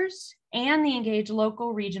users, and the engaged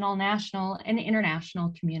local, regional, national, and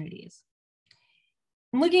international communities.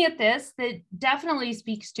 Looking at this, that definitely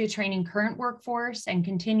speaks to training current workforce and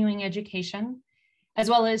continuing education, as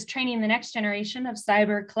well as training the next generation of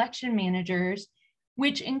cyber collection managers,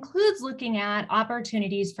 which includes looking at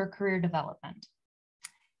opportunities for career development.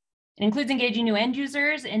 It includes engaging new end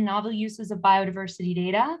users in novel uses of biodiversity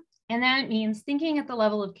data, and that means thinking at the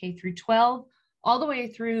level of K through 12, all the way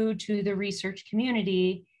through to the research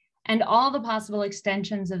community, and all the possible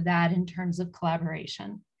extensions of that in terms of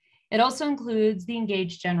collaboration. It also includes the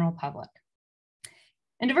engaged general public.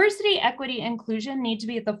 And diversity, equity, and inclusion need to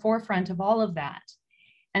be at the forefront of all of that.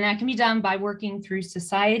 And that can be done by working through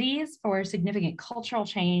societies for significant cultural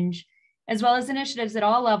change, as well as initiatives at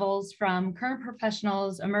all levels from current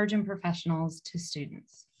professionals, emerging professionals, to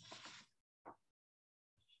students.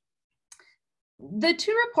 The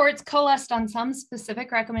 2 reports coalesced on some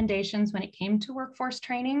specific recommendations when it came to workforce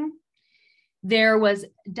training. There was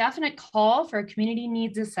definite call for a community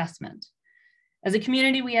needs assessment. As a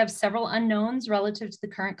community, we have several unknowns relative to the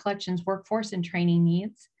current collections workforce and training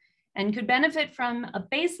needs, and could benefit from a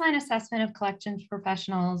baseline assessment of collections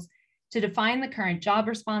professionals to define the current job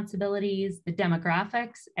responsibilities, the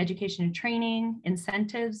demographics, education and training,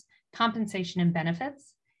 incentives, compensation and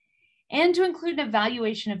benefits, and to include an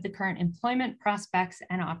evaluation of the current employment prospects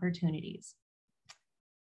and opportunities.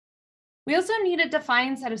 We also need a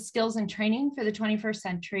defined set of skills and training for the 21st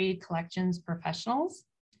century collections professionals.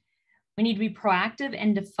 We need to be proactive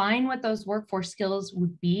and define what those workforce skills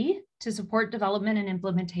would be to support development and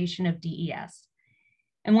implementation of DES.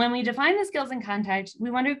 And when we define the skills and context,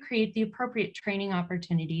 we want to create the appropriate training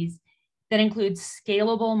opportunities that include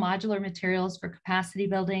scalable modular materials for capacity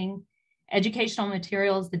building, educational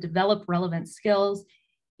materials that develop relevant skills,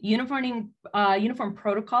 uniform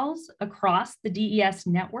protocols across the DES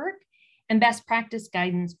network, and best practice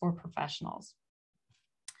guidance for professionals.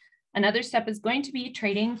 Another step is going to be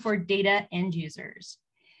training for data end users.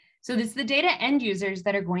 So this is the data end users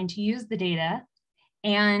that are going to use the data,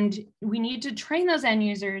 and we need to train those end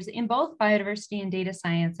users in both biodiversity and data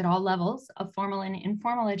science at all levels of formal and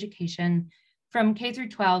informal education from K through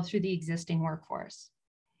 12 through the existing workforce.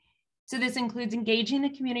 So this includes engaging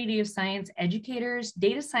the community of science educators,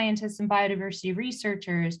 data scientists, and biodiversity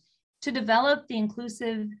researchers to develop the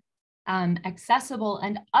inclusive, accessible,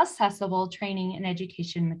 and accessible training and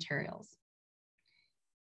education materials.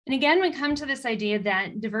 And again, we come to this idea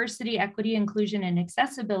that diversity, equity, inclusion, and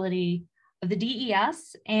accessibility of the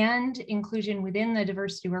DES and inclusion within the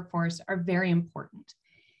diversity workforce are very important.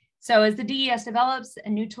 So as the DES develops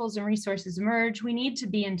and new tools and resources emerge, we need to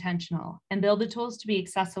be intentional and build the tools to be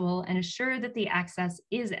accessible and assure that the access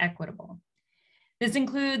is equitable. This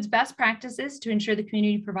includes best practices to ensure the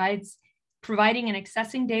community providing and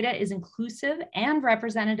accessing data is inclusive and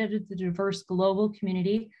representative of the diverse global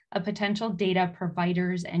community of potential data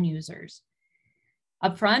providers and users.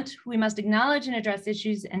 Upfront, we must acknowledge and address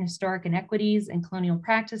issues and historic inequities and colonial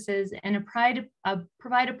practices and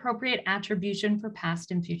provide appropriate attribution for past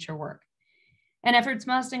and future work. And efforts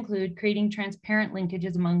must include creating transparent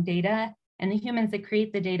linkages among data and the humans that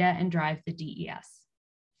create the data and drive the DES.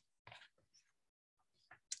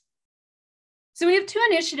 So we have 2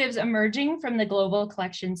 initiatives emerging from the global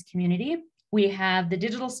collections community. We have the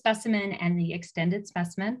digital specimen and the extended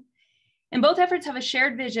specimen. And both efforts have a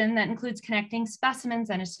shared vision that includes connecting specimens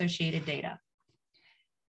and associated data.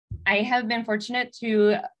 I have been fortunate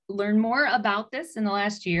to learn more about this in the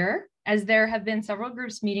last year, as there have been several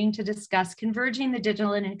groups meeting to discuss converging the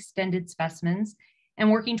digital and extended specimens and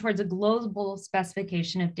working towards a global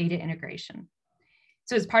specification of data integration.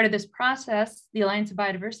 So as part of this process, the Alliance of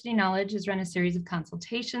Biodiversity Knowledge has run a series of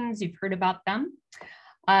consultations. You've heard about them.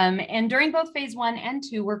 And during both phase 1 and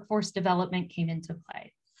 2, workforce development came into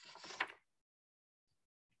play.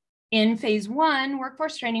 In phase 1,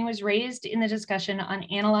 workforce training was raised in the discussion on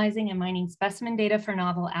analyzing and mining specimen data for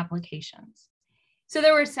novel applications. So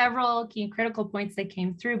there were several key critical points that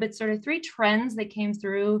came through, but sort of 3 trends that came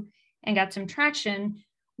through and got some traction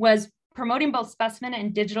was promoting both specimen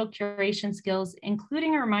and digital curation skills,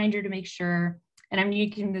 including a reminder to make sure, and I'm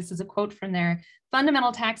using this as a quote from there,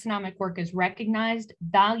 fundamental taxonomic work is recognized,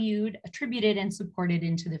 valued, attributed, and supported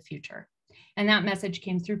into the future. And that message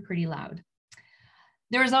came through pretty loud.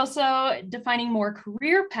 There was also defining more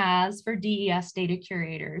career paths for DES data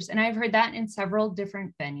curators, and I've heard that in several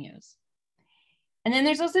different venues. And then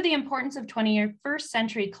there's also the importance of 21st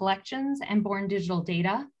century collections and born digital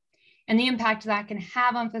data, and the impact that can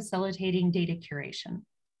have on facilitating data curation.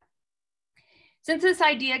 Since this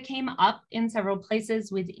idea came up in several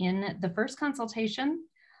places within the first consultation,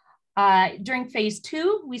 during phase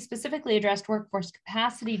 2, we specifically addressed workforce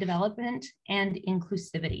capacity development and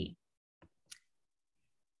inclusivity.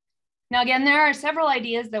 Now, again, there are several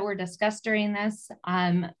ideas that were discussed during this,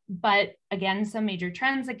 but again, some major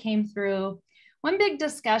trends that came through. One big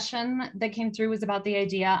discussion that came through was about the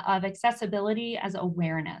idea of accessibility as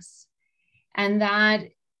awareness. And that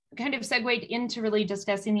kind of segued into really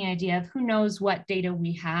discussing the idea of who knows what data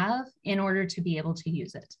we have in order to be able to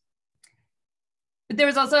use it. But there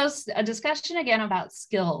was also a discussion again about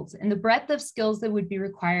skills and the breadth of skills that would be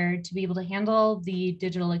required to be able to handle the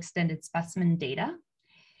digital extended specimen data.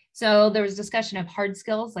 So there was discussion of hard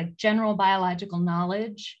skills like general biological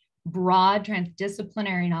knowledge, broad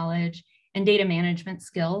transdisciplinary knowledge, and data management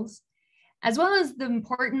skills, as well as the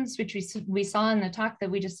importance, which we saw in the talk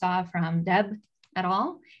that we just saw from Deb et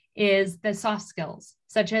al., is the soft skills,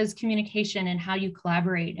 such as communication and how you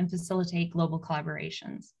collaborate and facilitate global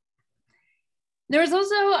collaborations. There was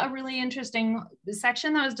also a really interesting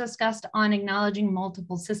section that was discussed on acknowledging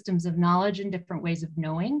multiple systems of knowledge and different ways of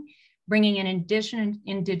knowing, bringing in additional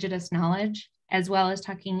indigenous knowledge, as well as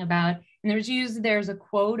talking about, and there's a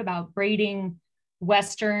quote about braiding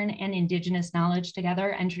Western and indigenous knowledge together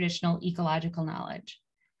and traditional ecological knowledge.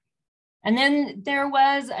 And then there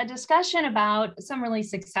was a discussion about some really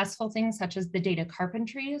successful things, such as the data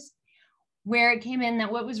carpentries, where it came in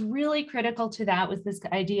that what was really critical to that was this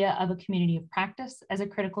idea of a community of practice as a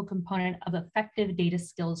critical component of effective data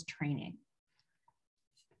skills training.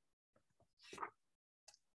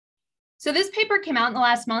 So this paper came out in the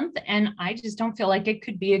last month, and I just don't feel like it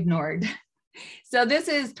could be ignored. So this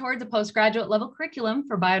is towards a postgraduate level curriculum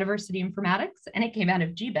for biodiversity informatics, and it came out of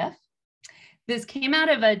GBIF. This came out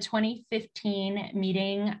of a 2015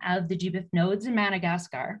 meeting of the GBIF nodes in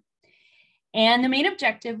Madagascar. And the main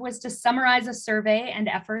objective was to summarize a survey and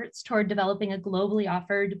efforts toward developing a globally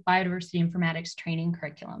offered biodiversity informatics training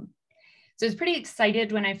curriculum. So I was pretty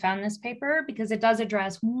excited when I found this paper because it does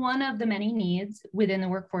address one of the many needs within the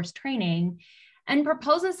workforce training and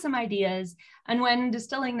proposes some ideas. And when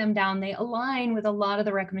distilling them down, they align with a lot of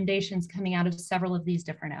the recommendations coming out of several of these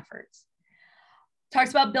different efforts. Talks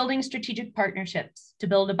about building strategic partnerships to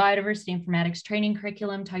build a biodiversity informatics training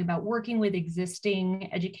curriculum, talking about working with existing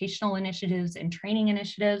educational initiatives and training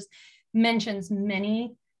initiatives, mentions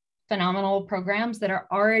many phenomenal programs that are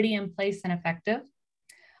already in place and effective.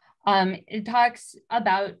 It talks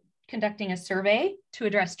about conducting a survey to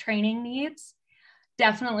address training needs.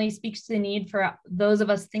 Definitely speaks to the need for those of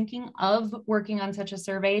us thinking of working on such a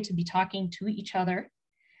survey to be talking to each other.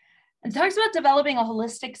 And talks about developing a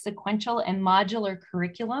holistic, sequential, and modular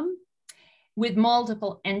curriculum with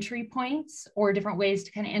multiple entry points or different ways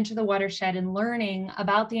to kind of enter the watershed and learning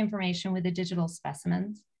about the information with the digital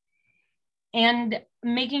specimens. And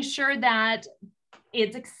making sure that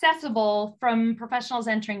it's accessible from professionals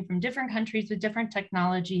entering from different countries with different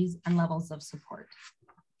technologies and levels of support.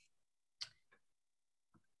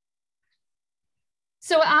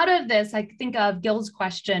 So out of this, I think of Gil's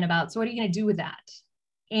question about, so what are you going to do with that?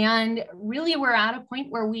 And really, we're at a point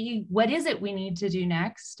where what is it we need to do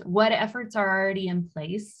next? What efforts are already in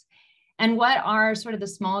place? And what are sort of the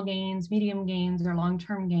small gains, medium gains, or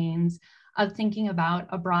long-term gains of thinking about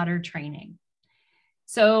a broader training?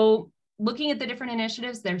 So looking at the different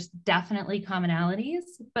initiatives, there's definitely commonalities,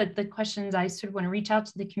 but the questions I sort of want to reach out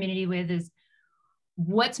to the community with is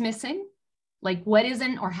what's missing? Like what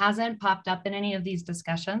isn't or hasn't popped up in any of these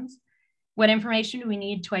discussions? What information do we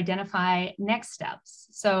need to identify next steps?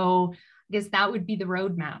 So I guess that would be the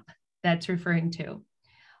roadmap that's referring to.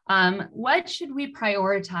 What should we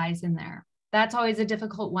prioritize in there? That's always a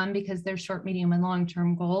difficult one because there's short, medium, and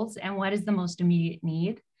long-term goals. And what is the most immediate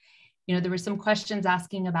need? You know, there were some questions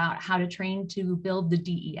asking about how to train to build the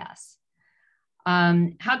DES.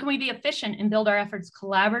 How can we be efficient and build our efforts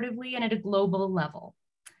collaboratively and at a global level?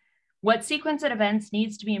 What sequence of events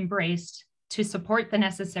needs to be embraced to support the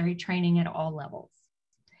necessary training at all levels?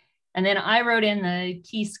 And then I wrote in the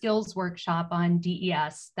key skills workshop on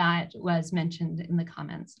DES that was mentioned in the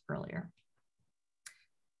comments earlier.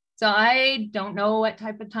 So I don't know what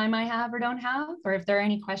type of time I have or don't have, or if there are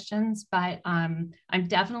any questions, but I'm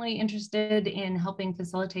definitely interested in helping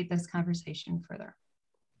facilitate this conversation further.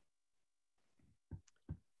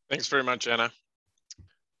 Thanks very much, Anna.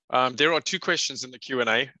 There are two questions in the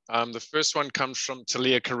Q&A. The first one comes from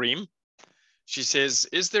Talia Kareem. She says,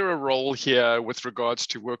 is there a role here with regards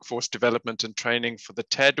to workforce development and training for the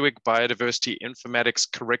TDWG Biodiversity Informatics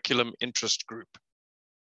Curriculum Interest Group?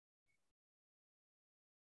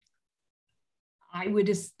 I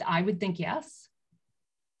would think yes.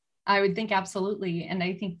 I would think absolutely. And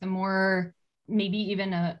I think the more, maybe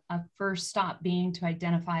even a first stop being to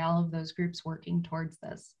identify all of those groups working towards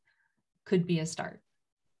this could be a start.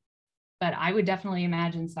 But I would definitely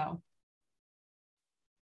imagine so.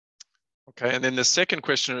 Okay, and then the second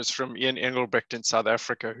question is from Ian Engelbrecht in South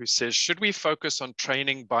Africa, who says, should we focus on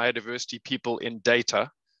training biodiversity people in data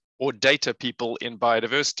or data people in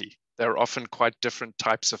biodiversity? They're often quite different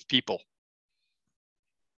types of people.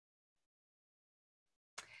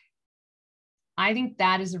 I think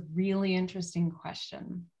that is a really interesting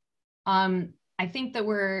question. I think that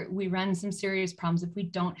we run some serious problems if we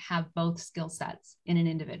don't have both skill sets in an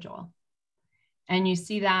individual. And you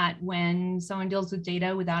see that when someone deals with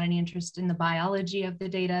data without any interest in the biology of the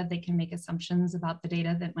data, they can make assumptions about the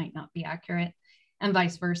data that might not be accurate, and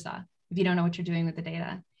vice versa, if you don't know what you're doing with the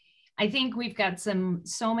data. I think we've got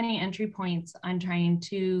so many entry points on trying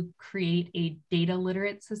to create a data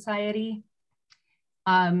literate society.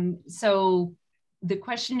 So the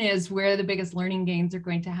question is where the biggest learning gains are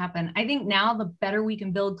going to happen. I think now the better we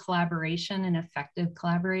can build collaboration and effective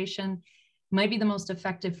collaboration might be the most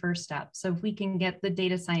effective first step. So if we can get the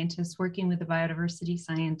data scientists working with the biodiversity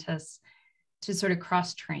scientists to sort of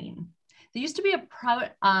cross-train. There used to be a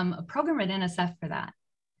program at NSF for that,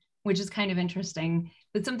 which is kind of interesting,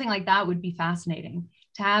 but something like that would be fascinating,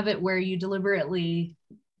 to have it where you deliberately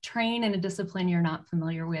train in a discipline you're not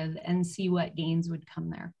familiar with and see what gains would come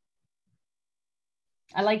there.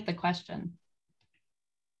 I like the question.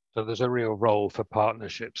 So there's a real role for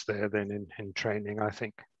partnerships there then in training, I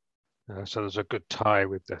think. So there's a good tie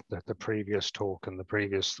with the previous talk and the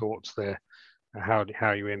previous thoughts there,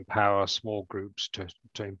 how you empower small groups to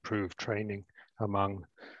improve training among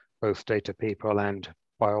both data people and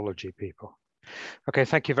biology people. Okay,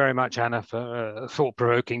 thank you very much, Anna, for a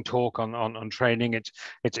thought-provoking talk on training.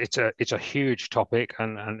 It's a huge topic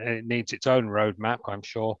and it needs its own roadmap, I'm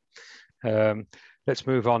sure. Let's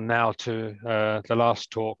move on now to the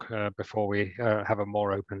last talk before we have a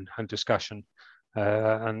more open discussion.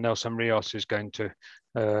 And Nelson Rios is going to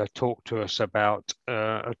talk to us about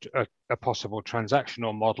a possible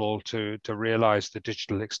transactional model to realize the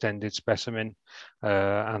digital extended specimen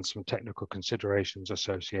and some technical considerations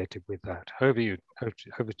associated with that. Over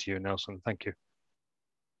to you, Nelson. Thank you.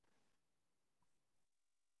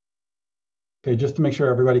 Okay, just to make sure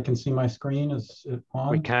everybody can see my screen, is it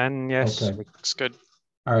on? We can, yes. Okay. Looks good.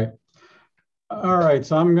 All right. All right,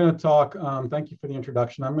 so I'm going to talk, thank you for the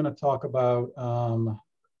introduction. I'm going to talk about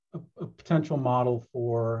a potential model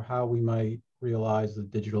for how we might realize the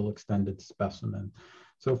digital extended specimen.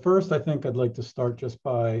 So first, I think I'd like to start just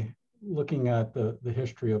by looking at the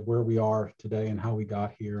history of where we are today and how we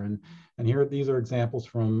got here. And here, these are examples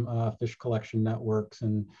from fish collection networks.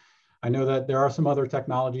 And I know that there are some other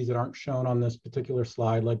technologies that aren't shown on this particular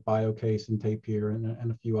slide, like BioCase and Tapir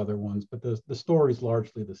and a few other ones, but the story is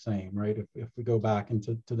largely the same, right? If we go back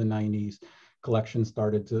into the 90s, collections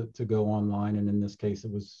started to go online, and in this case,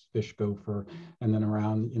 it was Fish Gopher. And then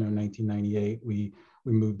around 1998, we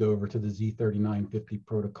moved over to the Z3950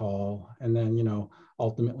 protocol. And then,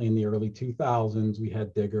 ultimately in the early 2000s, we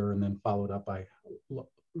had Digger, and then followed up by what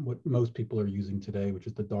most people are using today, which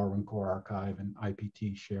is the Darwin Core Archive and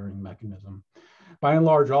IPT sharing mechanism. By and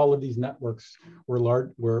large, all of these networks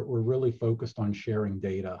were really focused on sharing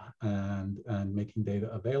data and making data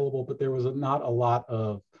available, but there was not a lot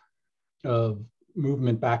of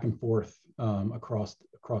movement back and forth across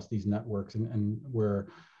these networks, and where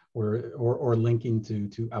or linking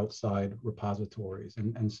to outside repositories.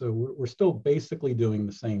 And so we're still basically doing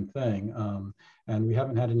the same thing. And we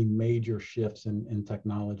haven't had any major shifts in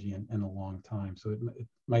technology in a long time. So it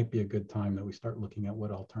might be a good time that we start looking at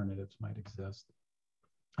what alternatives might exist.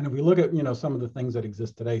 And if we look at, some of the things that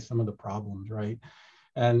exist today, some of the problems, right?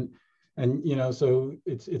 And so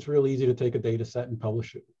it's really easy to take a data set and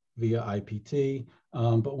publish it via IPT.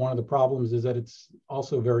 But one of the problems is that it's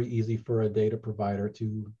also very easy for a data provider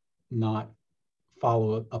to not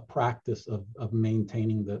follow a practice of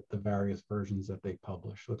maintaining the various versions that they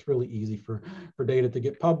publish. So it's really easy for data to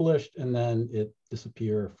get published and then it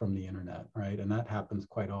disappear from the internet, right? And that happens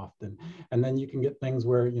quite often. And then you can get things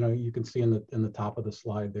where, you can see in the top of the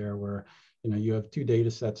slide there where, you have two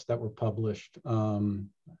data sets that were published.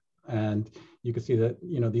 And you can see that,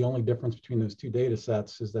 the only difference between those two data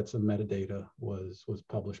sets is that some metadata was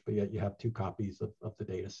published, but yet you have two copies of the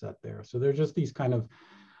data set there. So there's just these kind of,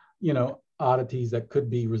 oddities that could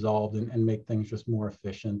be resolved and make things just more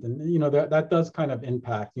efficient. And, that does kind of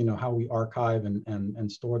impact, how we archive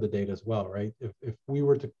and store the data as well, right? If we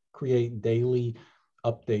were to create daily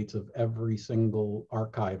updates of every single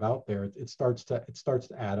archive out there, it starts to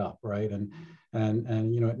add up, right? And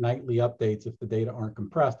at nightly updates, if the data aren't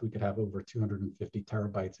compressed, we could have over 250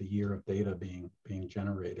 terabytes a year of data being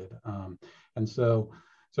generated. And so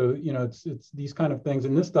it's these kind of things,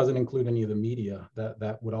 and this doesn't include any of the media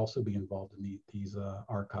that would also be involved in these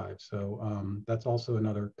archives. So that's also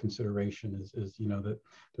another consideration is that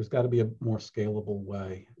there's got to be a more scalable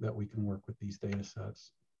way that we can work with these data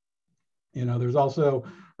sets. There's also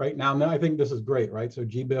right now, I think this is great, right? So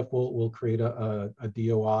GBIF will create a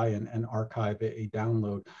DOI and archive a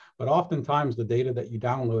download, but oftentimes the data that you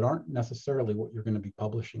download aren't necessarily what you're going to be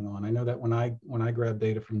publishing on. I know that when I grab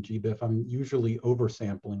data from GBIF, I'm usually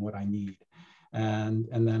oversampling what I need. And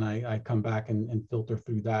then I come back and filter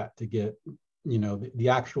through that to get the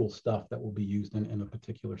actual stuff that will be used in a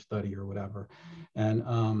particular study or whatever.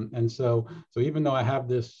 And so even though I have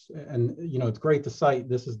this, and it's great to cite,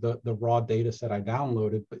 this is the raw data set I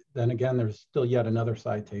downloaded, but then again, there's still yet another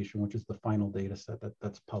citation, which is the final data set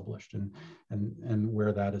that's published and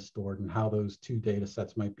where that is stored and how those two data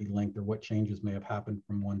sets might be linked or what changes may have happened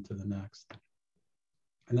from one to the next.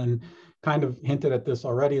 And then kind of hinted at this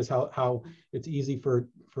already is how it's easy for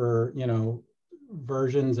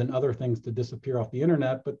versions and other things to disappear off the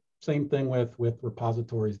internet, but same thing with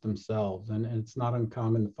repositories themselves. And it's not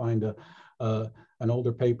uncommon to find an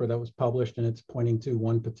older paper that was published and it's pointing to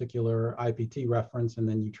one particular IPT reference, and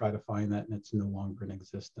then you try to find that and it's no longer in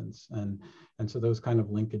existence. And so those kind of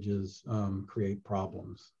linkages create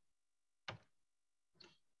problems.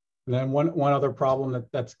 And then one other problem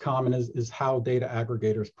that's common is how data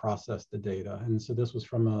aggregators process the data. And so this was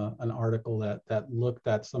from an article that looked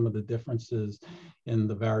at some of the differences in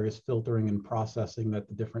the various filtering and processing that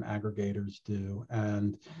the different aggregators do.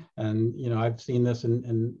 And I've seen this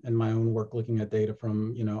in my own work looking at data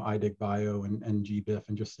from iDigBio and GBIF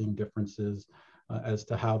and just seeing differences as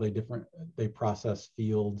to how they process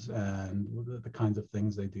fields and the kinds of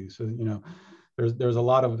things they do. So there's a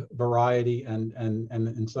lot of variety and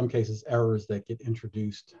in some cases errors that get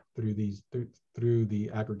introduced through the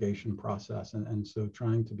aggregation process, and so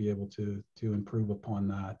trying to be able to improve upon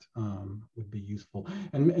that would be useful.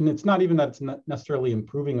 And it's not even that it's not necessarily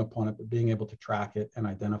improving upon it, but being able to track it and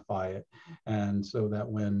identify it, and so that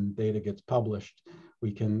when data gets published,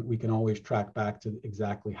 we can always track back to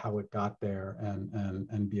exactly how it got there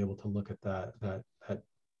and be able to look at that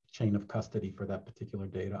chain of custody for that particular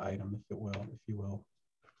data item, if you will.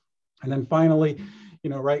 And then finally,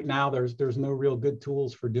 right now there's no real good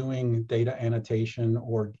tools for doing data annotation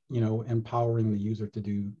or empowering the user to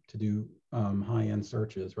do high-end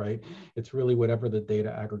searches, right? It's really whatever the data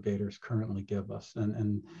aggregators currently give us.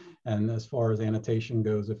 And as far as annotation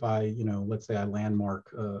goes, if I let's say I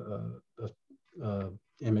landmark a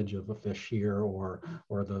image of a fish here or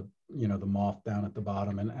the the moth down at the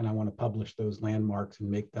bottom, and I want to publish those landmarks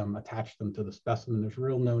and attach them to the specimen,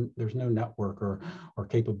 there's no network or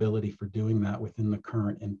capability for doing that within the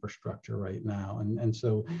current infrastructure right now. And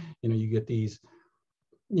so you get these,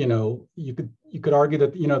 you could argue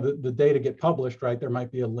that the data get published, right? There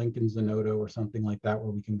might be a link in Zenodo or something like that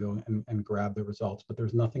where we can go and grab the results, but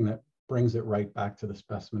there's nothing that brings it right back to the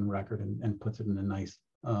specimen record and puts it in a nice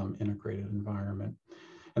integrated environment.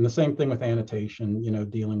 And the same thing with annotation,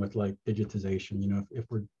 dealing with like digitization. If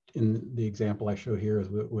we're in the example I show here is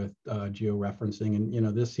with georeferencing.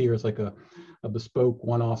 And, this here is like a bespoke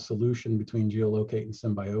one-off solution between geolocate and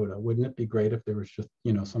Symbiota. Wouldn't it be great if there was just,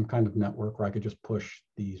 some kind of network where I could just push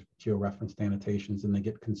these georeferenced annotations and they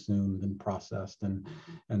get consumed and processed and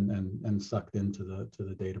sucked into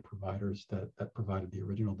the data providers that provided the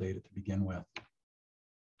original data to begin with.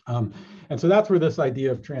 And so that's where this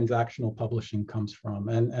idea of transactional publishing comes from.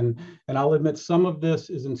 And I'll admit some of this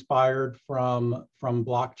is inspired from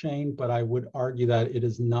blockchain, but I would argue that it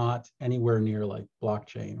is not anywhere near like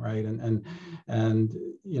blockchain, right? And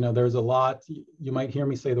there's a lot, you might hear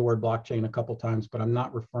me say the word blockchain a couple times, but I'm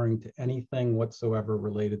not referring to anything whatsoever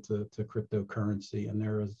related to cryptocurrency. And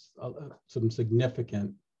there is some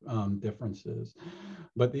significant differences.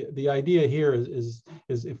 But the idea here is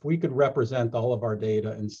if we could represent all of our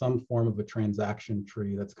data in some form of a transaction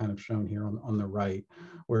tree that's kind of shown here on the right,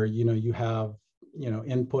 where you have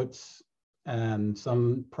inputs and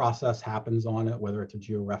some process happens on it, whether it's a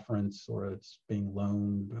georeference or it's being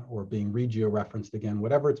loaned or being re-georeferenced again,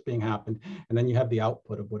 whatever it's being happened, and then you have the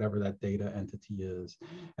output of whatever that data entity is.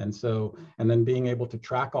 And then being able to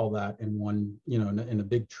track all that in one, in a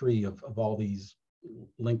big tree of all these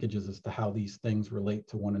linkages as to how these things relate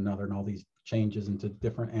to one another and all these changes into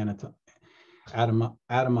different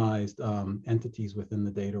atomized entities within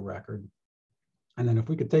the data record. And then if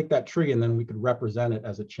we could take that tree and then we could represent it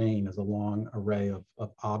as a chain, as a long array of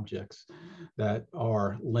objects that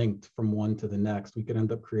are linked from one to the next, we could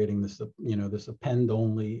end up creating this, this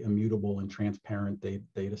append-only, immutable, and transparent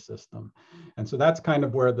data system. And so that's kind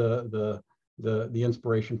of where the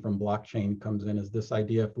inspiration from blockchain comes in, is this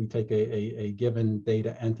idea if we take a given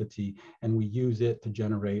data entity and we use it to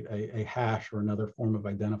generate a hash or another form of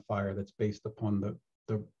identifier that's based upon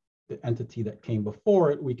the entity that came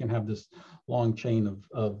before it, we can have this long chain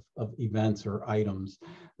of events or items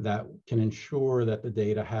that can ensure that the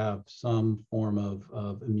data have some form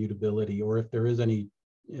of immutability, or if there is any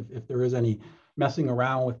messing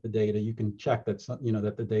around with the data, you can check that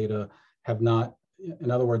that the data have not.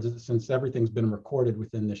 In other words, since everything's been recorded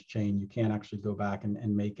within this chain, you can't actually go back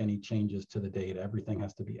and make any changes to the data. Everything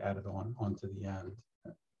has to be added onto the end.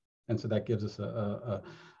 And so that gives us a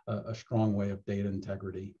strong way of data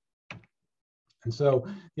integrity. And so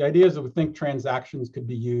the idea is that we think transactions could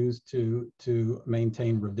be used to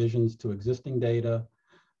maintain revisions to existing data,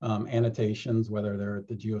 annotations, whether they're at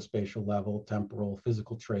the geospatial level, temporal,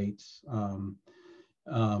 physical traits.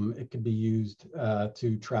 It could be used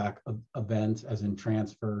to track events, as in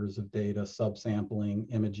transfers of data,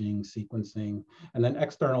 subsampling, imaging, sequencing, and then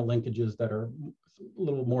external linkages that are a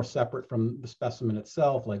little more separate from the specimen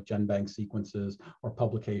itself, like GenBank sequences or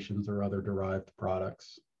publications or other derived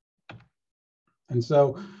products. And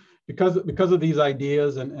so because of these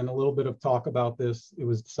ideas and a little bit of talk about this, it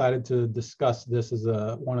was decided to discuss this as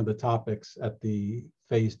one of the topics at the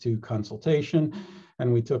phase 2 consultation.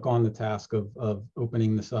 And we took on the task of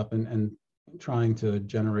opening this up and trying to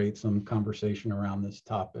generate some conversation around this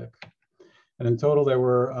topic. And in total, there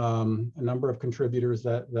were a number of contributors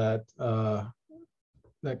that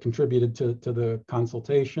contributed to the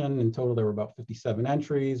consultation. In total, there were about 57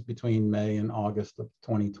 entries between May and August of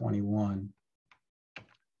 2021.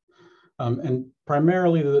 And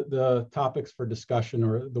primarily the topics for discussion,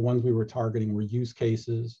 or the ones we were targeting, were use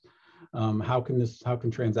cases. How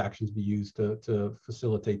can transactions be used to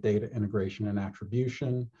facilitate data integration and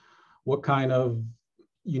attribution? What kind of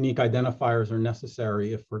unique identifiers are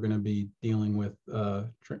necessary if we're going to be dealing with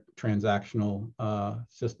transactional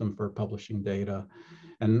system for publishing data?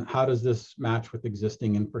 And how does this match with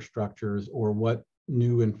existing infrastructures, or what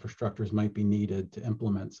new infrastructures might be needed to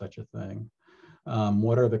implement such a thing?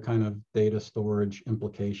 What are the kind of data storage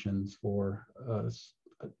implications for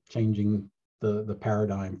changing the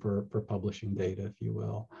paradigm for publishing data, if you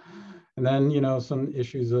will? And then, some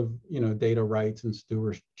issues of, data rights and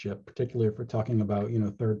stewardship, particularly if we're talking about,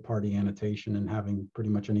 third-party annotation and having pretty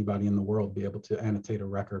much anybody in the world be able to annotate a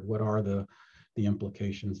record. What are the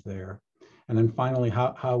implications there? And then finally,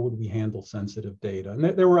 how would we handle sensitive data? And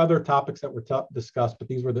there were other topics that were discussed, but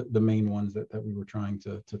these were the main ones that we were trying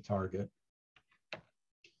to target.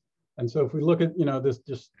 And so if we look at,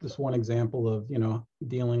 this one example of,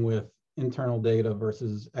 dealing with internal data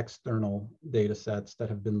versus external data sets that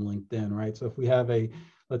have been linked in, right? So if we have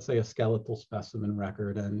let's say a skeletal specimen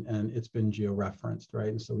record and it's been georeferenced, right?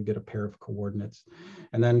 And so we get a pair of coordinates,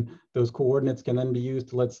 and then those coordinates can then be used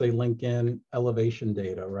to, let's say, link in elevation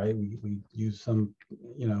data, right? We use some,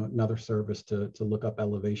 another service to look up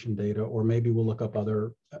elevation data, or maybe we'll look up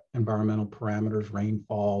other environmental parameters,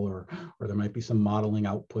 rainfall, or there might be some modeling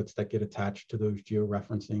outputs that get attached to those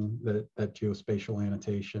georeferencing, that geospatial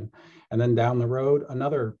annotation. And then down the road,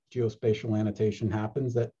 another geospatial annotation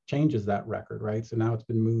happens that changes that record, right? So now it's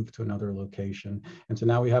been moved to another location. And so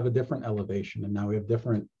now we have a different elevation, and now we have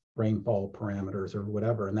different rainfall parameters or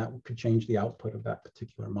whatever, and that could change the output of that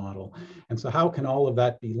particular model. And so how can all of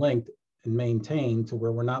that be linked and maintained to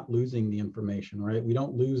where we're not losing the information, right? We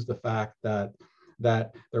don't lose the fact that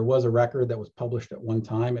there was a record that was published at one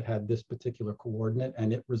time, it had this particular coordinate,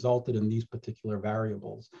 and it resulted in these particular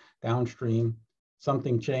variables. Downstream,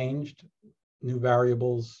 something changed, new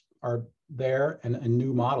variables are there, and a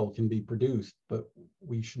new model can be produced, but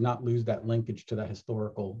we should not lose that linkage to that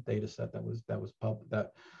historical data set that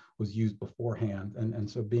was used beforehand. And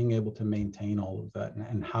so being able to maintain all of that,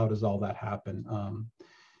 and how does all that happen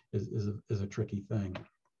is a tricky thing.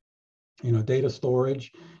 Data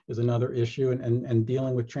storage is another issue, and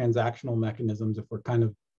dealing with transactional mechanisms. If we're kind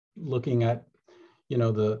of looking at,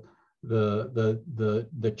 the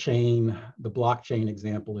chain, the blockchain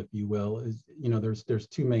example, if you will, is, there's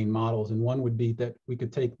two main models, and one would be that we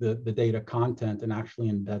could take the data content and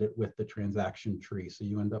actually embed it with the transaction tree. So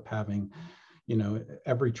you end up having,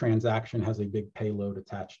 every transaction has a big payload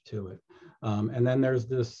attached to it. And then there's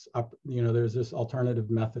this, there's this alternative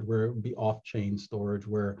method where it would be off-chain storage,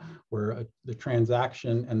 where the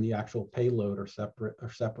transaction and the actual payload are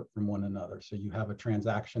separate from one another. So you have a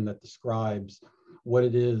transaction that describes what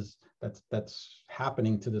it is that's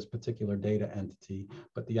happening to this particular data entity,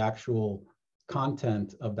 but the actual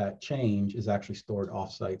content of that change is actually stored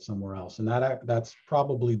offsite somewhere else. And that's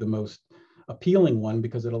probably the most appealing one,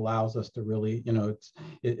 because it allows us to really,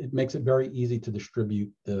 it makes it very easy to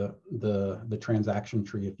distribute the transaction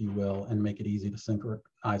tree, if you will, and make it easy to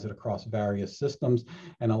synchronize it across various systems,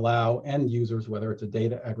 and allow end users, whether it's a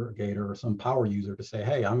data aggregator or some power user, to say,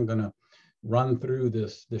 hey, I'm going to run through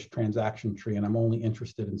this transaction tree, and I'm only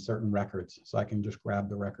interested in certain records, so I can just grab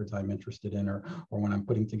the records I'm interested in, or when I'm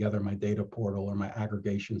putting together my data portal or my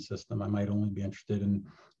aggregation system, I might only be interested in,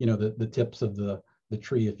 the tips of the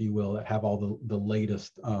tree, if you will, that have all the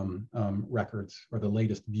latest records, or the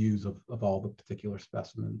latest views of all the particular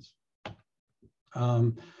specimens.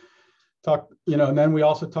 And then we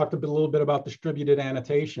also talked a little bit about distributed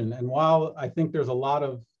annotation. And while I think there's a lot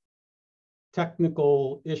of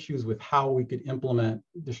technical issues with how we could implement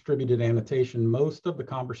distributed annotation, most of the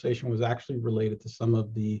conversation was actually related to some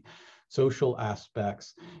of the social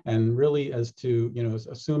aspects, and really as to,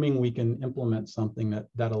 assuming we can implement something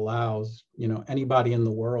that allows, anybody in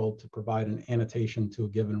the world to provide an annotation to a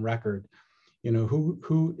given record,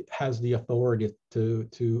 who has the authority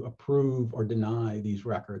to approve or deny these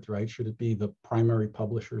records, right? Should it be the primary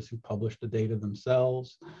publishers who publish the data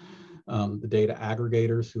themselves, the data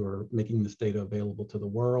aggregators who are making this data available to the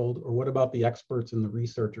world, or what about the experts and the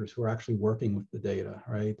researchers who are actually working with the data,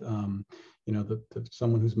 right?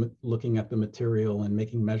 Someone who's looking at the material and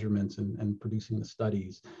making measurements and producing the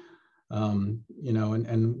studies,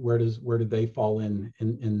 and where do they fall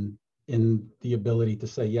in the ability to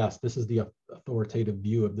say, yes, this is the authoritative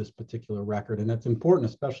view of this particular record. And that's important,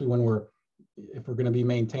 especially if we're going to be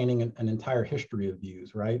maintaining an entire history of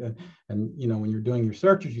views, right? And when you're doing your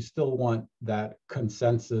searches, you still want that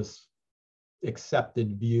consensus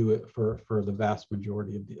accepted view for the vast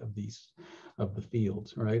majority of the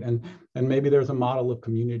fields, right? And maybe there's a model of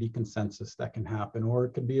community consensus that can happen, or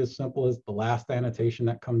it could be as simple as the last annotation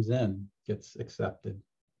that comes in gets accepted.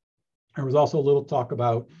 There was also a little talk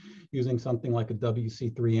about using something like a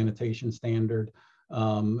WC3 annotation standard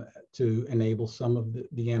to enable some of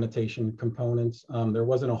the annotation components. There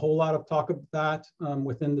wasn't a whole lot of talk of that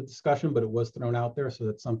within the discussion, but it was thrown out there. So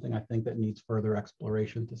that's something I think that needs further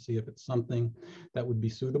exploration to see if it's something that would be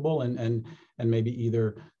suitable, and maybe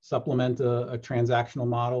either supplement a transactional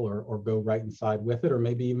model, or go right inside with it, or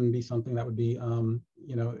maybe even be something that would be,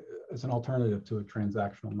 as an alternative to a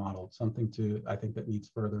transactional model. It's something I think that needs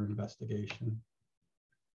further investigation.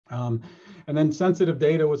 And then sensitive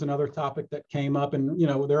data was another topic that came up, and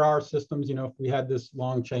there are systems, if we had this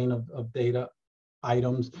long chain of data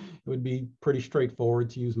items, it would be pretty straightforward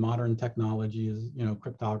to use modern technology as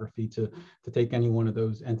cryptography to take any one of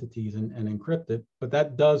those entities and encrypt it. But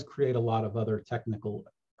that does create a lot of other technical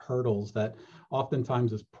hurdles that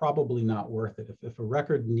oftentimes is probably not worth it. If a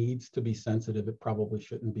record needs to be sensitive, it probably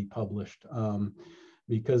shouldn't be published.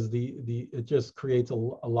 Because it just creates a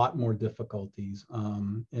lot more difficulties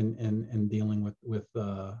in dealing with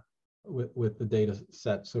with the data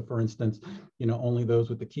set. So for instance, only those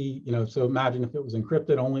with the key, so imagine if it was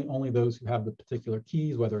encrypted, only those who have the particular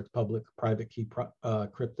keys, whether it's public, private key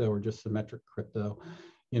crypto or just symmetric crypto,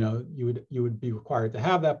 you would be required to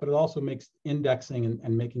have that, but it also makes indexing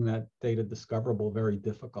and making that data discoverable very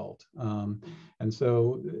difficult. And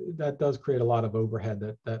so that does create a lot of overhead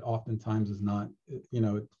that oftentimes is not, it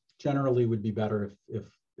generally would be better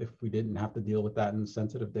if we didn't have to deal with that and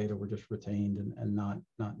sensitive data were just retained and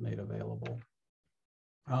not made available.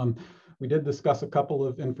 We did discuss a couple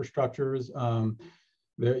of infrastructures.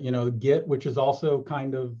 There, Git, which is also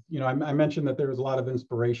kind of, I mentioned that there's a lot of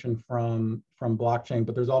inspiration from blockchain,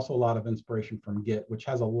 but there's also a lot of inspiration from Git, which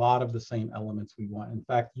has a lot of the same elements we want. In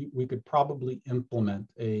fact, we could probably implement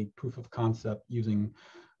a proof of concept using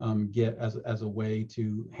Git as a way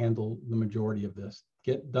to handle the majority of this.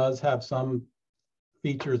 Git does have some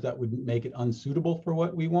features that would make it unsuitable for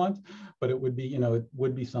what we want, but it would be, it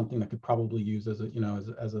would be something that could probably use as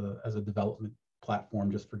a development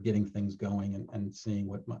platform just for getting things going and seeing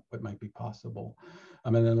what might be possible.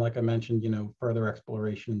 And then, like I mentioned, further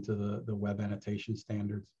exploration to the web annotation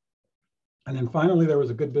standards. And then finally, there was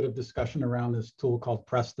a good bit of discussion around this tool called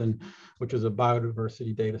Preston, which is a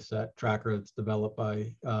biodiversity data set tracker that's developed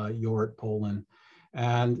by Jort Poland.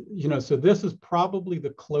 And, so this is probably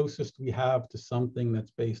the closest we have to something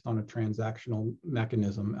that's based on a transactional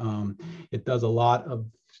mechanism. It does a lot of,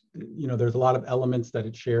 there's a lot of elements that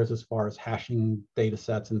it shares as far as hashing data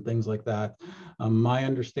sets and things like that. My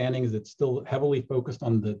understanding is it's still heavily focused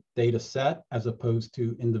on the data set as opposed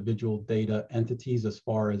to individual data entities as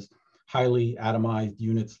far as highly atomized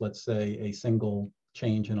units, let's say a single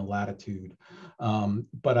change in a latitude.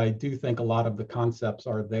 But I do think a lot of the concepts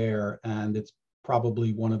are there, and it's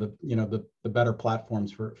probably one of the the better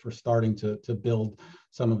platforms for starting to build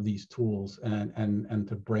some of these tools and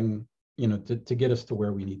to bring to get us to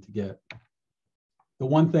where we need to get. The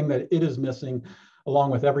one thing that it is missing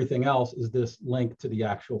along with everything else is this link to the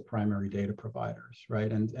actual primary data providers,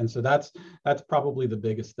 right? And so that's probably the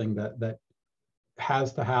biggest thing that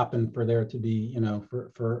has to happen for there to be,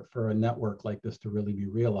 for a network like this to really be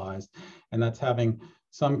realized. And that's having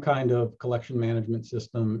some kind of collection management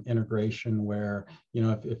system integration where,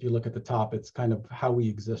 if you look at the top, it's kind of how we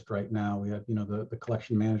exist right now. We have, the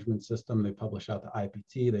collection management system, they publish out the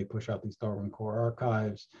IPT, they push out these Darwin Core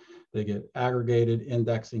archives, they get aggregated,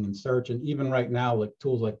 indexing, and search. And even right now, like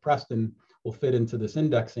tools like Preston will fit into this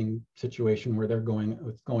indexing situation where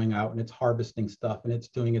it's going out and it's harvesting stuff and it's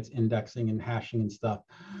doing its indexing and hashing and stuff.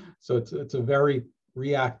 So it's a very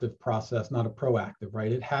reactive process, not a proactive,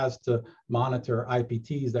 right? It has to monitor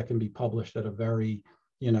IPTs that can be published at a very,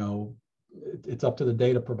 it's up to the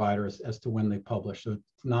data providers as to when they publish. So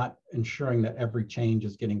it's not ensuring that every change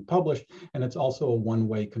is getting published, and it's also a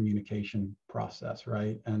one-way communication process,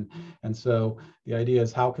 right? And so the idea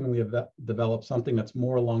is, how can we develop something that's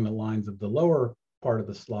more along the lines of the lower part of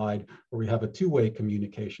the slide, where we have a two-way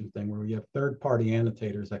communication thing, where we have third-party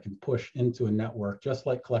annotators that can push into a network, just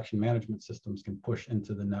like collection management systems can push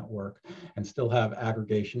into the network, and still have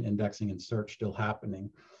aggregation, indexing, and search still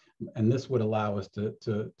happening. And this would allow us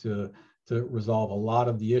to resolve a lot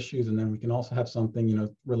of the issues. And then we can also have something,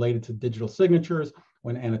 related to digital signatures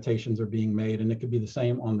when annotations are being made. And it could be the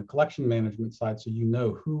same on the collection management side, so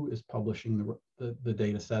who is publishing the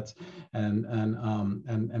data sets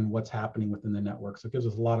and what's happening within the network. So it gives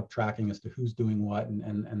us a lot of tracking as to who's doing what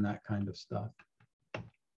and that kind of stuff.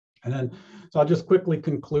 And then, so I'll just quickly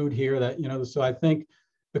conclude here that, so I think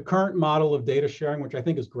the current model of data sharing, which I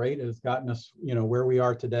think is great, has gotten us, where we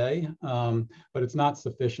are today, but it's not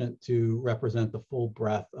sufficient to represent the full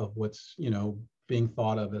breadth of what's, being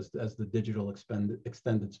thought of as the digital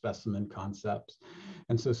extended specimen concepts.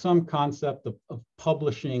 And so some concept of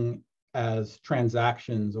publishing as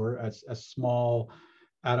transactions or as small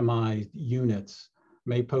atomized units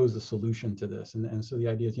may pose a solution to this. And so the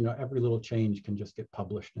idea is, every little change can just get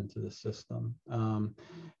published into the system.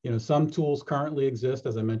 Some tools currently exist,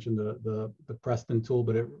 as I mentioned, the Preston tool,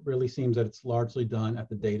 but it really seems that it's largely done at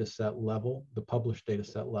the data set level, the published data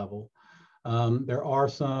set level. There are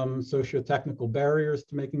some socio-technical barriers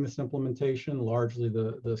to making this implementation, largely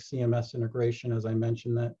the CMS integration, as I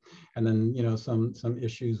mentioned that, and then some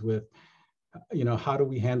issues with how do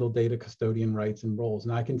we handle data custodian rights and roles.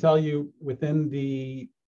 And I can tell you, within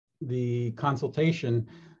the consultation,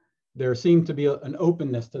 there seemed to be an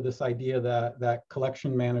openness to this idea that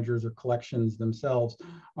collection managers or collections themselves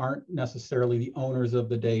aren't necessarily the owners of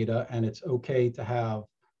the data, and it's okay to have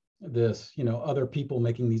this, other people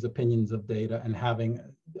making these opinions of data and having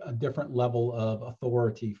a different level of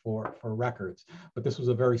authority for records. But this was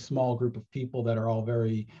a very small group of people that are all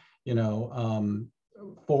very,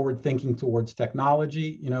 forward thinking towards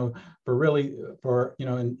technology, for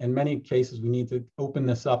in many cases, we need to open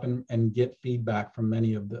this up and get feedback from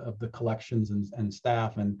many of the collections and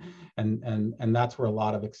staff. And that's where a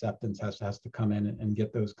lot of acceptance has to come in and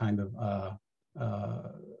get those kind of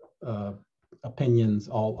opinions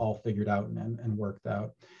all figured out and worked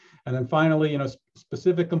out. And then finally,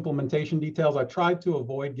 specific implementation details. I tried to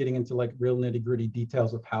avoid getting into like real nitty-gritty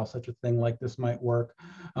details of how such a thing like this might work.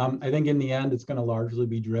 I think in the end, it's going to largely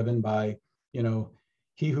be driven by,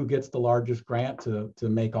 he who gets the largest grant to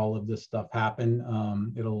make all of this stuff happen.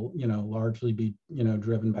 It'll, largely be,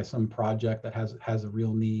 driven by some project that has a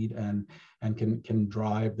real need and can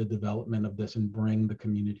drive the development of this and bring the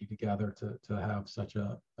community together to have such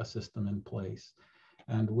a system in place.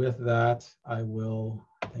 And with that, I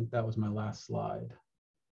think that was my last slide.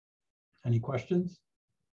 Any questions?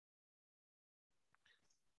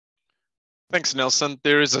 Thanks, Nelson.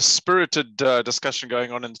 There is a spirited discussion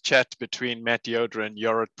going on in the chat between Matt Yoder and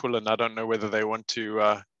Jorrit Pullen. I don't know whether they want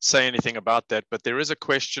to say anything about that, but there is a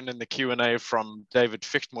question in the Q&A from David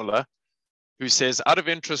Fichtmuller, who says, out of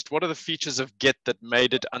interest, what are the features of Git that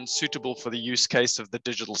made it unsuitable for the use case of the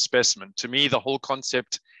digital specimen? To me, the whole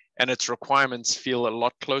concept and its requirements feel a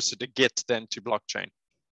lot closer to Git than to blockchain.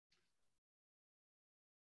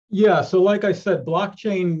 Yeah, so like I said,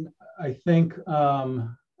 blockchain, I think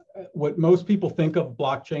what most people think of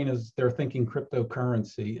blockchain is they're thinking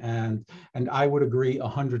cryptocurrency, and I would agree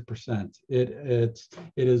 100%. It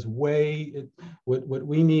is what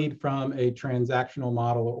we need from a transactional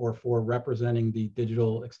model or for representing the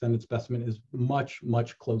digital extended specimen is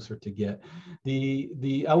much closer to Git.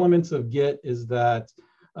 The elements of Git is that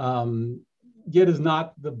Git is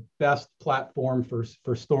not the best platform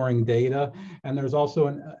for storing data, and there's also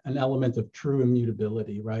an element of true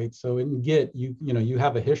immutability, right? So in Git, you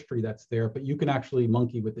have a history that's there, but you can actually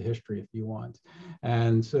monkey with the history if you want,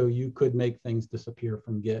 and so you could make things disappear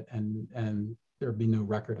from Git, and there'd be no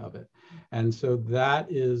record of it. And so that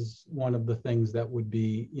is one of the things that would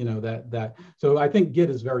be, so I think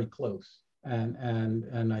Git is very close.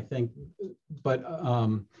 And I think, but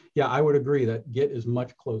yeah, I would agree that Git is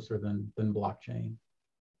much closer than blockchain.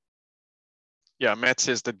 Yeah, Matt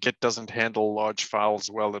says that Git doesn't handle large files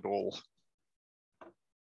well at all.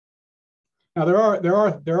 Now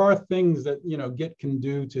there are things that Git can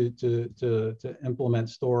do to implement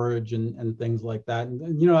storage and things like that.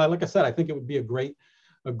 And like I said, I think it would be a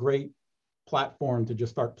great platform to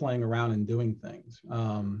just start playing around and doing things,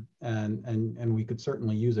 and we could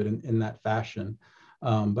certainly use it in that fashion,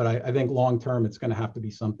 but I think long term it's going to have to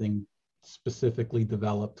be something specifically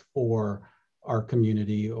developed for our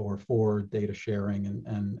community or for data sharing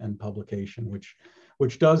and publication,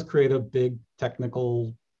 which does create a big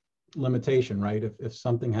technical limitation, right? If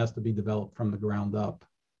something has to be developed from the ground up.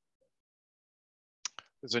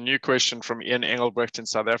 There's a new question from Ian Engelbrecht in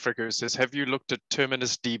South Africa who says, have you looked at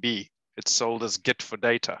Terminus DB? It's sold as Git for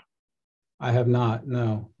data. I have not.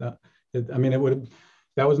 No, that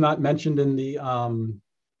was not mentioned in the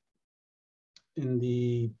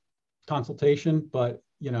consultation, but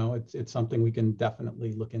it's something we can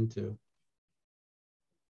definitely look into.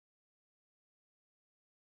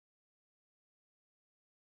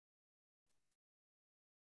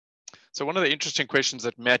 So one of the interesting questions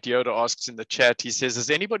that Matt Yoder asks in the chat, he says, has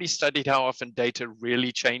anybody studied how often data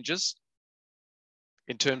really changes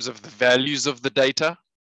in terms of the values of the data?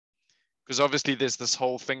 Because obviously there's this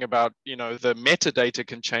whole thing about, the metadata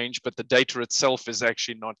can change, but the data itself is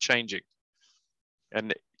actually not changing.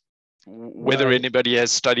 And whether anybody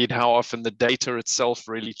has studied how often the data itself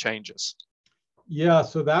really changes. Yeah,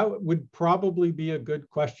 so that would probably be a good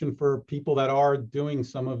question for people that are doing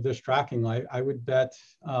some of this tracking. I would bet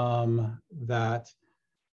that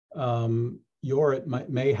Jorrit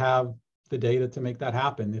may have the data to make that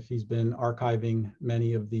happen if he's been archiving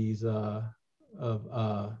many of these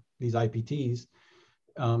IPTs.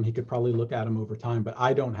 He could probably look at them over time, but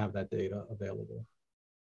I don't have that data available.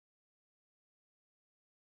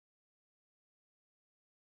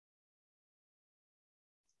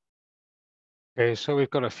 Okay, so we've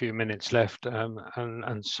got a few minutes left,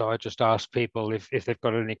 and so I just ask people if they've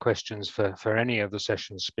got any questions for any of the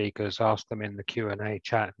session speakers, ask them in the Q&A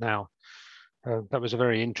chat now. That was a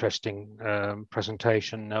very interesting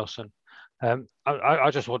presentation, Nelson. I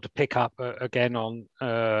just want to pick up again on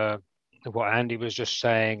what Andy was just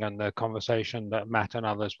saying and the conversation that Matt and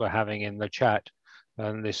others were having in the chat,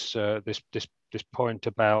 and this point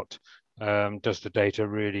about does the data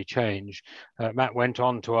really change? Matt went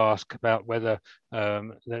on to ask about whether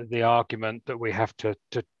the argument that we have to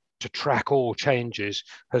to track all changes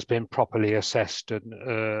has been properly assessed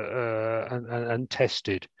and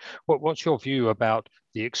tested. What's your view about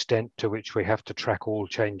the extent to which we have to track all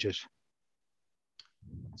changes?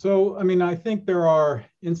 So, I mean, I think there are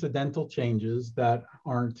incidental changes that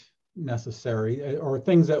aren't necessary, or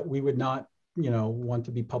things that we would not, want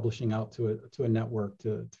to be publishing out to a network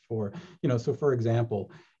for, so for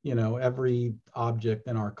example, every object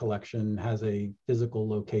in our collection has a physical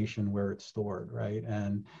location where it's stored, right?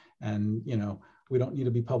 And we don't need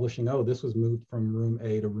to be publishing, oh, this was moved from room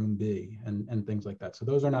A to room B and things like that. So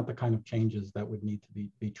those are not the kind of changes that would need to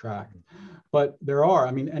be tracked. But there are,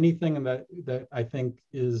 I mean, anything that I think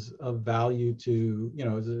is of value to,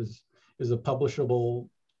 is a publishable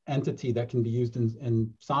entity that can be used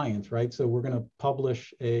in science, right? So we're going to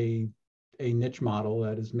publish a niche model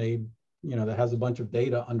that is made, that has a bunch of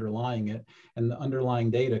data underlying it, and the underlying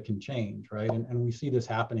data can change, right? And we see this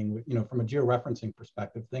happening, from a georeferencing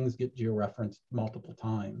perspective. Things get georeferenced multiple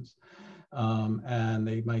times, and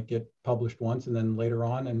they might get published once, and then later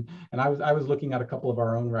on, and I was looking at a couple of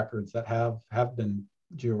our own records that have been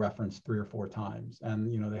georeferenced 3 or 4 times,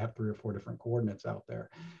 and they have 3 or 4 different coordinates out there,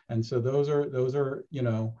 and so those are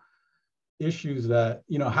issues that,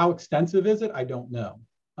 how extensive is it? I don't know.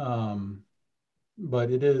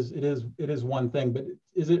 But it is one thing. But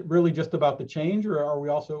is it really just about the change, or are we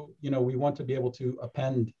also, we want to be able to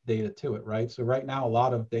append data to it, right? So right now, a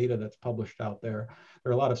lot of data that's published out there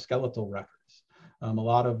are a lot of skeletal records. A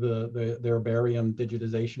lot of the herbarium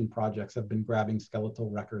digitization projects have been grabbing skeletal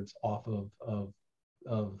records off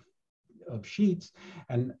of sheets,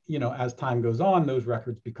 and as time goes on, those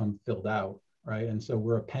records become filled out, right? And so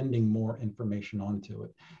we're appending more information onto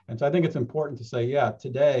it. And so I think it's important to say, yeah,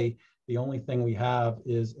 today, the only thing we have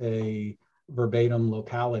is a verbatim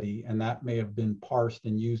locality, and that may have been parsed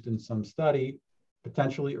and used in some study,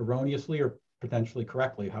 potentially erroneously or potentially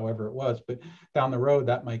correctly, however it was. But down the road,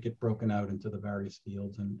 that might get broken out into the various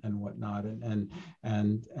fields and whatnot,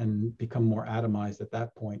 and become more atomized at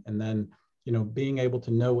that point. And then, being able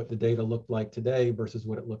to know what the data looked like today versus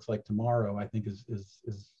what it looks like tomorrow, I think is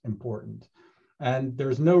important. And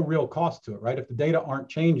there's no real cost to it, right? If the data aren't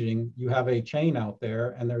changing, you have a chain out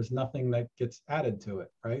there and there's nothing that gets added to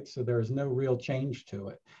it, right? So there's no real change to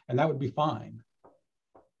it, and that would be fine.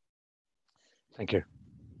 Thank you.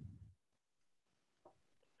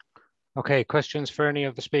 Okay, questions for any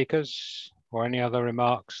of the speakers, or any other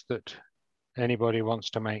remarks that anybody wants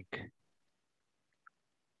to make?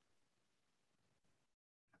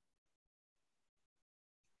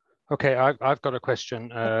 Okay, I've got a question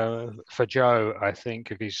for Joe, I think,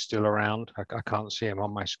 if he's still around. I can't see him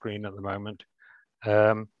on my screen at the moment.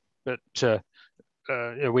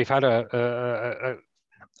 We've had a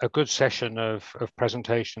good session of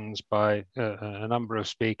presentations by a number of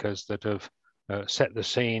speakers that have set the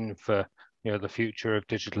scene for the future of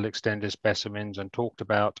digital extended specimens, and talked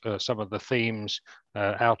about some of the themes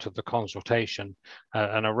out of the consultation,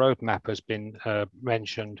 and a roadmap has been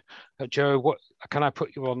mentioned. Joe, can I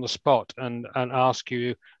put you on the spot and ask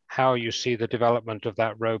you how you see the development of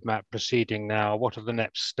that roadmap proceeding now? What are the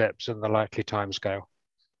next steps and the likely timescale?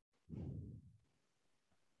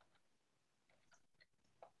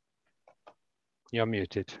 You're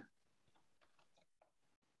muted.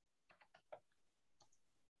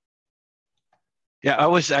 Yeah, I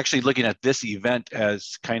was actually looking at this event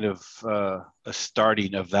as kind of a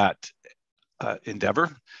starting of that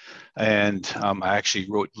endeavor. And I actually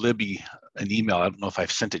wrote Libby an email. I don't know if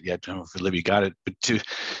I've sent it yet. I don't know if Libby got it, but to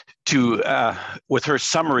with her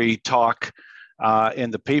summary talk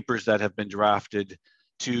in the papers that have been drafted,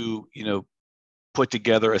 to put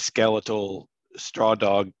together a skeletal straw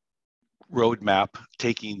dog roadmap,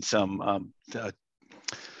 taking some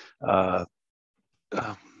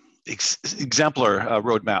exemplar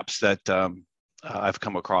roadmaps that I've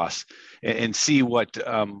come across, and see what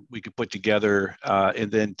we could put together,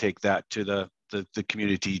 and then take that to the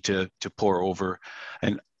community to pour over.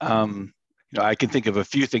 And I can think of a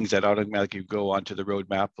few things that automatically go onto the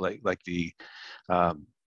roadmap, like the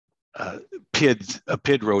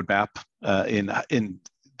PID roadmap, in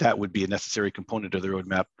that would be a necessary component of the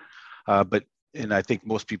roadmap. And I think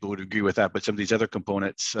most people would agree with that. But some of these other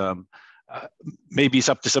components, maybe it's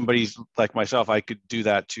up to somebody like myself. I could do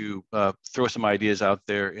that to throw some ideas out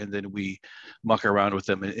there, and then we muck around with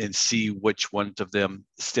them and see which ones of them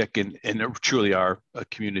stick and truly are a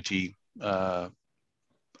community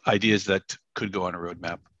ideas that could go on a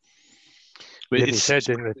roadmap. But Libby said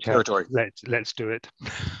in the chat, let's do it.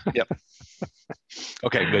 Yep.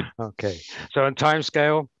 Okay, good. Okay, so on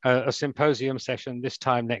timescale, a symposium session this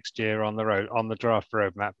time next year on the draft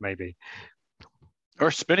roadmap, maybe.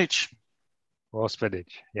 Or spinach. Or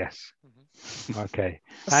spinach, yes. Mhm. Okay.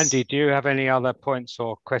 Andy, do you have any other points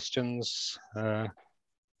or questions?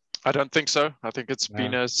 I don't think so. I think it's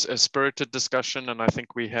been No. a spirited discussion, and I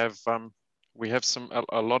think we have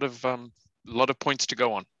a lot of points to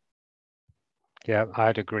go on. Yeah,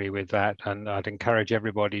 I'd agree with that, and I'd encourage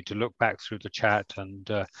everybody to look back through the chat and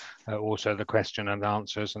also the question and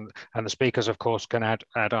answers, and the speakers, of course, can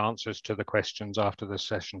add answers to the questions after the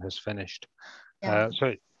session has finished. Yeah.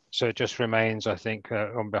 So it just remains, I think,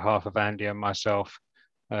 on behalf of Andy and myself,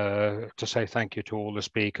 to say thank you to all the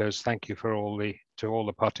speakers. Thank you for all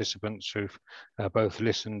the participants who've both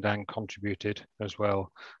listened and contributed as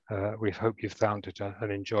well. We hope you've found it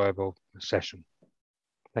an enjoyable session.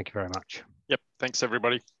 Thank you very much. Yep. Thanks,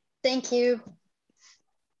 everybody. Thank you.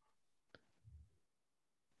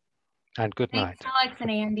 And good night. Thanks, Alex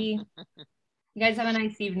and Andy. You guys have a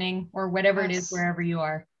nice evening, or whatever it is, wherever you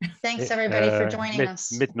are. Thanks everybody for joining us.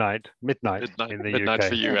 Midnight in the midnight UK.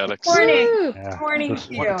 for you, Alex. Morning. Yeah. Morning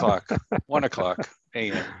to 1 you. o'clock. 1 o'clock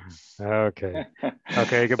a.m. Okay.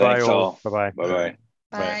 Okay. Goodbye Thanks all. Bye bye. Bye bye.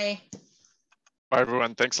 Bye. Bye,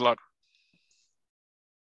 everyone. Thanks a lot.